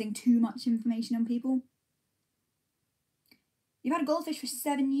disclosing too much information on people. You've had a goldfish for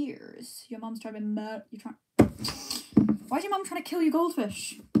 7 years. Your mum's trying to murder. Why is your mum trying to kill your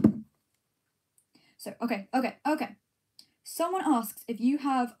goldfish? So, okay. Someone asks if you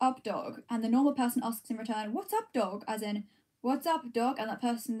have up dog, and the normal person asks in return, what's up dog? As in, what's up dog? And that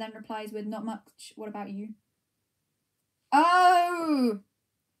person then replies with, not much, what about you? Oh!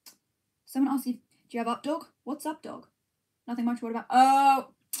 Someone asks you, do you have up dog? What's up dog? Nothing much, what about? Oh!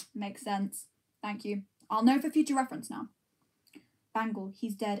 Makes sense. Thank you. I'll know for future reference now. Bangle,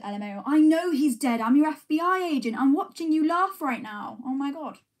 he's dead, LMAO. I know he's dead. I'm your FBI agent. I'm watching you laugh right now. Oh my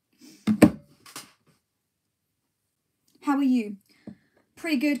god. How are you?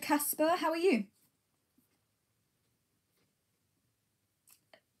 Pretty good, Casper. How are you?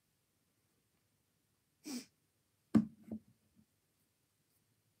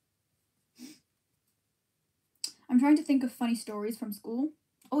 I'm trying to think of funny stories from school.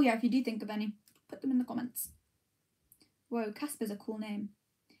 Oh yeah, if you do think of any, put them in the comments. Whoa, Casper's a cool name.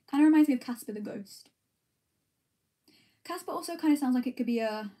 Kind of reminds me of Casper the Ghost. Casper also kind of sounds like it could be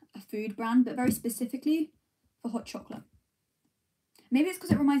a food brand, but very specifically for hot chocolate. Maybe it's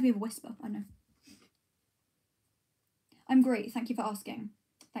because it reminds me of Whisper. I don't know. I'm great. Thank you for asking.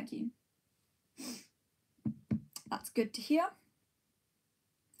 Thank you. That's good to hear.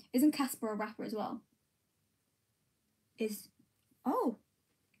 Isn't Casper a rapper as well? Oh.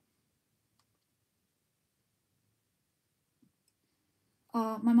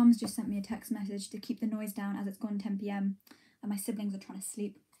 My mum's just sent me a text message to keep the noise down as it's gone 10 p.m. and my siblings are trying to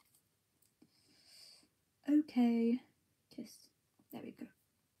sleep. Okay. Kiss. There we go.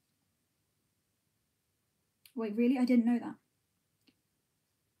 Wait, really? I didn't know that.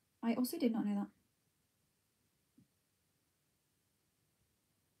 I also did not know that.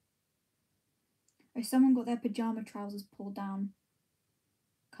 Oh, someone got their pyjama trousers pulled down.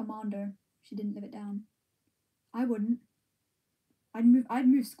 Commando. She didn't live it down. I wouldn't. I'd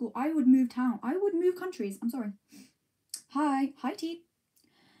move school. I would move town. I would move countries. I'm sorry. Hi T.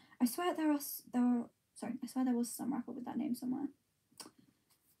 I swear there was some rapper with that name somewhere.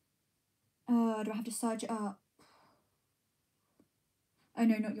 Do I have to search it up? Oh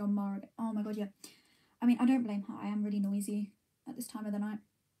no, not your Mara. Oh my god, yeah. I mean, I don't blame her. I am really noisy at this time of the night.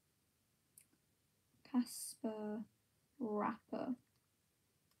 Casper rapper.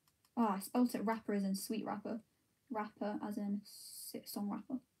 Oh, I spelt it rapper as in sweet rapper. Rapper as in song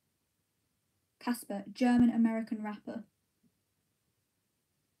rapper. Casper, German American rapper.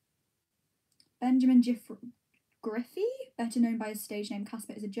 Benjamin Griffey, better known by his stage name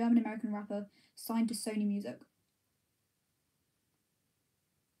Casper, is a German American rapper signed to Sony Music.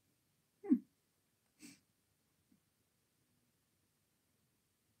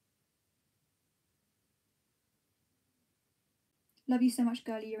 Love you so much,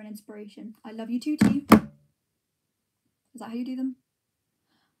 girlie. You're an inspiration. I love you too, T. Is that how you do them?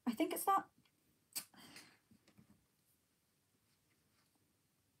 I think it's that.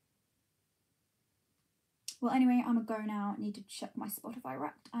 Well, anyway, I'm a go now. I need to check my Spotify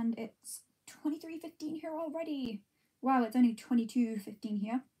Wrapped, and it's 23:15 here already. Wow, it's only 22:15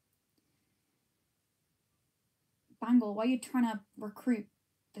 here. Bangle, why are you trying to recruit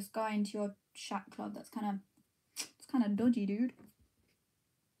this guy into your chat club? It's kind of dodgy, dude.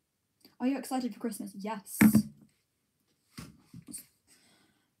 Are you excited for Christmas? Yes.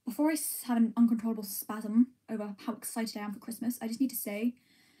 Before I have an uncontrollable spasm over how excited I am for Christmas, I just need to say,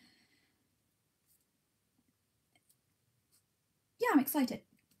 yeah, I'm excited.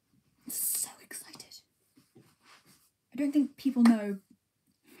 So excited. I don't think people know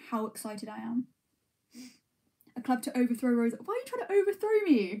how excited I am. A club to overthrow Rosa. Why are you trying to overthrow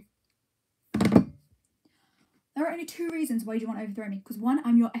me? There are only two reasons why you want to overthrow me. Because one,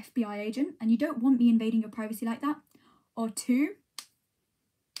 I'm your FBI agent and you don't want me invading your privacy like that. Or two,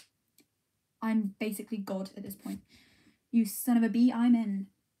 I'm basically God at this point. You son of a bee, I'm in.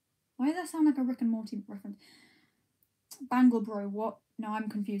 Why does that sound like a Rick and Morty reference? Bangle bro, what? No, I'm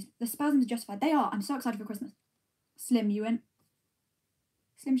confused. The spasms are justified. They are. I'm so excited for Christmas. Slim, you in?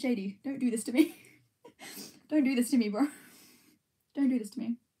 Slim Shady, don't do this to me. Don't do this to me, bro. Don't do this to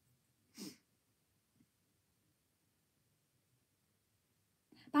me.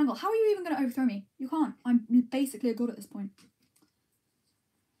 Bangle, how are you even going to overthrow me? You can't. I'm basically a god at this point.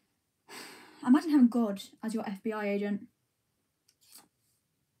 Imagine having God as your FBI agent.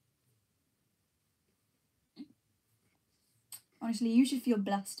 Honestly, you should feel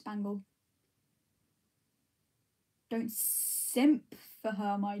blessed, Bangle. Don't simp for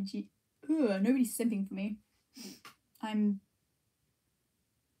her, my G. Ugh, nobody's simping for me.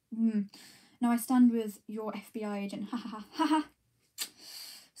 No, I stand with your FBI agent. Ha ha ha ha ha.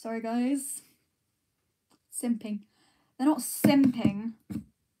 Sorry, guys. Simping. They're not simping.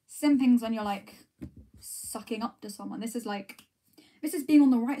 Simping's when you're like sucking up to someone. This is being on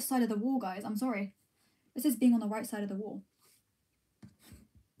the right side of the wall, guys. I'm sorry. This is being on the right side of the wall.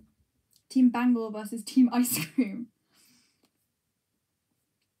 Team Bangle versus Team Ice Cream.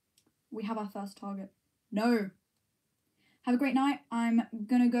 We have our first target. No. Have a great night. I'm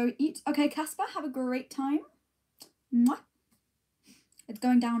gonna go eat. Okay, Casper, have a great time. Mwah. It's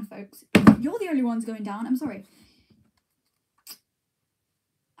going down, folks. You're the only ones going down. I'm sorry.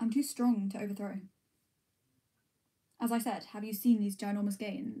 I'm too strong to overthrow. As I said, have you seen these ginormous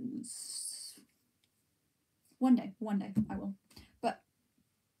gains? One day I will. But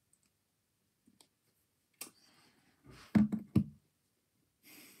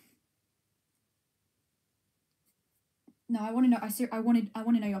no, I want to know. I want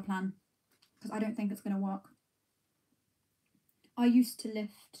to know your plan because I don't think it's going to work. I used to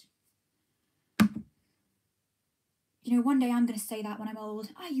lift. You know, one day I'm going to say that when I'm old.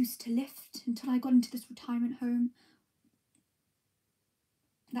 I used to lift until I got into this retirement home.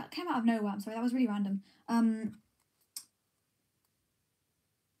 That came out of nowhere. I'm sorry, that was really random.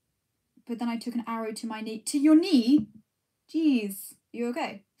 But then I took an arrow to my knee. To your knee? Jeez, you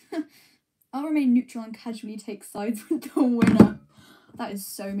okay? I'll remain neutral and casually take sides with the winner. That is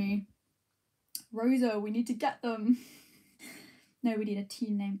so me. Rosa, we need to get them. No, we need a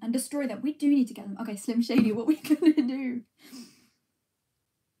team name. And destroy them. We do need to get them. Okay, Slim Shady, what are we gonna do?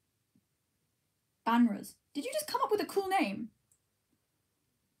 Banras. Did you just come up with a cool name?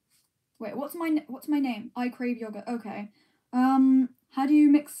 Wait, what's my name? I Crave Yogurt. Okay. How do you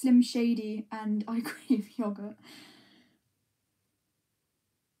mix Slim Shady and I Crave Yogurt?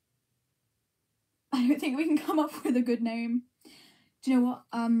 I don't think we can come up with a good name. Do you know what?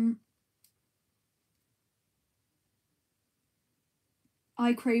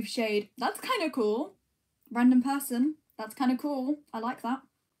 I Crave Shade. That's kind of cool. Random person. That's kind of cool. I like that.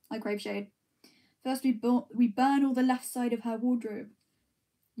 I Crave Shade. First, we burn all the left side of her wardrobe.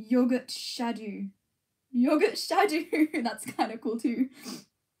 Yogurt Shadow. Yogurt Shadow. That's kind of cool too.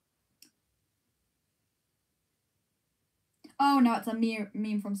 Oh no, it's a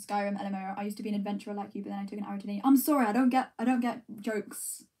meme from Skyrim LMO. I used to be an adventurer like you, but then I took an arrow to the knee. I'm sorry, I don't get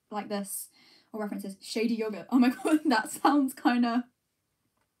jokes like this or references. Shady yogurt. Oh my god, that sounds kind of.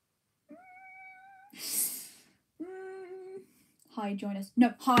 Hi, join us.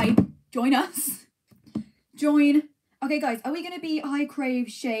 No, hi, join us. Join. Okay, guys, are we gonna be I Crave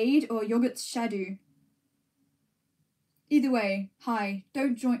Shade or Yogurt Shadow? Either way, hi.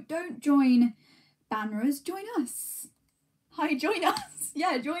 Don't join Banras. Join us. Hi, join us.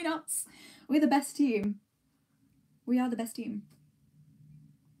 Yeah, join us. We're the best team. We are the best team.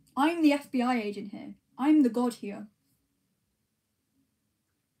 I'm the FBI agent here. I'm the god here.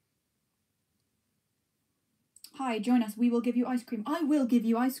 Hi, join us. We will give you ice cream. I will give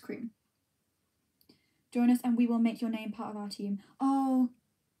you ice cream. Join us and we will make your name part of our team. Oh,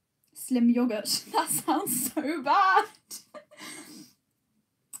 Slim Yogurt. That sounds so bad.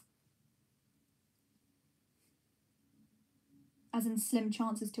 as in slim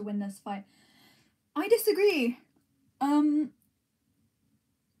chances to win this fight. I disagree. I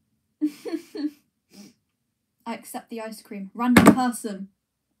accept the ice cream. Random person,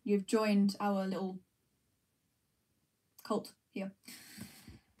 you've joined our little cult here.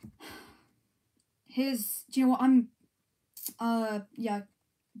 Here's, do you know what, yeah,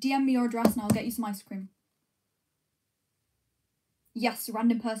 DM me your address and I'll get you some ice cream. Yes,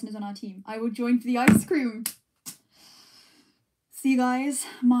 random person is on our team. I will join for the ice cream. See guys,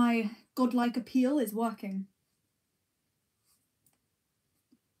 my godlike appeal is working.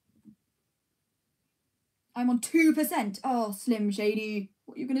 I'm on 2%. Oh, Slim Shady.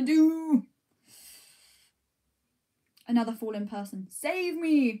 What are you gonna do? Another fallen person. Save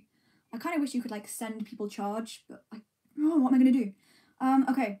me! I kind of wish you could, like, send people charge, but what am I gonna do?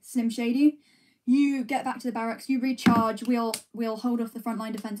 Okay, Slim Shady. You get back to the barracks, you recharge, we'll hold off the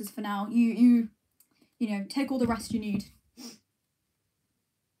frontline defences for now. You know, take all the rest you need.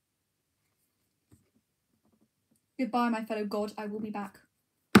 Goodbye, my fellow god, I will be back.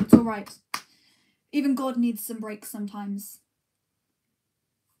 It's alright. Even God needs some breaks sometimes.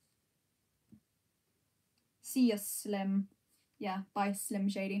 See ya, Slim. Yeah, bye, Slim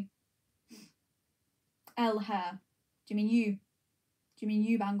Shady. L hair. Do you mean you? Do you mean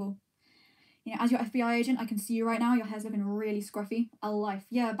you, Bangle? You know, as your FBI agent, I can see you right now. Your hair's looking really scruffy. L life.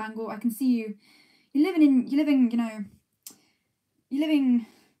 Yeah, Bangle, I can see you. You're living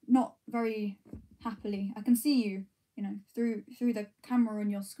not very happily. I can see you, you know, through the camera on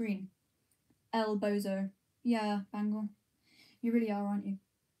your screen. L bozo. Yeah, Bangle. You really are, aren't you?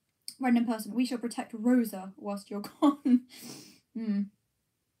 Random person. We shall protect Rosa whilst you're gone.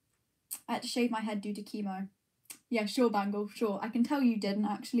 I had to shave my head due to chemo. Yeah, sure, Bangle, sure. I can tell you didn't,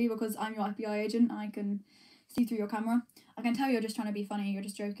 actually, because I'm your FBI agent and I can see through your camera. I can tell you're just trying to be funny. You're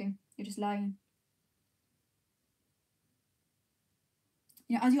just joking. You're just lying.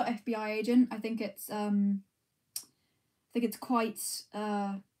 You know, as your FBI agent, I think it's quite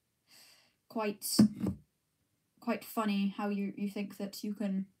funny how you think that you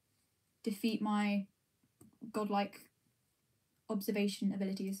can defeat my godlike observation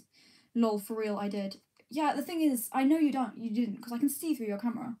abilities. Lol, for real, I did. Yeah, the thing is, I know you didn't, because I can see through your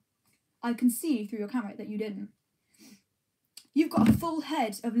camera. I can see through your camera that you didn't. You've got a full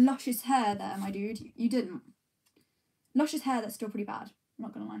head of luscious hair there, my dude. You didn't. Luscious hair that's still pretty bad, I'm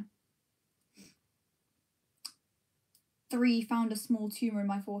not gonna lie. 3, found a small tumour in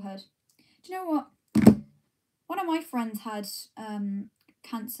my forehead. Do you know what? One of my friends had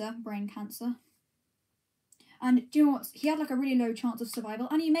cancer, brain cancer. And do you know what? He had like a really low chance of survival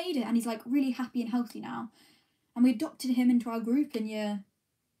and he made it and he's like really happy and healthy now. And we adopted him into our group in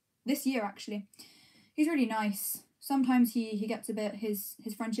this year actually. He's really nice. Sometimes he gets a bit, his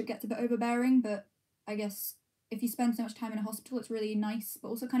friendship gets a bit overbearing, but I guess if you spend so much time in a hospital, it's really nice, but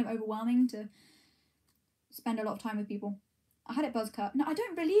also kind of overwhelming to spend a lot of time with people. I had it buzz cut. No, I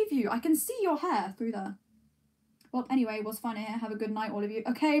don't believe you. I can see your hair through there. Well, anyway, it was fun here. Have a good night, all of you.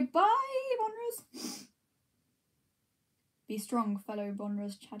 Okay, bye, Bonras. Be strong, fellow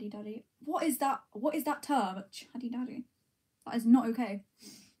Bonras, Chaddy Daddy. What is that? What is that term? Chaddy Daddy. That is not okay.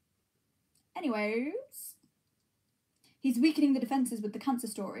 Anyways. He's weakening the defences with the cancer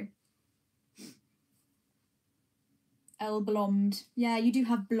story. L blonde. Yeah, you do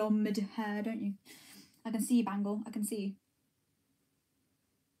have blonde hair, don't you? I can see, Bangle. I can see.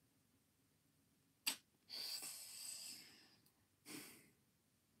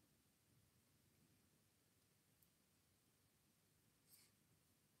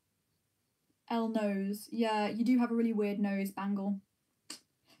 L nose. Yeah, you do have a really weird nose, Bangle.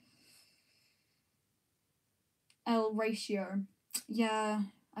 L ratio. Yeah,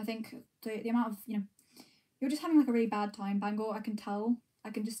 I think the amount of, you know, you're just having like a really bad time, Bangle. I can tell. I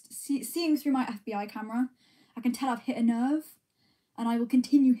can just seeing through my FBI camera. I can tell I've hit a nerve and I will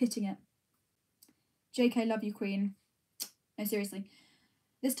continue hitting it. JK, love you, Queen. No, seriously.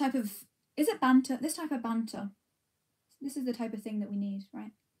 This type of, is it banter? This type of banter. This is the type of thing that we need,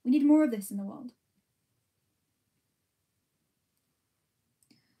 right? We need more of this in the world.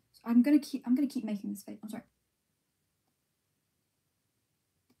 So I'm gonna keep making this face. I'm sorry.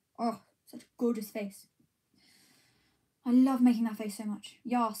 Oh, such a gorgeous face. I love making that face so much.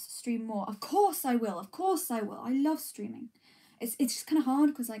 Yas, stream more. Of course I will. Of course I will. I love streaming. It's just kind of hard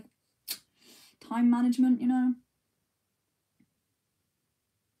because like time management, you know.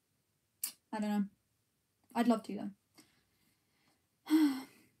 I don't know. I'd love to though.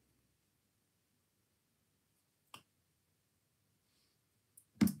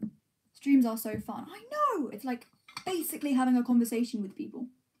 Streams are so fun. I know! It's like basically having a conversation with people.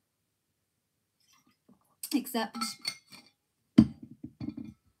 Except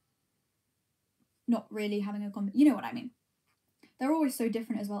not really having a you know what I mean. They're always so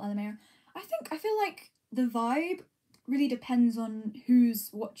different as well, LMAO. I feel like the vibe really depends on who's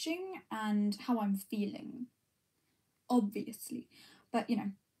watching and how I'm feeling. Obviously. But, you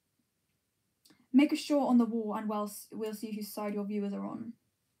know. Make a short on the wall and we'll see whose side your viewers are on.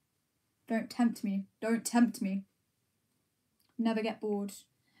 Don't tempt me. Don't tempt me. Never get bored.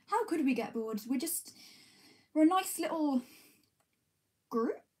 How could we get bored? We're a nice little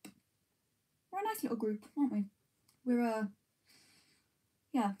group. We're a nice little group, aren't we? We're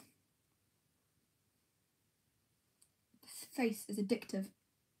yeah. This face is addictive.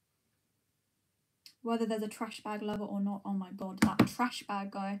 Whether there's a trash bag lover or not, oh my god, that trash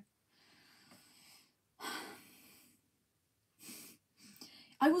bag guy.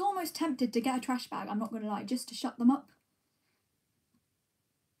 I was almost tempted to get a trash bag, I'm not gonna lie, just to shut them up.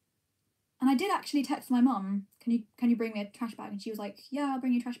 And I did actually text my mum, can you bring me a trash bag? And she was like, yeah, I'll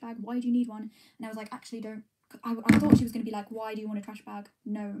bring you a trash bag. Why do you need one? And I was like, actually don't. I thought she was going to be like, why do you want a trash bag?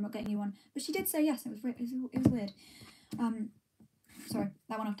 No, I'm not getting you one. But she did say yes. It was weird. Sorry,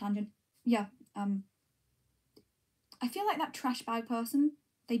 that went off tangent. Yeah. I feel like that trash bag person,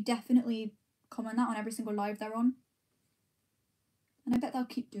 they definitely comment that on every single live they're on. And I bet they'll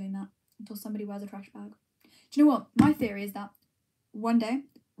keep doing that until somebody wears a trash bag. Do you know what? My theory is that one day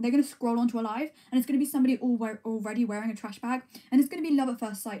they're going to scroll onto a live and it's going to be somebody already wearing a trash bag and it's going to be love at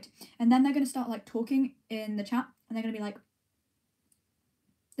first sight. And then they're going to start like talking in the chat and they're going to be like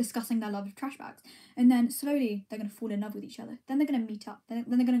discussing their love of trash bags. And then slowly they're going to fall in love with each other. Then they're going to meet up. Then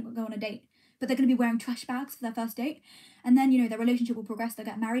they're going to go on a date. But they're going to be wearing trash bags for their first date. And then, you know, their relationship will progress. They'll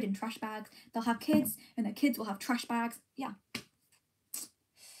get married in trash bags. They'll have kids and their kids will have trash bags. Yeah.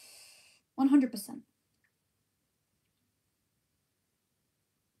 100%.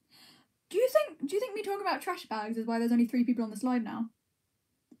 Do you think me talking about trash bags is why there's only 3 people on this live now?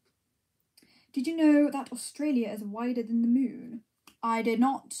 Did you know that Australia is wider than the moon? I did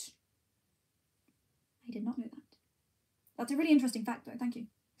not know that. That's a really interesting fact though, thank you.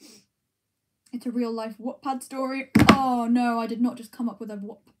 It's a real life Wattpad story. Oh no, I did not just come up with a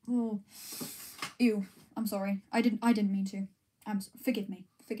oh. Ew, I'm sorry. I didn't mean to. Forgive me.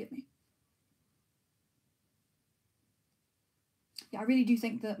 Yeah, I really do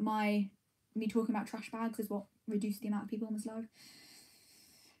think that me talking about trash bags is what reduced the amount of people on this live.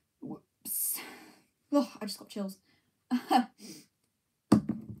 Whoops. Oh, I just got chills.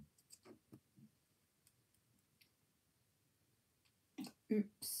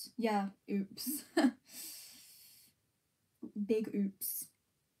 Oops. Yeah, oops. Big oops.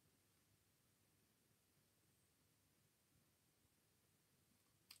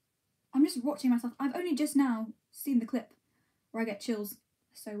 I'm just watching myself. I've only just now seen the clip where I get chills.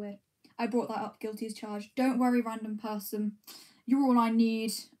 So weird. I brought that up, guilty as charged. Don't worry, random person. You're all I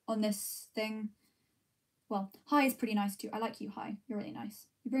need on this thing. Well, Hi is pretty nice too. I like you, Hi. You're really nice.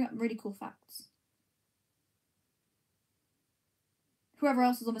 You bring up really cool facts. Whoever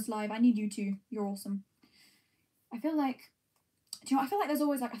else is on this live, I need you too. You're awesome. I feel like, do you know, I feel like there's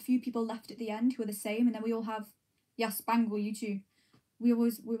always like a few people left at the end who are the same, and then we all have, yeah, Spangle, you too. We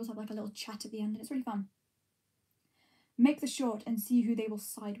always have like a little chat at the end, and it's really fun. Make the short and see who they will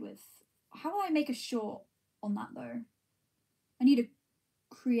side with. How will I make a short on that though? I need a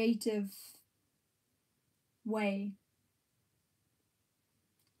creative way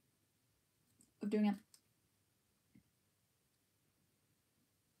of doing it.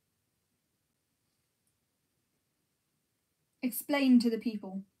 Explain to the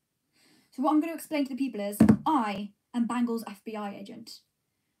people. So what I'm going to explain to the people is, I am Bangle's FBI agent.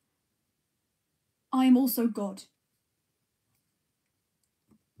 I am also God.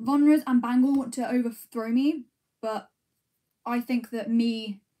 Vonras and Bangle want to overthrow me, but I think that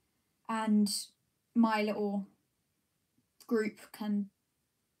me and my little group can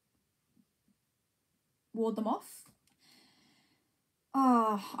ward them off.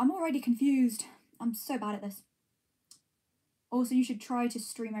 I'm already confused. I'm so bad at this. Also, you should try to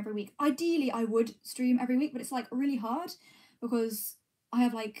stream every week. Ideally, I would stream every week, but it's like really hard because I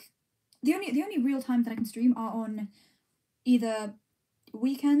have like the only real times that I can stream are on either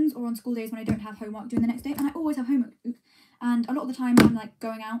weekends or on school days when I don't have homework doing the next day, and I always have homework. And a lot of the time I'm like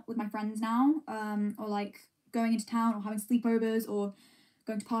going out with my friends now, or like going into town or having sleepovers or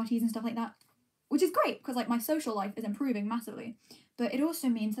going to parties and stuff like that, which is great because like my social life is improving massively. But it also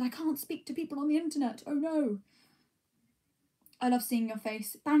means that I can't speak to people on the internet. Oh no. I love seeing your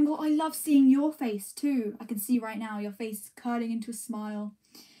face. Bangle, I love seeing your face too. I can see right now your face curling into a smile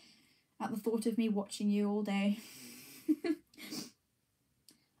at the thought of me watching you all day.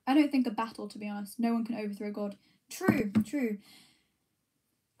 I don't think a battle, to be honest. No one can overthrow God. True.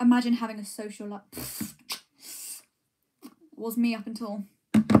 imagine having a social life. Was me up until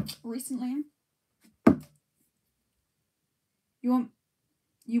recently.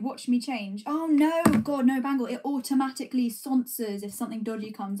 You watch me change. Oh no, God, no, Bangle. It automatically censors if something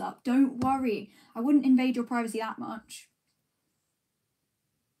dodgy comes up. Don't worry. I wouldn't invade your privacy that much.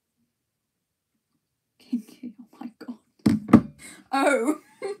 Kinky, oh my God. Oh.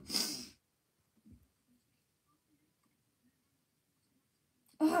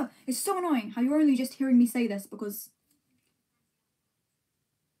 Ugh, it's so annoying how you're only just hearing me say this because...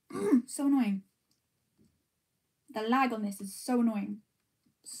 so annoying. The lag on this is so annoying.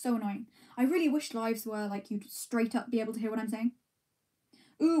 So annoying. I really wish lives were like you'd straight up be able to hear what I'm saying.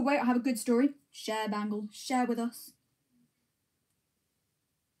 Ooh, wait, I have a good story. Share, Bangle. Share with us.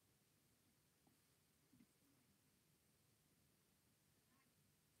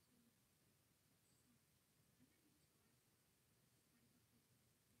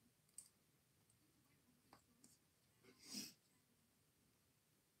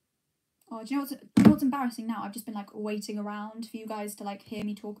 Oh, do you know what's embarrassing now? I've just been like waiting around for you guys to like hear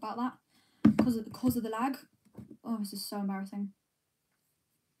me talk about that because of the lag. Oh, this is so embarrassing.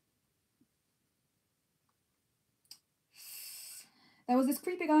 There was this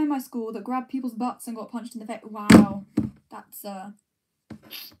creepy guy in my school that grabbed people's butts and got punched in the face. Wow, that's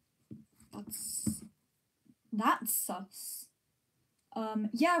sus.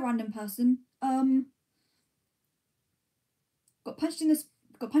 Yeah, random person. Got punched in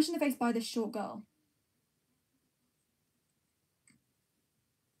the face by this short girl.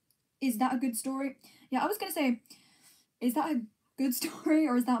 Is that a good story? Yeah, I was gonna say, is that a good story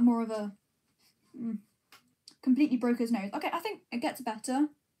or is that more of a completely broke his nose? Okay, I think it gets better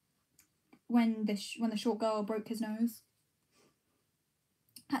when the short girl broke his nose.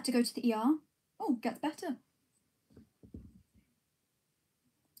 Had to go to the ER. Oh, gets better.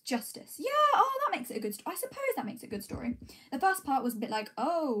 Justice. Yeah, oh, that makes it a good story. I suppose that makes it a good story. The first part was a bit like,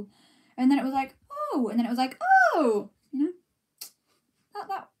 oh, and then it was like, oh, and then it was like, oh, you know?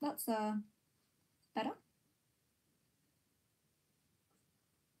 That's better.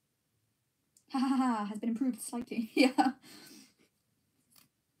 Ha ha ha, has been improved slightly. Yeah.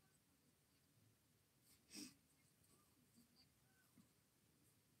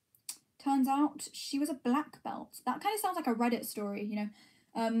 Turns out she was a black belt. That kind of sounds like a Reddit story, you know.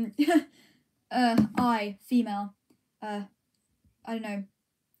 I, female, I don't know,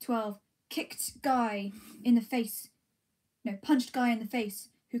 12, kicked guy in the face. No, punched guy in the face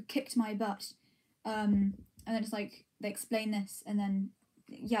who kicked my butt. And then it's like, they explain this, and then,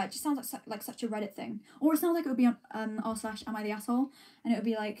 yeah, it just sounds like such a Reddit thing. Or it sounds like it would be on r/am I the asshole? And it would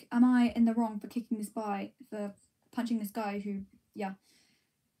be like, am I in the wrong for kicking this guy, for punching this guy who, yeah.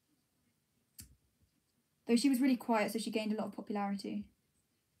 Though she was really quiet, so she gained a lot of popularity.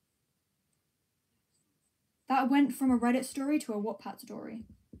 That went from a Reddit story to a Wattpad story.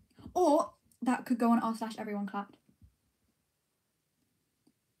 Or that could go on r/everyone clapped.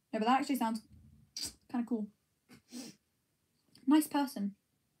 No, but that actually sounds kind of cool. Nice person.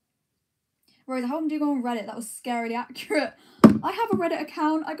 Whereas how I'm doing on Reddit, that was scarily accurate. I have a Reddit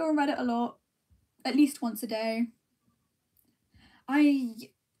account. I go on Reddit a lot. At least once a day. I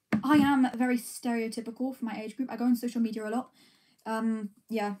am very stereotypical for my age group. I go on social media a lot.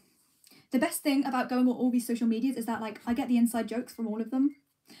 Yeah. The best thing about going on all these social medias is that, like, I get the inside jokes from all of them.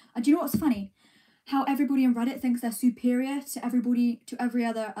 And do you know what's funny? How everybody on Reddit thinks they're superior to every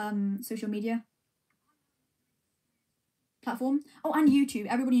other social media platform. Oh, and YouTube.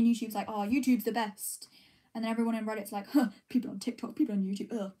 Everybody on YouTube's like, oh, YouTube's the best. And then everyone on Reddit's like, huh, people on TikTok, people on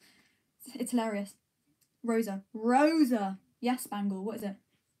YouTube. Ugh. It's hilarious. Rosa. Yes, Bangle. What is it?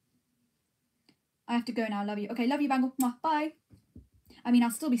 I have to go now. Love you. Okay, love you, Bangle. Mwah. Bye. I mean,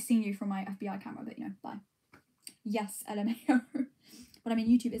 I'll still be seeing you from my FBI camera, but, you know, bye. Yes, LMAO. But I mean,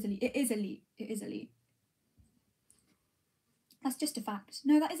 YouTube is elite. It is elite. It is elite. That's just a fact.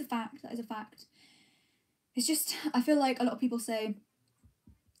 No, that is a fact. That is a fact. It's just, I feel like a lot of people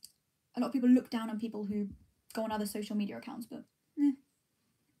look down on people who go on other social media accounts, but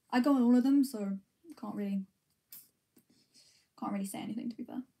I go on all of them, so can't really say anything, to be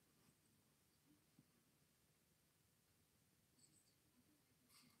fair.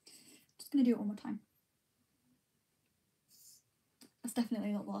 Just gonna do it one more time. That's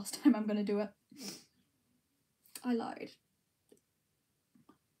definitely not the last time I'm gonna do it. I lied.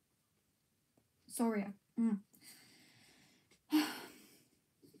 Sorry.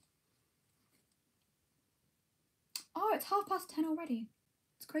 Oh, it's 10:30 already.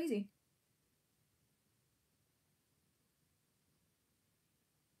 It's crazy.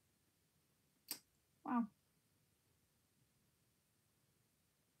 Wow.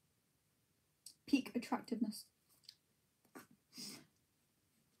 peak attractiveness.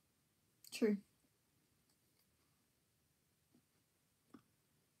 True.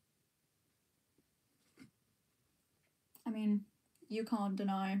 I mean, you can't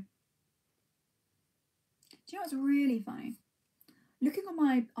deny. Do you know what's really funny? Looking on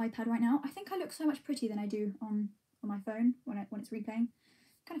my iPad right now, I think I look so much prettier than I do on my phone when it's replaying.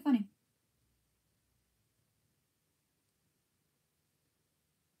 Kind of funny.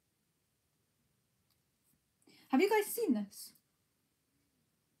 Have you guys seen this?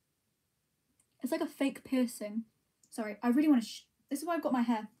 It's like a fake piercing. Sorry, I really want to. This is why I've got my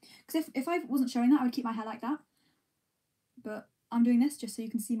hair. Because if I wasn't showing that, I would keep my hair like that. But I'm doing this just so you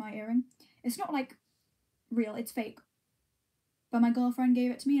can see my earring. It's not like real, it's fake. But my girlfriend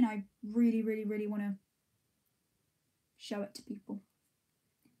gave it to me and I really, really, really want to show it to people.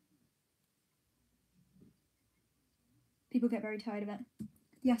 People get very tired of it.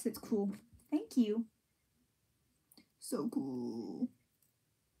 Yes, it's cool. Thank you. So cool.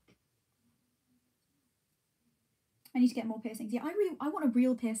 I need to get more piercings. Yeah, I want a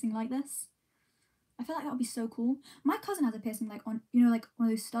real piercing like this. I feel like that would be so cool. My cousin has a piercing like on, you know, like one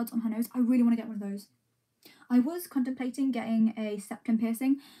of those studs on her nose. I really want to get one of those. I was contemplating getting a septum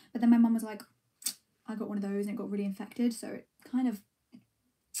piercing, but then my mum was like, I got one of those and it got really infected, so it kind of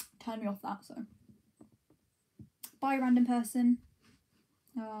turned me off that, so. Bye, random person.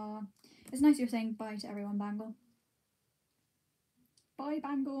 It's nice you're saying bye to everyone, Bangle. Bye,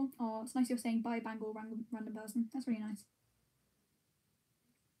 Bangle. Oh, it's nice you're saying bye, Bangle, random person. That's really nice.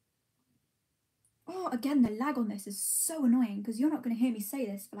 Oh, again, the lag on this is so annoying because you're not going to hear me say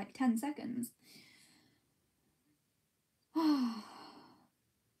this for like 10 seconds.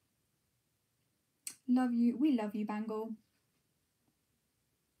 Love you. We love you, Bangle.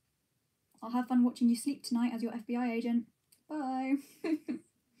 I'll have fun watching you sleep tonight as your FBI agent. Bye.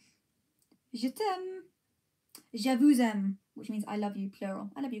 Je t'aime. Je vous aime, which means I love you, plural.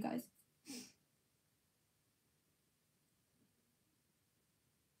 I love you guys.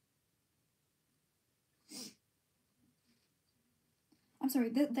 I'm sorry,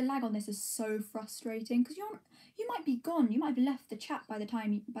 the lag on this is so frustrating because you might be gone. You might have left the chat by the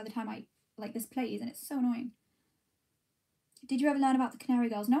time I like this plays, and it's so annoying. Did you ever learn about the Canary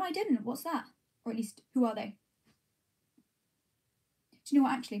Girls? No, I didn't. What's that? Or at least, who are they? Do you know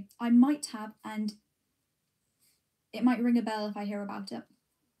what? Actually, I might have, and it might ring a bell if I hear about it.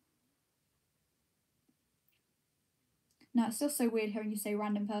 No, it's still so weird hearing you say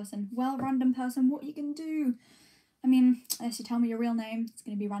random person. Well, random person, what you can do? I mean, unless you tell me your real name, it's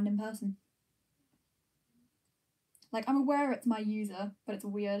going to be random person. Like, I'm aware it's my user, but it's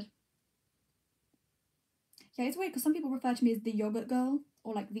weird. Yeah, it's weird because some people refer to me as the yogurt girl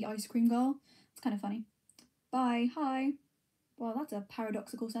or like the ice cream girl. It's kind of funny. Bye, hi. Well, that's a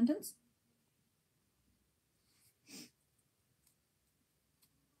paradoxical sentence.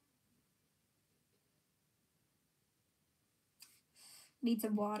 Need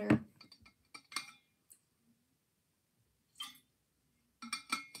some water.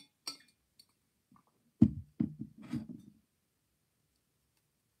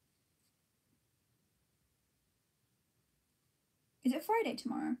 Is it Friday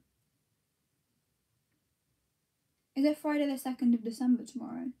tomorrow? Is it Friday the 2nd of December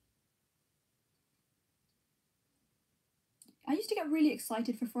tomorrow? I used to get really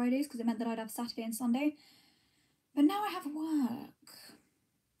excited for Fridays because it meant that I'd have Saturday and Sunday. But now I have work.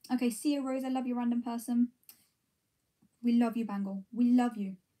 Okay, see you, Rose. I love you, random person. We love you, Bangle. We love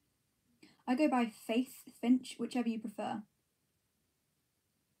you. I go by Faith Finch, whichever you prefer.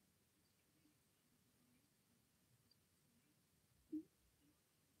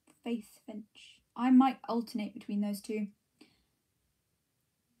 Faith Finch. I might alternate between those two.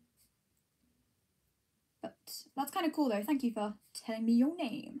 But that's kind of cool though. Thank you for telling me your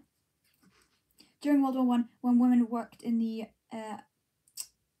name. During World War I, when women worked in the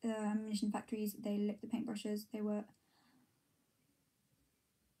ammunition factories, they licked the paintbrushes. They were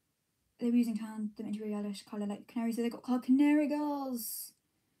using tan, the into a yellowish colour like canary, so they got called Canary Girls.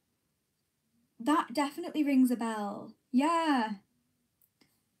 That definitely rings a bell. Yeah.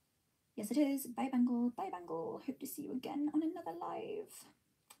 Yes, it is. Bye, Bangle. Bye, Bangle. Hope to see you again on another live.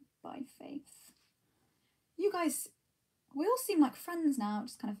 Bye, Faith. You guys, we all seem like friends now,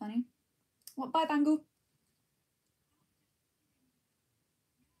 which is kind of funny. What? Bye, Bangle.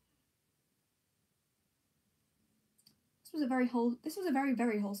 This was a very,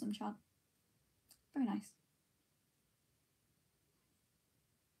 very wholesome chat. Very nice.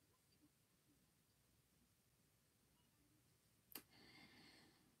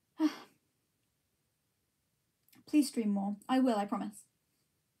 Please stream more. I will, I promise.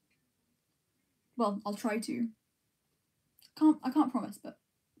 Well, I'll try to. I can't promise, but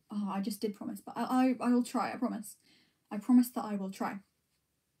I just did promise. But I will try. I promise. I promise that I will try.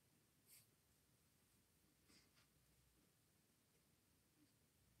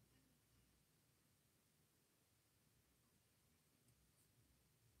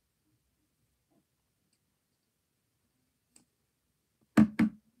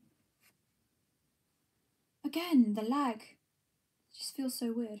 Again, the lag. It just feels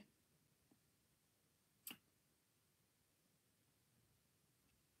so weird.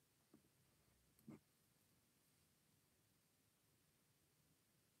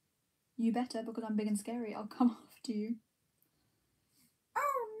 You better, because I'm big and scary. I'll come after you.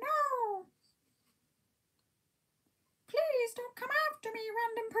 Oh no! Please don't come after me,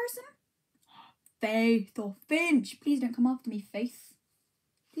 random person. Faith or Finch. Please don't come after me, Faith.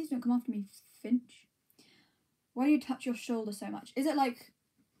 Please don't come after me, Finch. Why do you touch your shoulder so much? Is it like...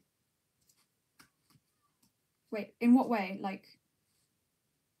 Wait, in what way? Like...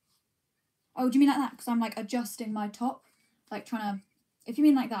 Oh, do you mean like that? Because I'm like adjusting my top? Like trying to... If you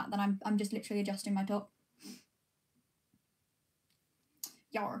mean like that, then I'm just literally adjusting my top.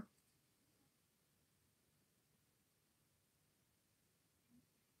 Yar.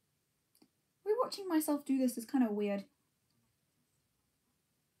 Watching myself do this is kind of weird.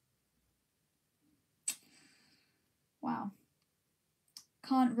 Wow.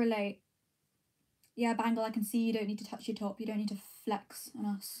 Can't relate. Yeah, Bangle, I can see you don't need to touch your top. You don't need to flex on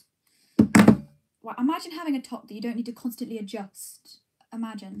us. Wow, imagine having a top that you don't need to constantly adjust.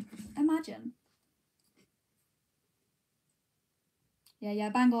 Imagine. Imagine. Yeah,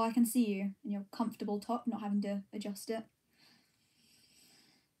 Bangle, I can see you in your comfortable top, not having to adjust it.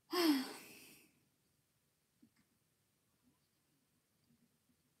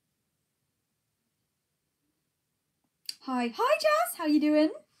 Hi, Jazz, how you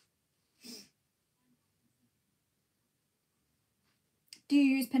doing? Do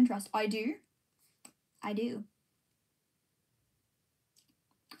you use Pinterest? I do. I do.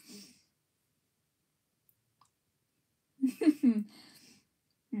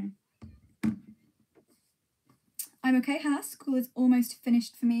 I'm okay, Hannah. School is almost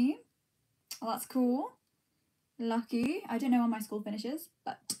finished for me. Well, that's cool. Lucky. I don't know when my school finishes,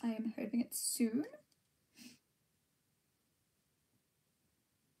 but I am hoping it's soon.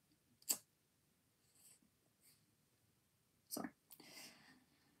 Sorry.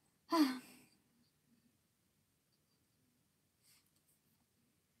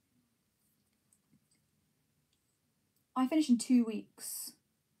 I finish in 2 weeks.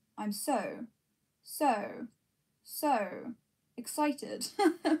 I'm so excited.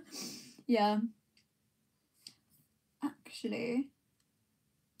 Yeah. Actually,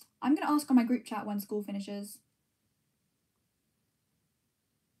 I'm going to ask on my group chat when school finishes.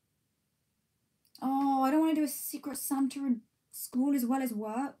 Oh, I don't want to do a Secret Santa in school as well as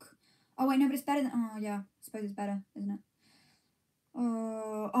work. Oh, wait, no, but it's better than... Oh, yeah. I suppose it's better, isn't it?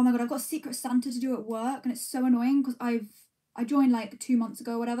 Oh my god, I've got a Secret Santa to do at work, and it's so annoying because I joined like 2 months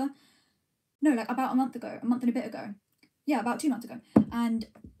ago or whatever. No, like about a month and a bit ago. Yeah, about 2 months ago. And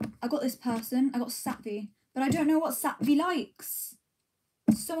I got this person, I got Satvi, but I don't know what Satvi likes.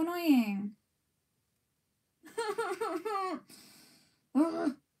 It's so annoying.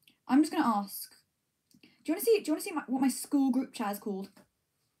 I'm just gonna ask. Do you want to see what my school group chat is called?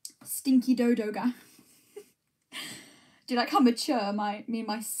 Stinky Dodo Gang. Do you like how mature me and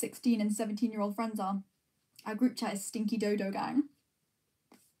my 16 and 17-year-old friends are? Our group chat is Stinky Dodo Gang.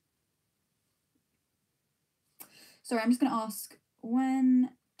 Sorry, I'm just going to ask,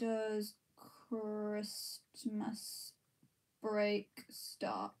 when does Christmas break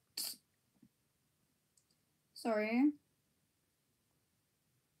start? Sorry.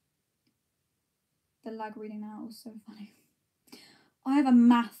 The lag reading now was so funny. I have a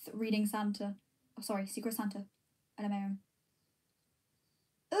math reading Santa. Oh, sorry, Secret Santa. LMAO.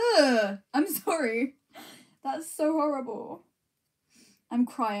 Ugh! I'm sorry. That's so horrible. I'm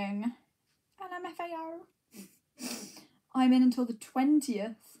crying. LMFAO. I'm in until the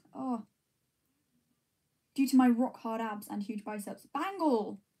 20th. Oh. Due to my rock hard abs and huge biceps.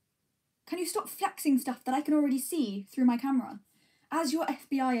 Bangle! Can you stop flexing stuff that I can already see through my camera? As your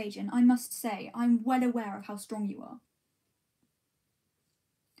FBI agent, I must say, I'm well aware of how strong you are.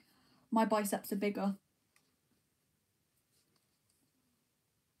 My biceps are bigger.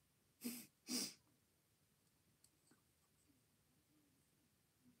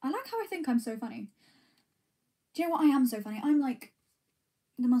 I like how I think I'm so funny. Do you know what? I am so funny. I'm like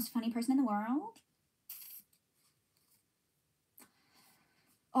the most funny person in the world.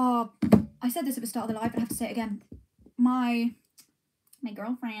 Oh, I said this at the start of the live, but I have to say it again. My my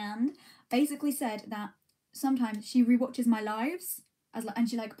girlfriend, basically said that sometimes she rewatches my lives and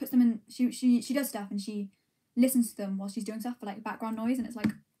she like puts them in. She does stuff and she listens to them while she's doing stuff for like background noise, and it's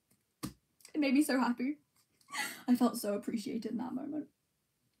like it made me so happy. I felt so appreciated in that moment.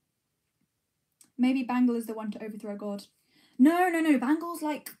 Maybe Bangle is the one to overthrow God. No. Bangle's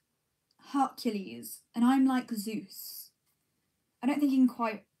like Hercules, and I'm like Zeus. I don't think he can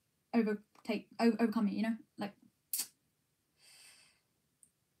quite overcome me, you know? Like,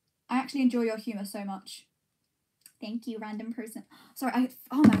 I actually enjoy your humour so much. Thank you, random person. Sorry,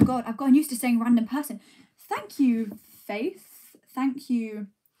 oh my god, I've gotten used to saying random person. Thank you, Faith. Thank you,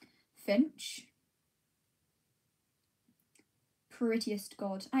 Finch. Prettiest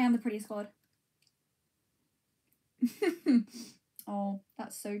god. I am the prettiest god. Oh,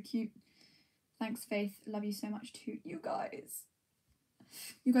 that's so cute. Thanks, Faith. Love you so much too. You guys.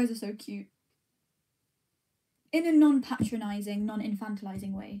 You guys are so cute. In a non-patronising,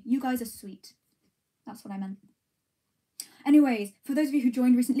 non-infantilizing way. You guys are sweet. That's what I meant. Anyways, for those of you who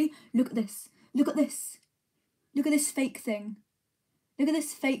joined recently, look at this. Look at this. Look at this fake thing. Look at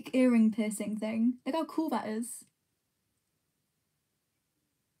this fake earring piercing thing. Look how cool that is.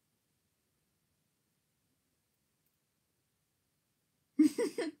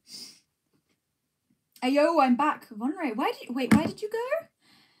 Ayo, I'm back. Vonray, why did you go?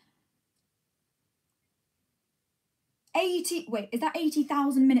 is that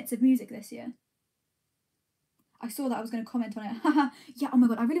 80,000 minutes of music this year? I saw that, I was going to comment on it. Yeah, oh my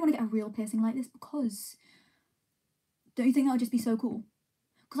god, I really want to get a real piercing like this because don't you think that would just be so cool?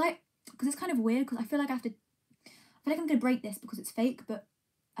 Because it's kind of weird because I feel like I'm going to break this because it's fake, but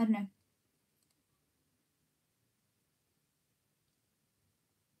I don't know.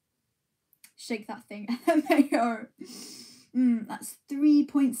 Shake that thing. That's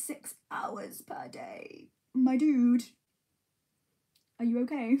 3.6 hours per day. My dude. Are you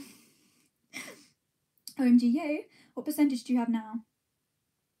okay? OMG, yay. What percentage do you have now?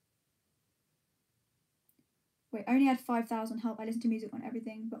 Wait, I only had 5,000 help. I listen to music on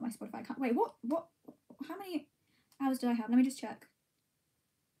everything but my Spotify account. Wait, what? How many hours did I have? Let me just check.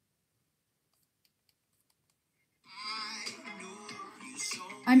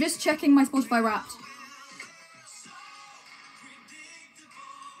 I'm just checking my Spotify Wrapped.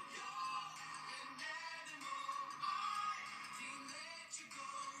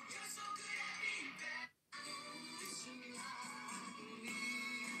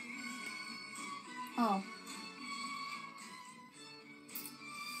 Oh.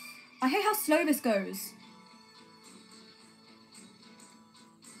 I hate how slow this goes.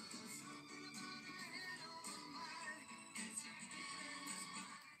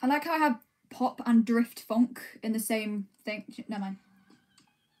 I like how I have pop and drift funk in the same thing. Never mind.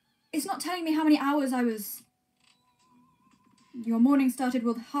 It's not telling me how many hours I was... Your morning started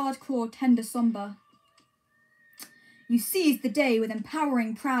with hardcore, tender, somber. You seized the day with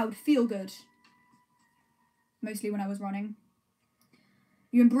empowering, proud, feel-good. Mostly when I was running.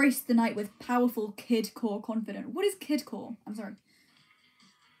 You embraced the night with powerful, kid-core confident. What is kid-core? I'm sorry.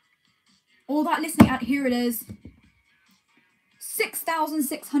 All that listening at, here it is.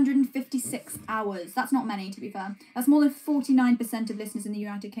 6,656 hours. That's not many, to be fair. That's more than 49% of listeners in the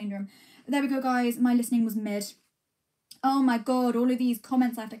United Kingdom. But there we go, guys. My listening was mid. Oh my god, all of these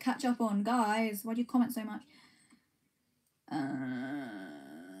comments I have to catch up on. Guys, why do you comment so much?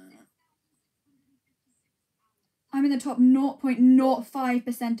 I'm in the top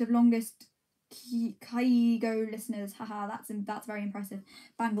 0.05% of longest Kaigo listeners. Haha, that's very impressive.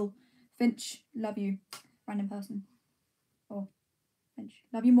 Bangle. Finch, love you. Random person. Oh, Finch.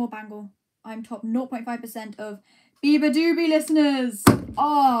 Love you more, Bangle. I'm top 0.5% of Bieber Doobie listeners.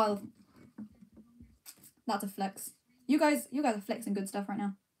 Oh, that's a flex. You guys are flexing good stuff right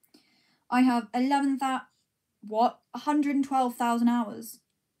now. I have 112,000 hours.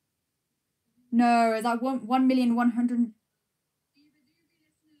 No, is that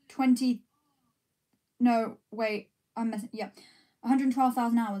 1,120? No, wait, I'm messing. Yeah,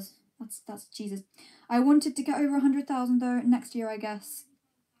 112,000 hours. That's Jesus. I wanted to get over 100,000 though next year, I guess.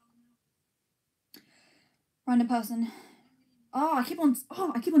 Random person. I keep on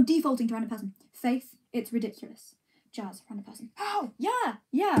defaulting to random person. Faith, it's ridiculous. Jazz, random person. Oh, yeah.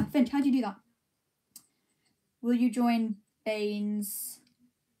 Finch, how'd you do that? Will you join Baines?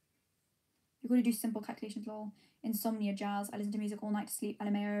 You're going to do simple calculations, lol. Insomnia, Jazz. I listen to music all night to sleep.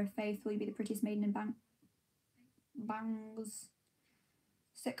 LMAO, Faith, will you be the prettiest maiden in Bangs?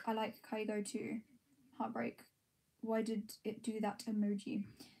 Sick, I like Kaigo too. Heartbreak. Why did it do that emoji?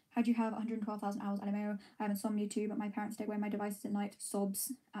 How'd you have 112,000 hours, LMAO? I have insomnia too, but my parents take away my devices at night.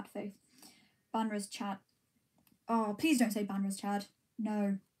 Sobs at Faith. Banras chat. Oh, please don't say Banras Chad.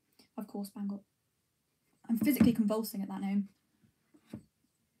 No. Of course, Bangor. I'm physically convulsing at that name.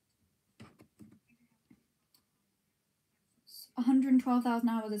 112,000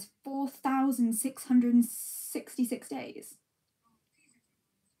 hours is 4,666 days.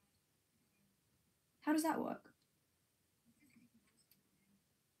 How does that work?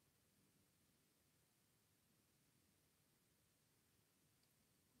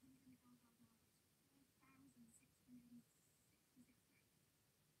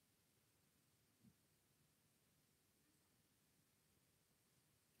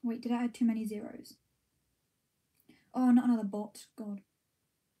 Wait, did I add too many zeros? Oh, not another bot. God.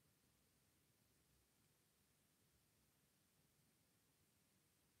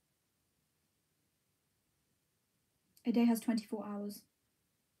 A day has 24 hours.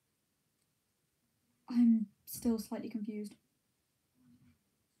 I'm still slightly confused.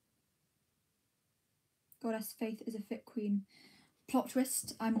 Goddess Faith is a fit queen. Plot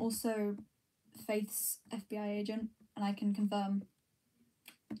twist, I'm also Faith's FBI agent, and I can confirm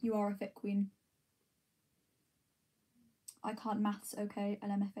you are a fit queen. I can't maths, okay,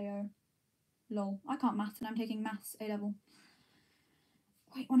 LMFAO. Lol. I can't maths and I'm taking maths A-level.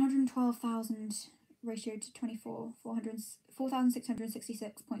 Wait, 112,000 ratio to 24,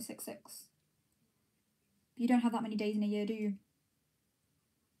 4,666.66. You don't have that many days in a year, do you?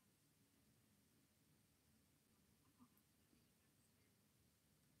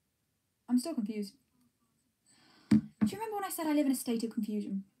 I'm still confused. Do you remember when I said I live in a state of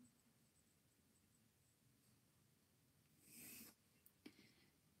confusion?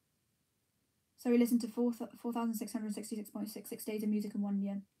 So we listened to 4,666.66 days of music in 1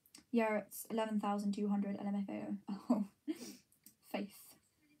 year. Yeah, it's 11,200 LMFAO. Oh, Faith.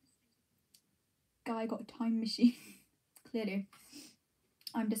 Guy got a time machine. Clearly.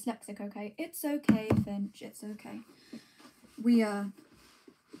 I'm dyslexic, okay? It's okay, Finch, it's okay. We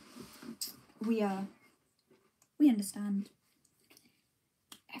understand.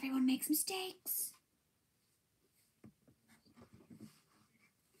 Everyone makes mistakes.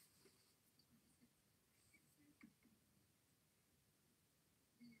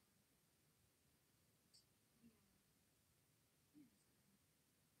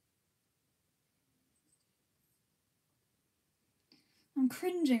 I'm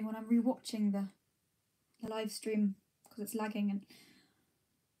cringing when I'm rewatching the live stream because it's lagging, and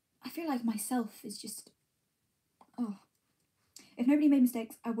I feel like myself is just, oh. If nobody made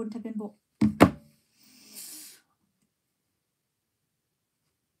mistakes, I wouldn't have been bought.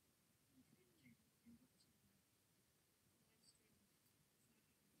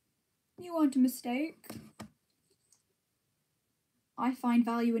 You aren't a mistake. I find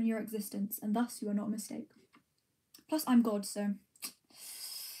value in your existence, and thus you are not a mistake. Plus, I'm God, so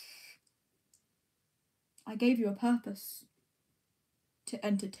I gave you a purpose to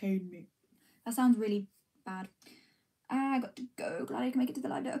entertain me. That sounds really bad. I got to go. Glad I can make it to the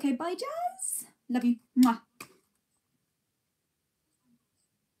live day. Okay, bye, Jazz. Love you. Mwah.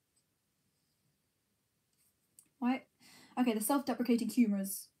 Why? Okay, the self-deprecating humour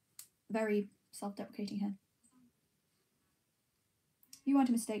is very self-deprecating here. You weren't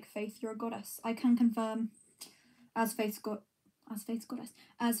a mistake, Faith. You're a goddess. I can confirm, as Faith's goddess,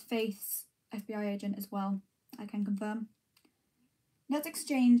 as Faith's FBI agent as well. I can confirm. Let's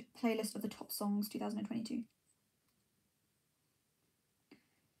exchange playlist of the top songs 2022.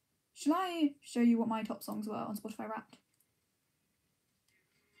 Shall I show you what my top songs were on Spotify Wrapped?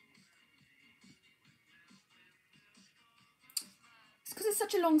 It's because it's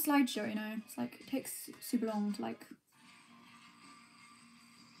such a long slideshow, you know. It's like, it takes super long to like.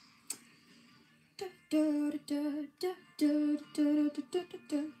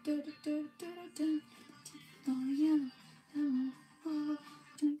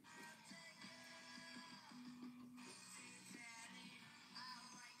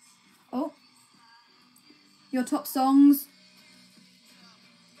 Oh, your top songs.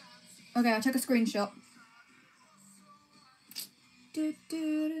 Okay, I took a screenshot.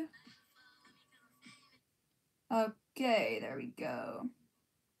 Okay, there we go.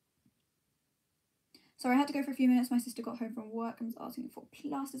 Sorry, I had to go for a few minutes. My sister got home from work and was asking for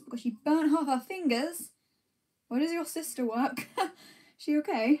plasters because she burnt half her fingers. Where does your sister work? She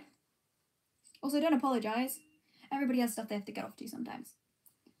okay? Also, don't apologise. Everybody has stuff they have to get off to sometimes.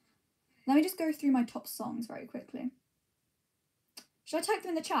 Let me just go through my top songs very quickly. Should I type them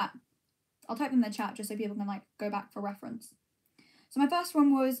in the chat? I'll type them in the chat just so people can like go back for reference. So my first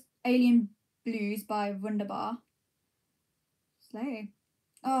one was Alien Blues by Wunderbar. Slay.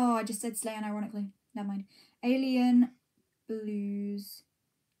 Oh, I just said Slay unironically. Never mind. Alien Blues.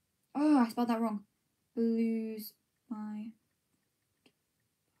 Oh, I spelled that wrong. Blues by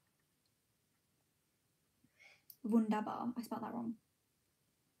Wunderbar. I spelled that wrong.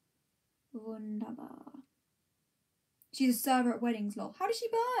 Wunderbar. She's a server at weddings, lol. How did she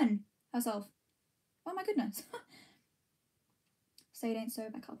burn herself? Oh my goodness. Say It Ain't So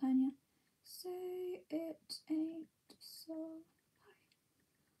by Calpurnia. Say It Ain't So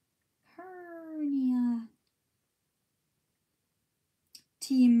by Calpurnia.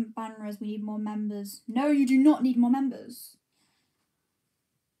 Team Banras, we need more members. No, you do not need more members.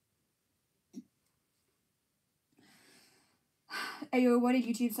 Ayo, why did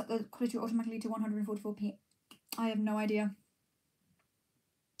YouTube set the quality automatically to 144p? I have no idea.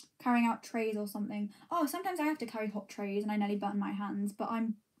 Carrying out trays or something. Oh, sometimes I have to carry hot trays and I nearly burn my hands, but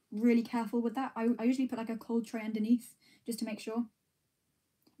I'm really careful with that. I usually put like a cold tray underneath just to make sure.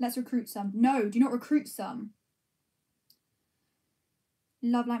 Let's recruit some. No, do not recruit some.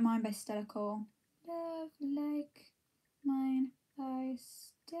 Love Like Mine by Stella Cole. Love Like Mine by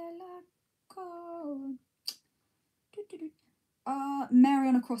Stella Cole. Mary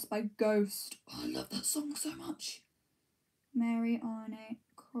on a Cross by Ghost. Oh, I love that song so much. Mary on a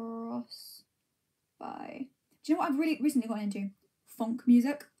Cross by... Do you know what I've really recently got into? Funk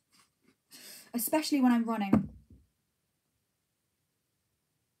music. Especially when I'm running.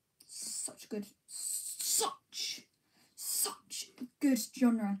 Such good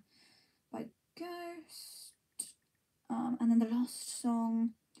genre by Ghost. And then the last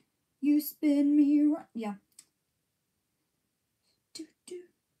song, You Spin Me Right. Yeah.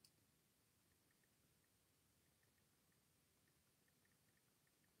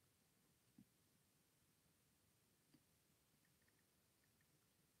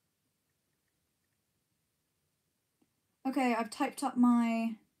 Okay, I've typed up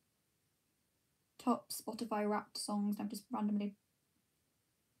my top Spotify Wrapped songs. I've just randomly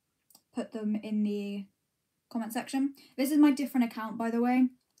put them in the comment section. This is my different account, by the way.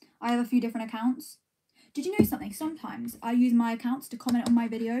 I have a few different accounts. Did you know something? Sometimes I use my accounts to comment on my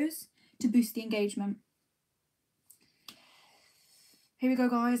videos to boost the engagement. Here we go,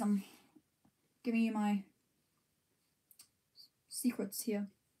 guys. I'm giving you my secrets here.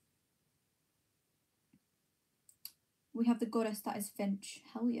 We have the goddess that is Finch.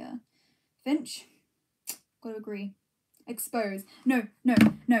 Hell yeah. Finch? Gotta agree. Expose. No.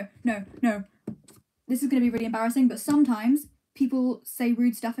 This is going to be really embarrassing, but sometimes people say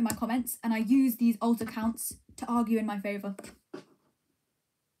rude stuff in my comments and I use these alt accounts to argue in my favour.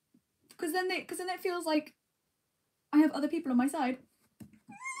 Because then it feels like I have other people on my side.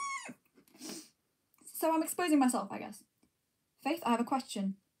 So I'm exposing myself, I guess. Faith, I have a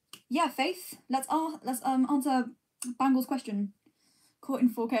question. Yeah, Faith, let's answer Bangle's question. Caught in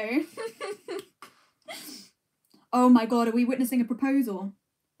 4K. Oh my god, are we witnessing a proposal?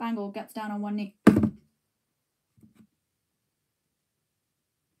 Bangle gets down on one knee.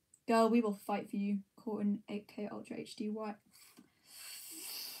 Girl, we will fight for you. Caught in 8K Ultra HD White.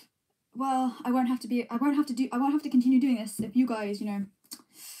 Well, I won't have to continue doing this if you guys,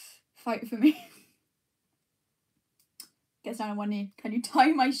 fight for me. Gets down on one knee. Can you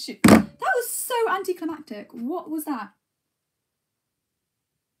tie my shoe? That was so anticlimactic. What was that?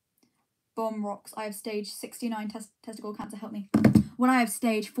 Bomb rocks. I have stage 69 testicle cancer. Help me. Well, I have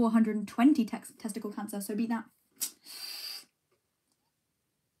stage 420 testicle cancer, so beat that.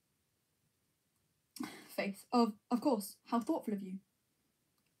 Faith. Of course. How thoughtful of you.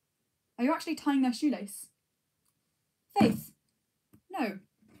 Are you actually tying their shoelace? Faith. No.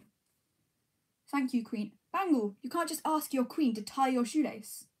 Thank you, Queen. Bangle, you can't just ask your queen to tie your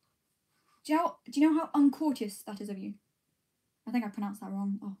shoelace. Do you know how uncourteous that is of you? I think I pronounced that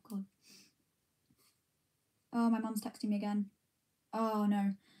wrong. Oh, God. Oh, my mum's texting me again. Oh,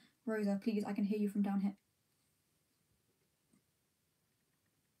 no. Rosa, please, I can hear you from down here.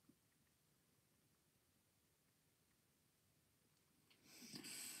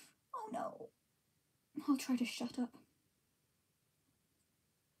 Oh, no. I'll try to shut up.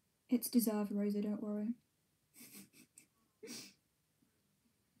 It's deserved, Rosa, don't worry.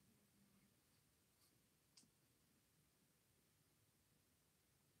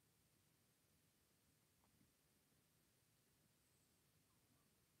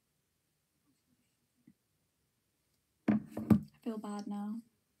 I feel bad now.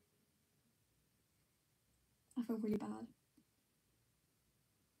 I feel really bad.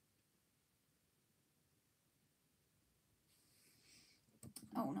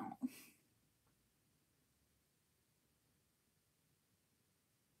 Oh no.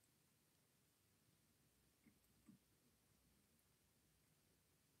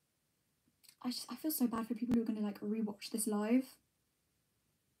 I feel so bad for people who are going to rewatch this live.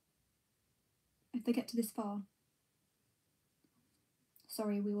 If they get to this far.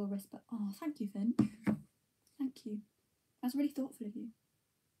 Sorry, we will whisper. Oh, thank you, Finch. Thank you. That's really thoughtful of you.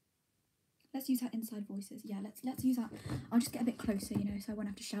 Let's use our inside voices. Yeah, let's use that. I'll just get a bit closer, you know, so I won't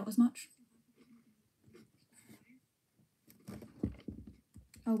have to shout as much.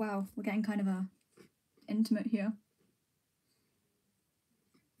 Oh wow, we're getting kind of intimate here.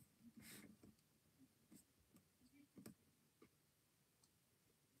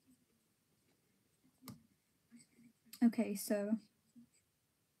 Okay, so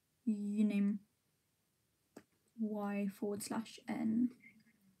you name y/n.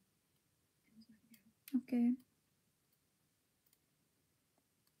 Okay.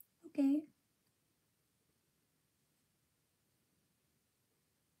 Okay.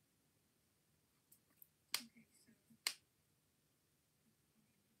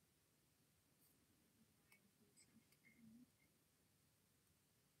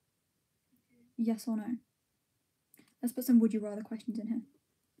 Yes or no? Let's put some would you rather questions in here.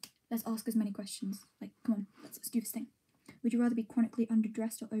 Let's ask as many questions. Like, come on, let's do this thing. Would you rather be chronically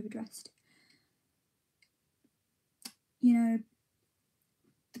underdressed or overdressed? You know,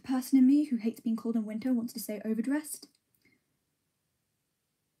 the person in me who hates being cold in winter wants to say overdressed.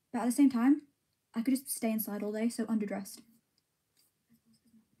 But at the same time, I could just stay inside all day, so underdressed.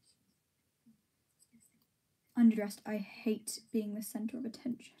 Underdressed. I hate being the centre of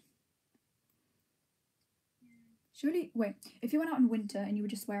attention. Surely, wait, if you went out in winter and you were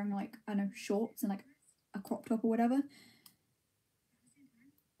just wearing, like, I don't know, shorts and, like, a crop top or whatever,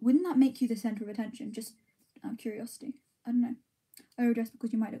 wouldn't that make you the centre of attention? Just out of curiosity. I don't know. Overdressed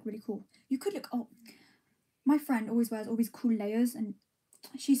because you might look really cool. You could look, oh, my friend always wears all these cool layers and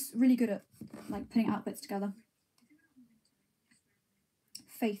she's really good at, like, putting outfits together.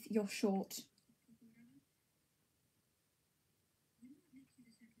 Faith, you're short.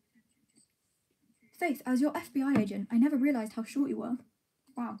 Faith, as your FBI agent, I never realised how short you were.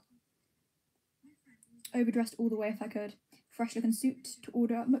 Wow. Overdressed all the way if I could. Fresh looking suit to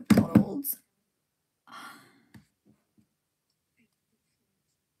order at McDonald's.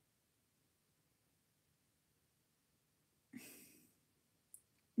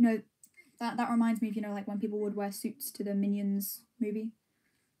 No, that reminds me of, you know, like when people would wear suits to the Minions movie.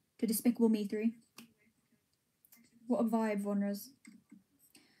 To Despicable Me 3. What a vibe, Vonras.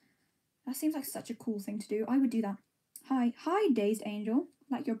 That seems like such a cool thing to do. I would do that. Hi, Dazed Angel.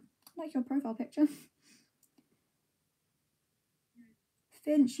 Like your profile picture.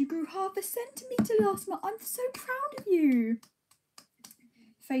 Finch, you grew half a centimetre last month. I'm so proud of you.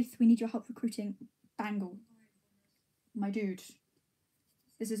 Faith, we need your help recruiting Bangle. My dude.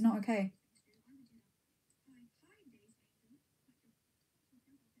 This is not okay.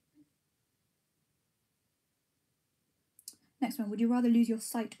 Next one. Would you rather lose your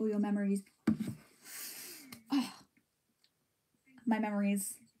sight or your memories? Oh, my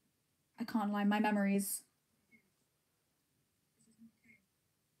memories. I can't lie. My memories.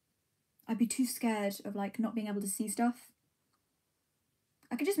 I'd be too scared of, like, not being able to see stuff.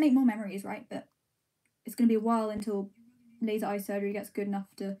 I could just make more memories, right? But it's going to be a while until laser eye surgery gets good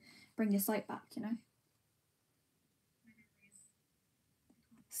enough to bring your sight back, you know?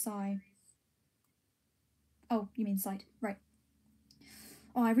 Sigh. Oh, you mean sight. Right.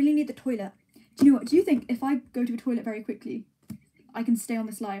 Oh, I really need the toilet. Do you know what? Do you think if I go to the toilet very quickly, I can stay on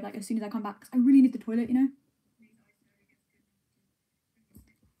this live, like, as soon as I come back? 'Cause I really need the toilet, you know?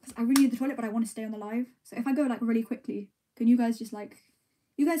 Because I really need the toilet, but I want to stay on the live. So if I go, like, really quickly, can you guys just, like...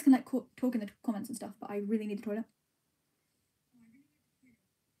 You guys can, like, talk in the comments and stuff, but I really need the toilet.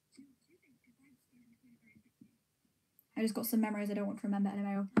 I just got some memories I don't want to remember,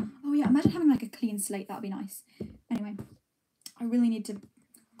 LMAO. Oh yeah, imagine having, like, a clean slate. That'd be nice. Anyway, I really need to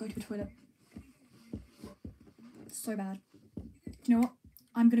go to the toilet. So bad. Do you know what?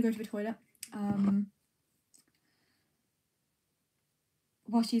 I'm gonna go to the toilet.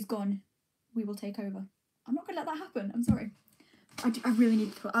 While she's gone, we will take over. I'm not gonna let that happen. I'm sorry. I really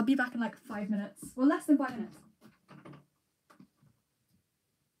need to. I'll be back in like 5 minutes. Well, less than 5 minutes.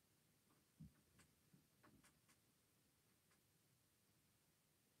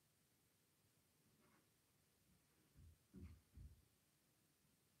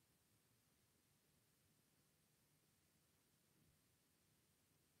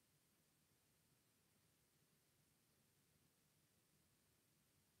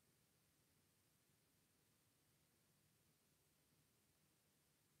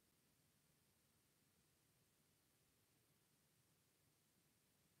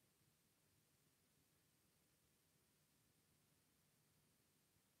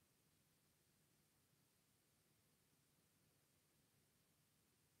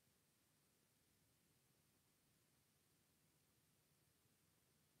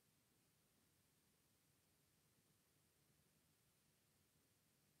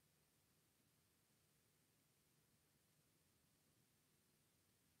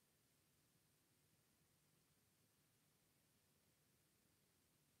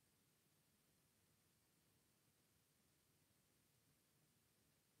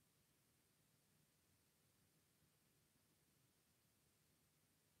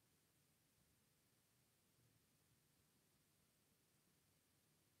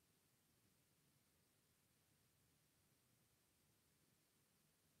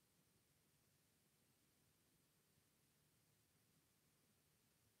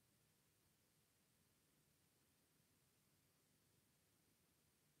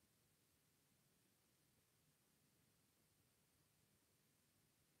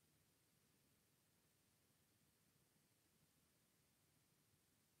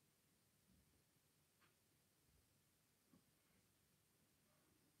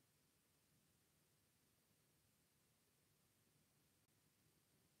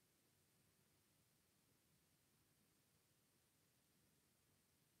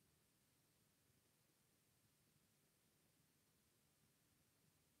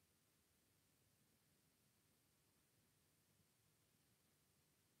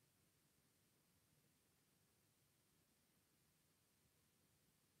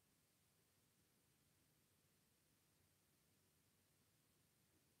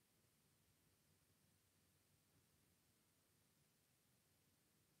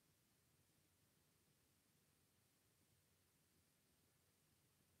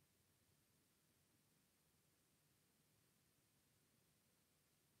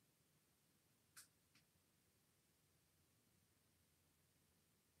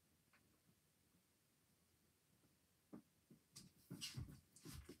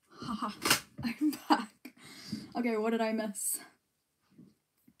 Haha, I'm back. Okay, what did I miss?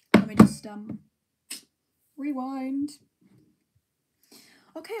 Let me just rewind.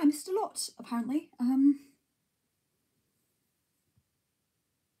 Okay, I missed a lot, apparently.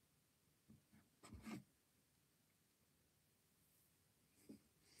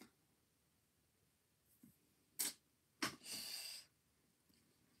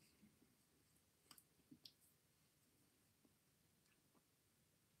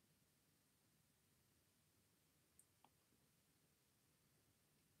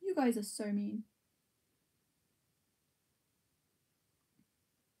 You guys are so mean.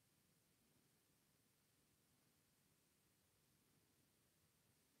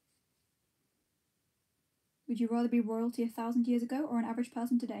 Would you rather be royalty 1,000 years ago or an average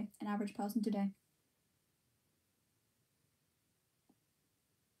person today? An average person today.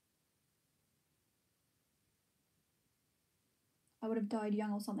 I would have died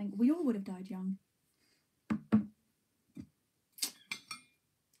young or something. We all would have died young.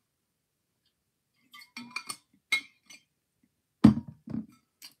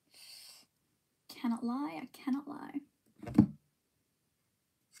 Cannot lie, I cannot lie.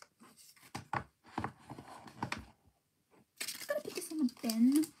 Just gonna put this in the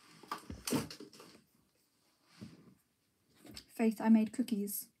bin. Faith, I made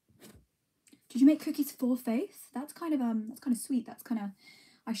cookies. Did you make cookies for Faith? That's kind of sweet. That's kind of,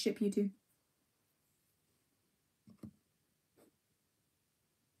 I ship you two.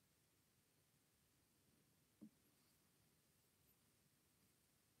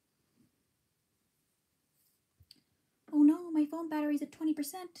 Oh no, my phone battery's at 20%.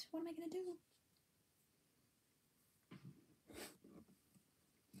 What am I gonna do?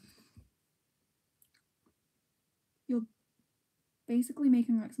 You're basically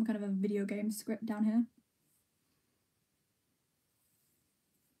making like some kind of a video game script down here.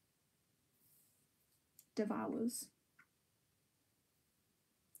 Devours.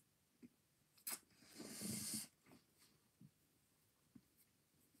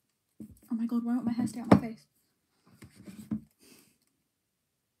 Oh my god, why won't my hair stay on my face?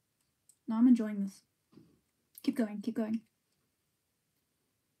 No, I'm enjoying this. Keep going, keep going.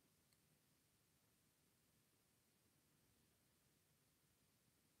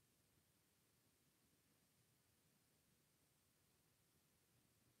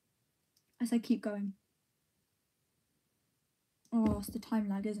 I said keep going. Oh, it's the time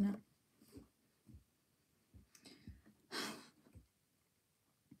lag, isn't it?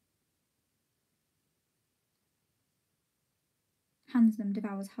 Hands them,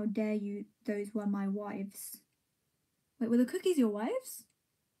 devours. How dare you? Those were my wives. Wait, were the cookies your wives?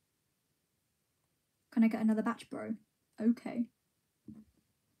 Can I get another batch, bro? Okay.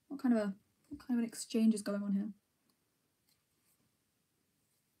 What kind of an exchange is going on here?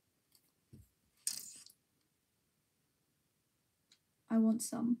 I want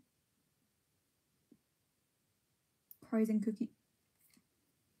some. Praising cookie.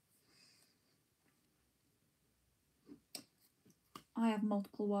 I have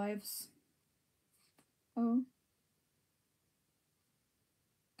multiple wives. Oh.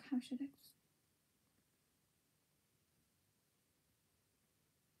 How should I?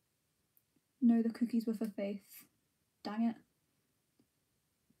 No, the cookies were for Faith. Dang it.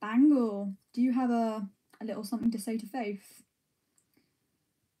 Bangle, do you have a little something to say to Faith?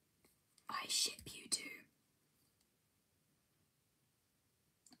 I ship you two.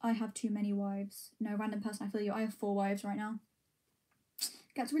 I have too many wives. No, random person, I feel you. I have 4 wives right now.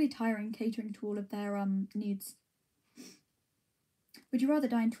 It gets really tiring catering to all of their needs. Would you rather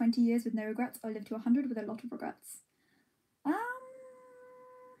die in 20 years with no regrets or live to 100 with a lot of regrets?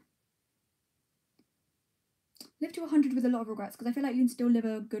 Live to 100 with a lot of regrets, because I feel like you can still live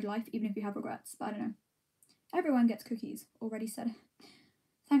a good life even if you have regrets, but I don't know. Everyone gets cookies. Already said it.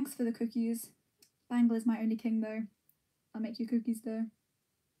 Thanks for the cookies. Bangle is my only king though. I'll make you cookies though.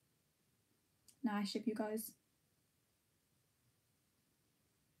 Nah, I ship you guys.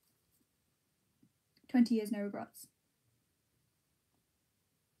 20 years, no regrets.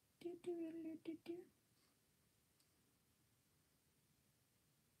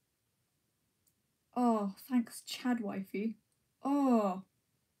 Oh, thanks, Chad wifey. Oh,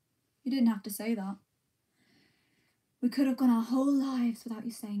 you didn't have to say that. We could have gone our whole lives without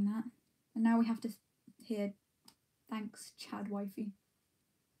you saying that. And now we have to hear, thanks, Chad wifey.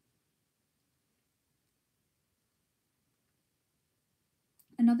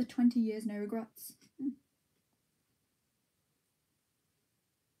 Another 20 years, no regrets.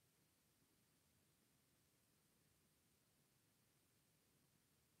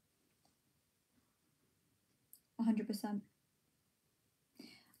 100%.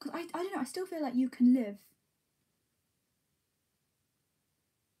 Because I don't know, I still feel like you can live.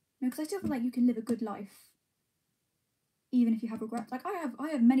 No, because I still feel like you can live a good life. Even if you have regrets. Like, I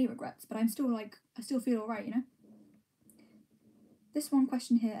have many regrets, but I'm still like, I still feel alright, you know? This one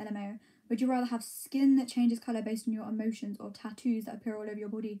question here, LMAO. Would you rather have skin that changes colour based on your emotions or tattoos that appear all over your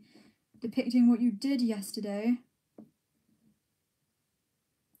body depicting what you did yesterday?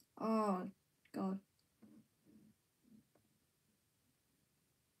 Oh, God.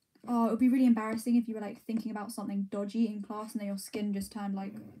 Oh, it would be really embarrassing if you were like thinking about something dodgy in class and then your skin just turned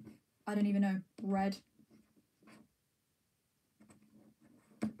like, I don't even know, red.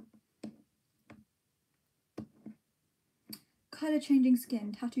 Colour changing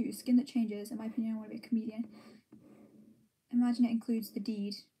skin, tattoos, skin that changes. In my opinion, I want to be a comedian. Imagine it includes the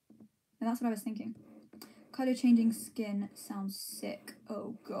deed. And that's what I was thinking. Colour changing skin sounds sick.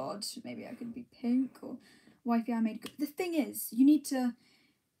 Oh God, maybe I could be pink or wifey. I made. The thing is, you need to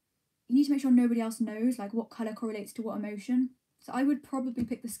make sure nobody else knows like what colour correlates to what emotion. So I would probably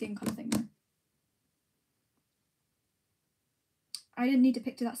pick the skin colour thing though. I didn't need to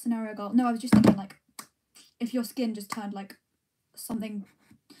picture that scenario, girl. No, I was just thinking like, if your skin just turned like something,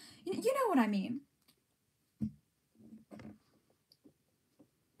 you know what I mean.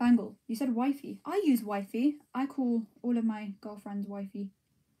 Bangle, you said wifey. I use wifey. I call all of my girlfriends wifey.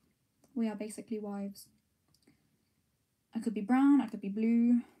 We are basically wives. I could be brown, I could be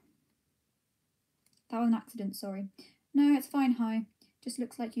blue. That was an accident, sorry. No, it's fine, hi. Just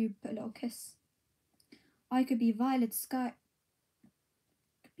looks like you put a little kiss. I could be violet sky.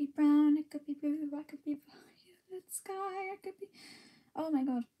 I could be brown, I could be blue, I could be violet sky, I could be... Oh my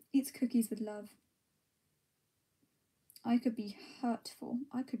God, eats cookies with love. I could be hurtful.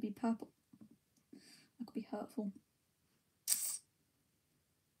 I could be purple. I could be hurtful.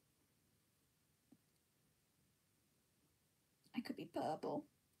 I could be purple.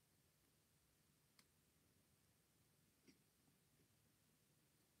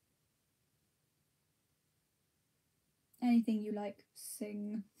 Anything you like,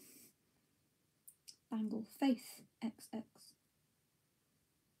 sing. Bangle, Faith, XX.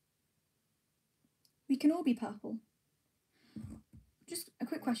 We can all be purple. Just a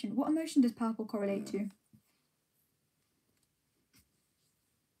quick question. What emotion does purple correlate to?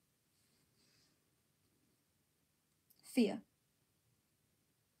 Fear.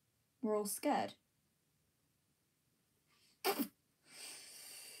 We're all scared.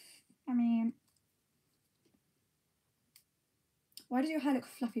 I mean... Why does your hair look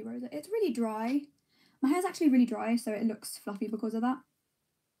fluffy, Rosa? It's really dry. My hair's actually really dry, so it looks fluffy because of that.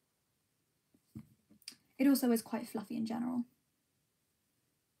 It also is quite fluffy in general.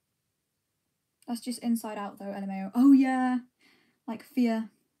 That's just inside out though, LMAO. Oh yeah! Like fear.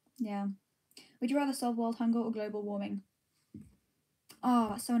 Yeah. Would you rather solve world hunger or global warming? Oh,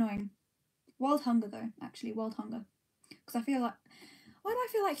 that's so annoying. World hunger though, actually, world hunger. Because I feel like... Why do I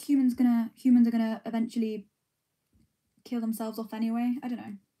feel like humans are gonna eventually kill themselves off anyway? I don't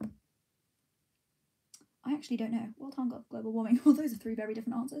know. I actually don't know. World hunger, global warming. Well, those are three very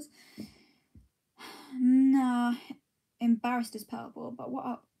different answers. Nah, embarrassed is purple, but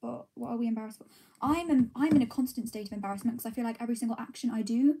what are we embarrassed for? I'm in a constant state of embarrassment because I feel like every single action I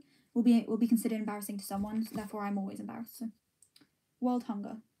do will be considered embarrassing to someone, so therefore I'm always embarrassed. So. World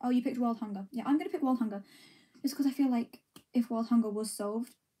hunger. Oh, you picked world hunger. Yeah, I'm gonna pick world hunger just because I feel like if world hunger was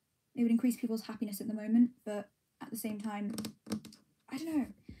solved, it would increase people's happiness at the moment, but at the same time, I don't know.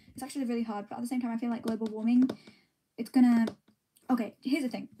 It's actually really hard, but at the same time, I feel like global warming, it's gonna... Okay, here's the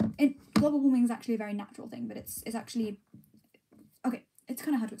thing. Global warming is actually a very natural thing, but it's actually... Okay, it's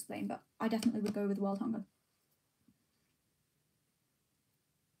kind of hard to explain, but I definitely would go with world hunger.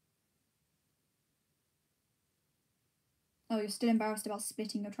 Oh, you're still embarrassed about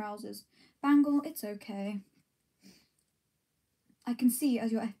splitting your trousers. Bangle, it's okay. I can see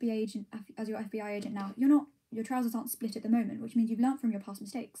as your FBI agent now, your trousers aren't split at the moment, which means you've learnt from your past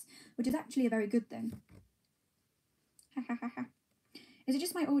mistakes, which is actually a very good thing. Ha ha ha ha. Is it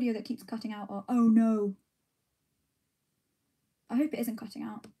just my audio that keeps cutting out or... Oh no. I hope it isn't cutting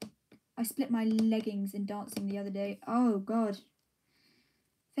out. I split my leggings in dancing the other day. Oh God.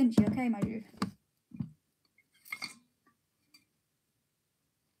 Finch, you okay, my dude?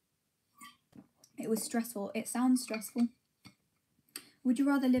 It was stressful. It sounds stressful. Would you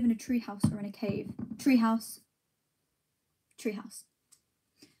rather live in a treehouse or in a cave? Treehouse. Treehouse.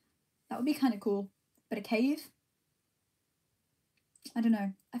 That would be kind of cool. But a cave? I don't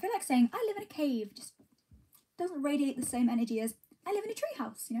know. I feel like saying, I live in a cave just doesn't radiate the same energy as I live in a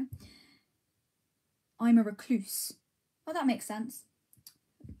treehouse, you know? I'm a recluse. Oh, that makes sense.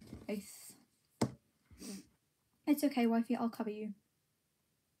 Faith. It's okay, wifey, I'll cover you.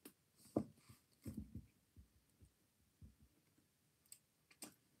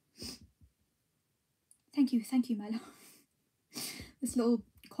 Thank you, my love. This little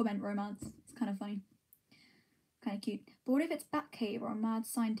comment romance. It's kind of funny. Kind of cute. But what if it's Batcave or a mad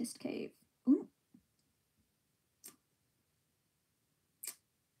scientist cave? Ooh.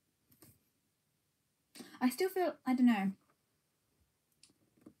 I still feel, I don't know.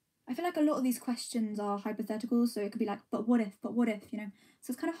 I feel like a lot of these questions are hypothetical, so it could be like, but what if, you know?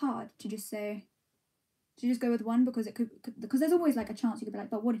 So it's kind of hard to just say, to just go with one, because it could because there's always like a chance you could be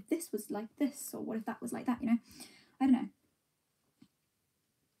like, but what if this was like this, or what if that was like that, you know? I don't know.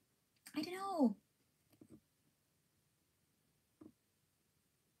 I don't know.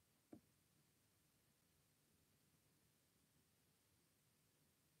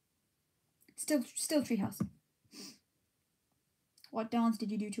 Still Treehouse. What dance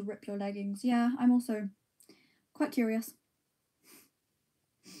did you do to rip your leggings? Yeah, I'm also quite curious.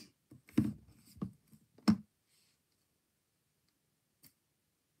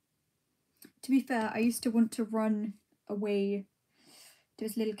 To be fair, I used to want to run away to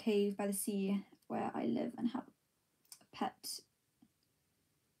this little cave by the sea where I live and have a pet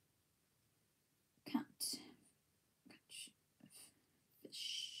cat. Fish.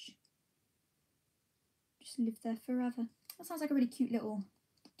 Just live there forever. That sounds like a really cute little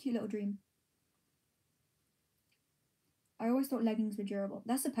dream. I always thought leggings were durable.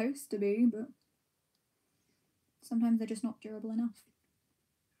 They're supposed to be, but sometimes they're just not durable enough.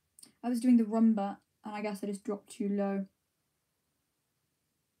 I was doing the rumba, and I guess I just dropped too low.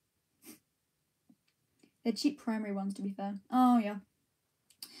 They're cheap primary ones, to be fair. Oh, yeah.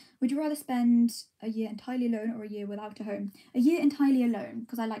 Would you rather spend a year entirely alone or a year without a home? A year entirely alone,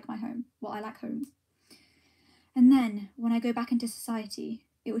 because I like my home. Well, I like homes. And then, when I go back into society,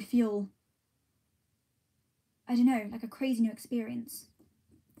 it would feel, I don't know, like a crazy new experience.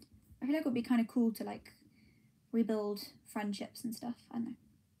 I feel like it would be kind of cool to, like, rebuild friendships and stuff. I don't know.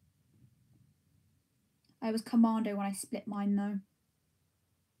 I was commando when I split mine, though.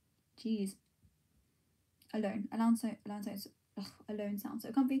 Jeez. Alone. Alone sounds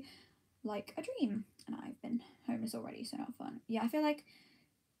so comfy. Like a dream. And I've been homeless already, so not fun. Yeah, I feel like...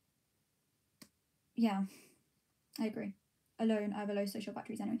 Yeah. I agree. Alone, I have low social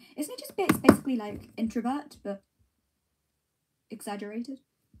batteries anyway. Isn't it just basically like introvert, but exaggerated?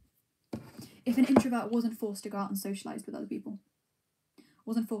 If an introvert wasn't forced to go out and socialise with other people.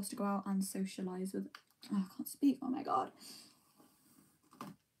 Wasn't forced to go out and socialise with... Oh, I can't speak. Oh my god.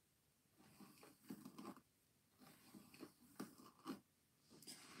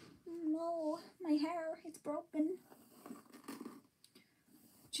 No, my hair, it's broken.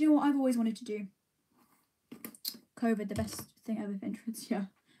 Do you know what I've always wanted to do? COVID, the best thing ever for introverts, yeah.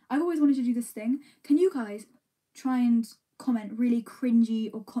 I've always wanted to do this thing. Can you guys try and comment really cringy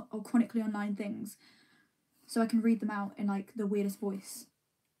or chronically online things so I can read them out in like the weirdest voice?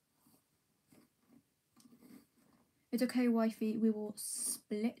 It's okay, wifey, we will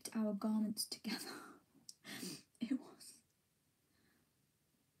split our garments together. It was.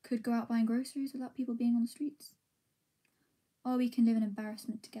 Could go out buying groceries without people being on the streets. Or we can live in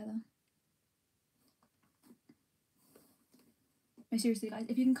embarrassment together. No, seriously, guys,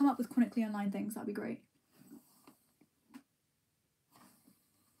 if you can come up with chronically online things, that'd be great.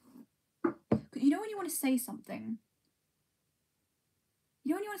 You know when you want to say something? You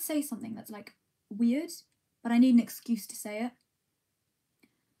know when you want to say something that's like weird, but I need an excuse to say it?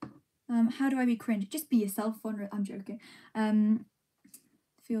 How do I be cringe? Just be yourself. I'm joking.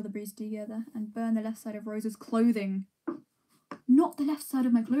 Feel the breeze together and burn the left side of Rose's clothing. Not the left side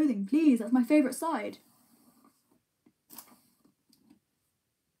of my clothing, please. That's my favourite side.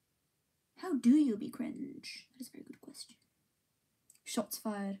 How do you be cringe? That is a very good question. Shots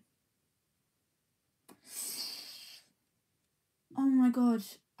fired. Oh my god.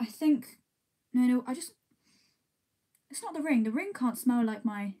 I think... No, I just... It's not the ring. The ring can't smell like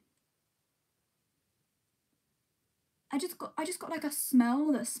my... I just got like a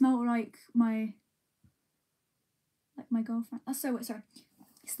smell that smelled like my... Like my girlfriend. That's so... Sorry.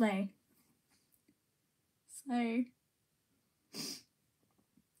 Slay.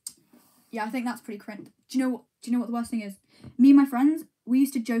 Yeah, I think that's pretty cringe. Do you know what the worst thing is? Me and my friends, we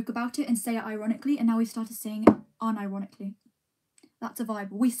used to joke about it and say it ironically, and now we started saying it unironically. That's a vibe.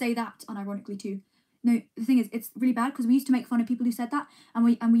 We say that unironically too. No, the thing is, it's really bad because we used to make fun of people who said that, and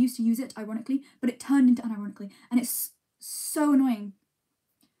we used to use it ironically, but it turned into unironically, and it's so annoying.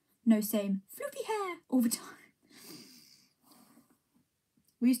 No, same. Floofy hair all the time.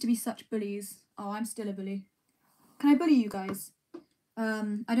 We used to be such bullies. Oh, I'm still a bully. Can I bully you guys?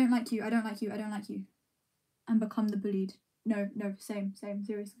 I don't like you. And become the bullied. No, same,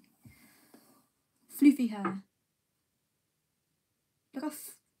 seriously. Floofy hair. Look how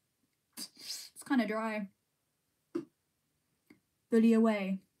It's kind of dry. Bully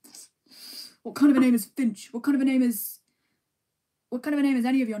away. What kind of a name is Finch? What kind of a name is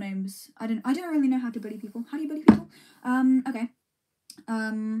any of your names? I don't really know how to bully people. How do you bully people? Okay.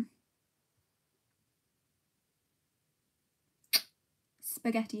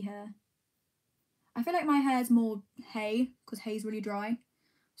 Spaghetti hair. I feel like my hair's more hay, because hay's really dry.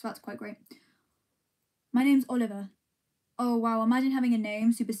 So that's quite great. My name's Oliver. Oh wow, imagine having a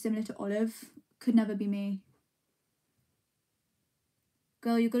name super similar to Olive. Could never be me.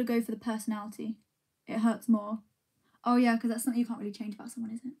 Girl, you've got to go for the personality. It hurts more. Oh yeah, because that's something you can't really change about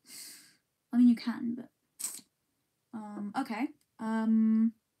someone, is it? I mean, you can, but... okay.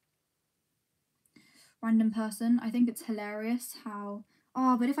 Random person. I think it's hilarious how...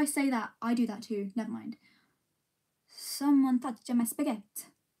 Oh, but if I say that, I do that too. Never mind. Someone touched my spaghetti.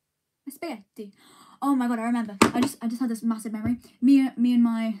 My spaghetti. Oh my god, I remember. I just had this massive memory. Me and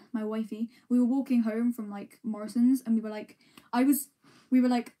my wifey, we were walking home from like Morrison's, and we were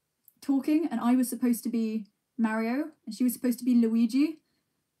like talking, and I was supposed to be Mario and she was supposed to be Luigi,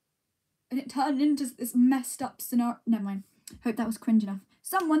 and it turned into this messed up scenario. Never mind. Hope that was cringe enough.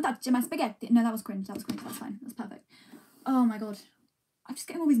 Someone touched my spaghetti. No, that was cringe. That's fine. That's perfect. Oh my god, I'm just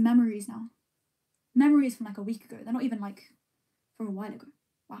getting all these memories now. Memories from like a week ago. They're not even like from a while ago.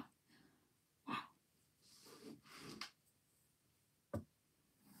 Wow.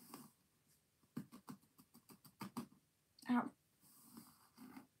 Ow.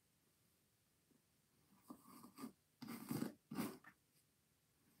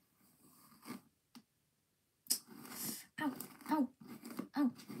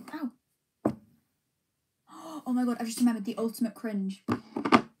 Oh my god, I've just remembered the ultimate cringe.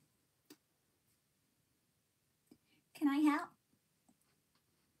 Can I help?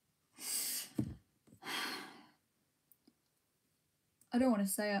 I don't want to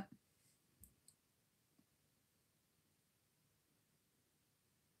say it.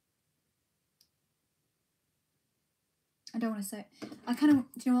 I don't want to say it. I kind of, do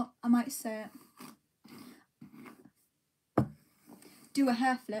you know what? I might say it. Do a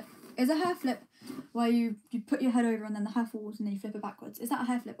hair flip. Is a hair flip where you put your head over and then the hair falls and then you flip it backwards? Is that a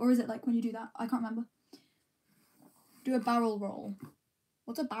hair flip? Or is it like when you do that? I can't remember. Do a barrel roll.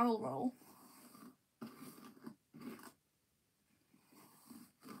 What's a barrel roll?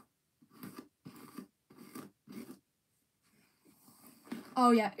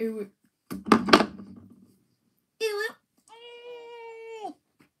 Oh yeah, ooh. Ew.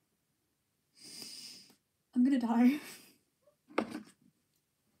 I'm gonna die.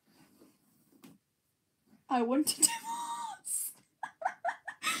 I want to divorce.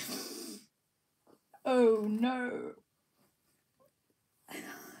 Oh no.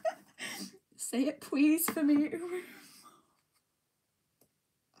 Say it please for me.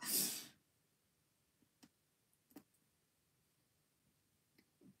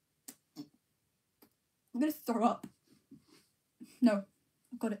 I'm gonna throw up. No,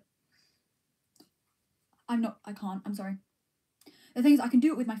 I've got it. I can't, I'm sorry. The thing is, I can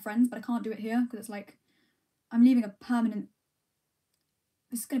do it with my friends, but I can't do it here, because it's like, I'm leaving a permanent...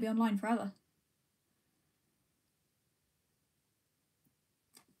 This is going to be online forever.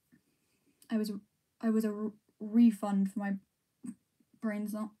 I was a refund for my brain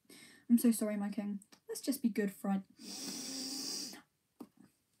cell. I'm so sorry, my king. Let's just be good front.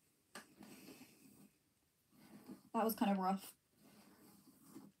 That was kind of rough.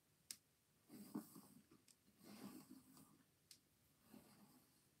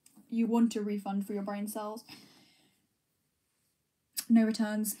 You want a refund for your brain cells. No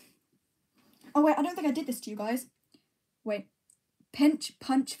returns. Oh wait, I don't think I did this to you guys. Wait. Pinch,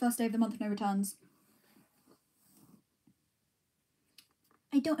 punch, first day of the month, no returns.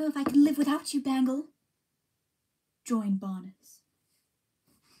 I don't know if I can live without you, Bangle. Join Barnes.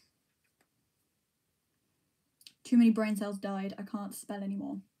 Too many brain cells died. I can't spell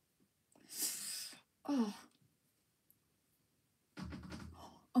anymore. Oh.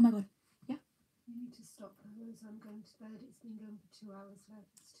 Oh my god. Yeah? You need to stop, otherwise I'm going to bed. It's been going for 2 hours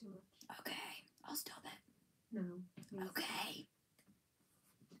left. It's too much. Okay, I'll stop it. No, please. Okay.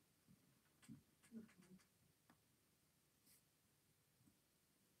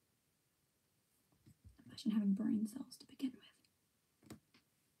 Imagine having brain cells to begin with.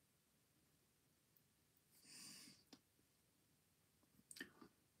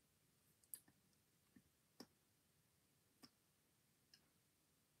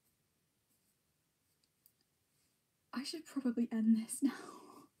 I should probably end this now.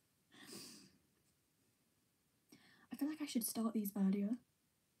 I feel like I should start these earlier.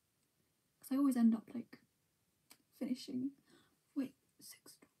 Because I always end up like finishing. Wait,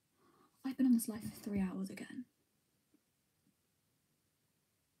 6. I've been on this live for 3 hours again.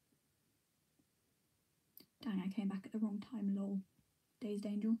 Dang, I came back at the wrong time, lol. Dazed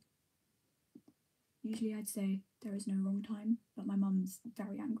Angel. Usually I'd say there is no wrong time, but my mum's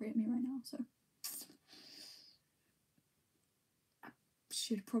very angry at me right now, so I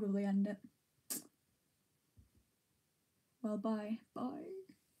should probably end it. Well, bye.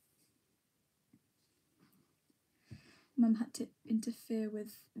 Mum had to interfere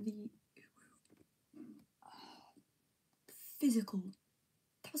with the physical.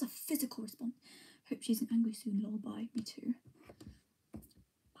 That was a physical response. Hope she isn't angry soon, lol, bye. Me too.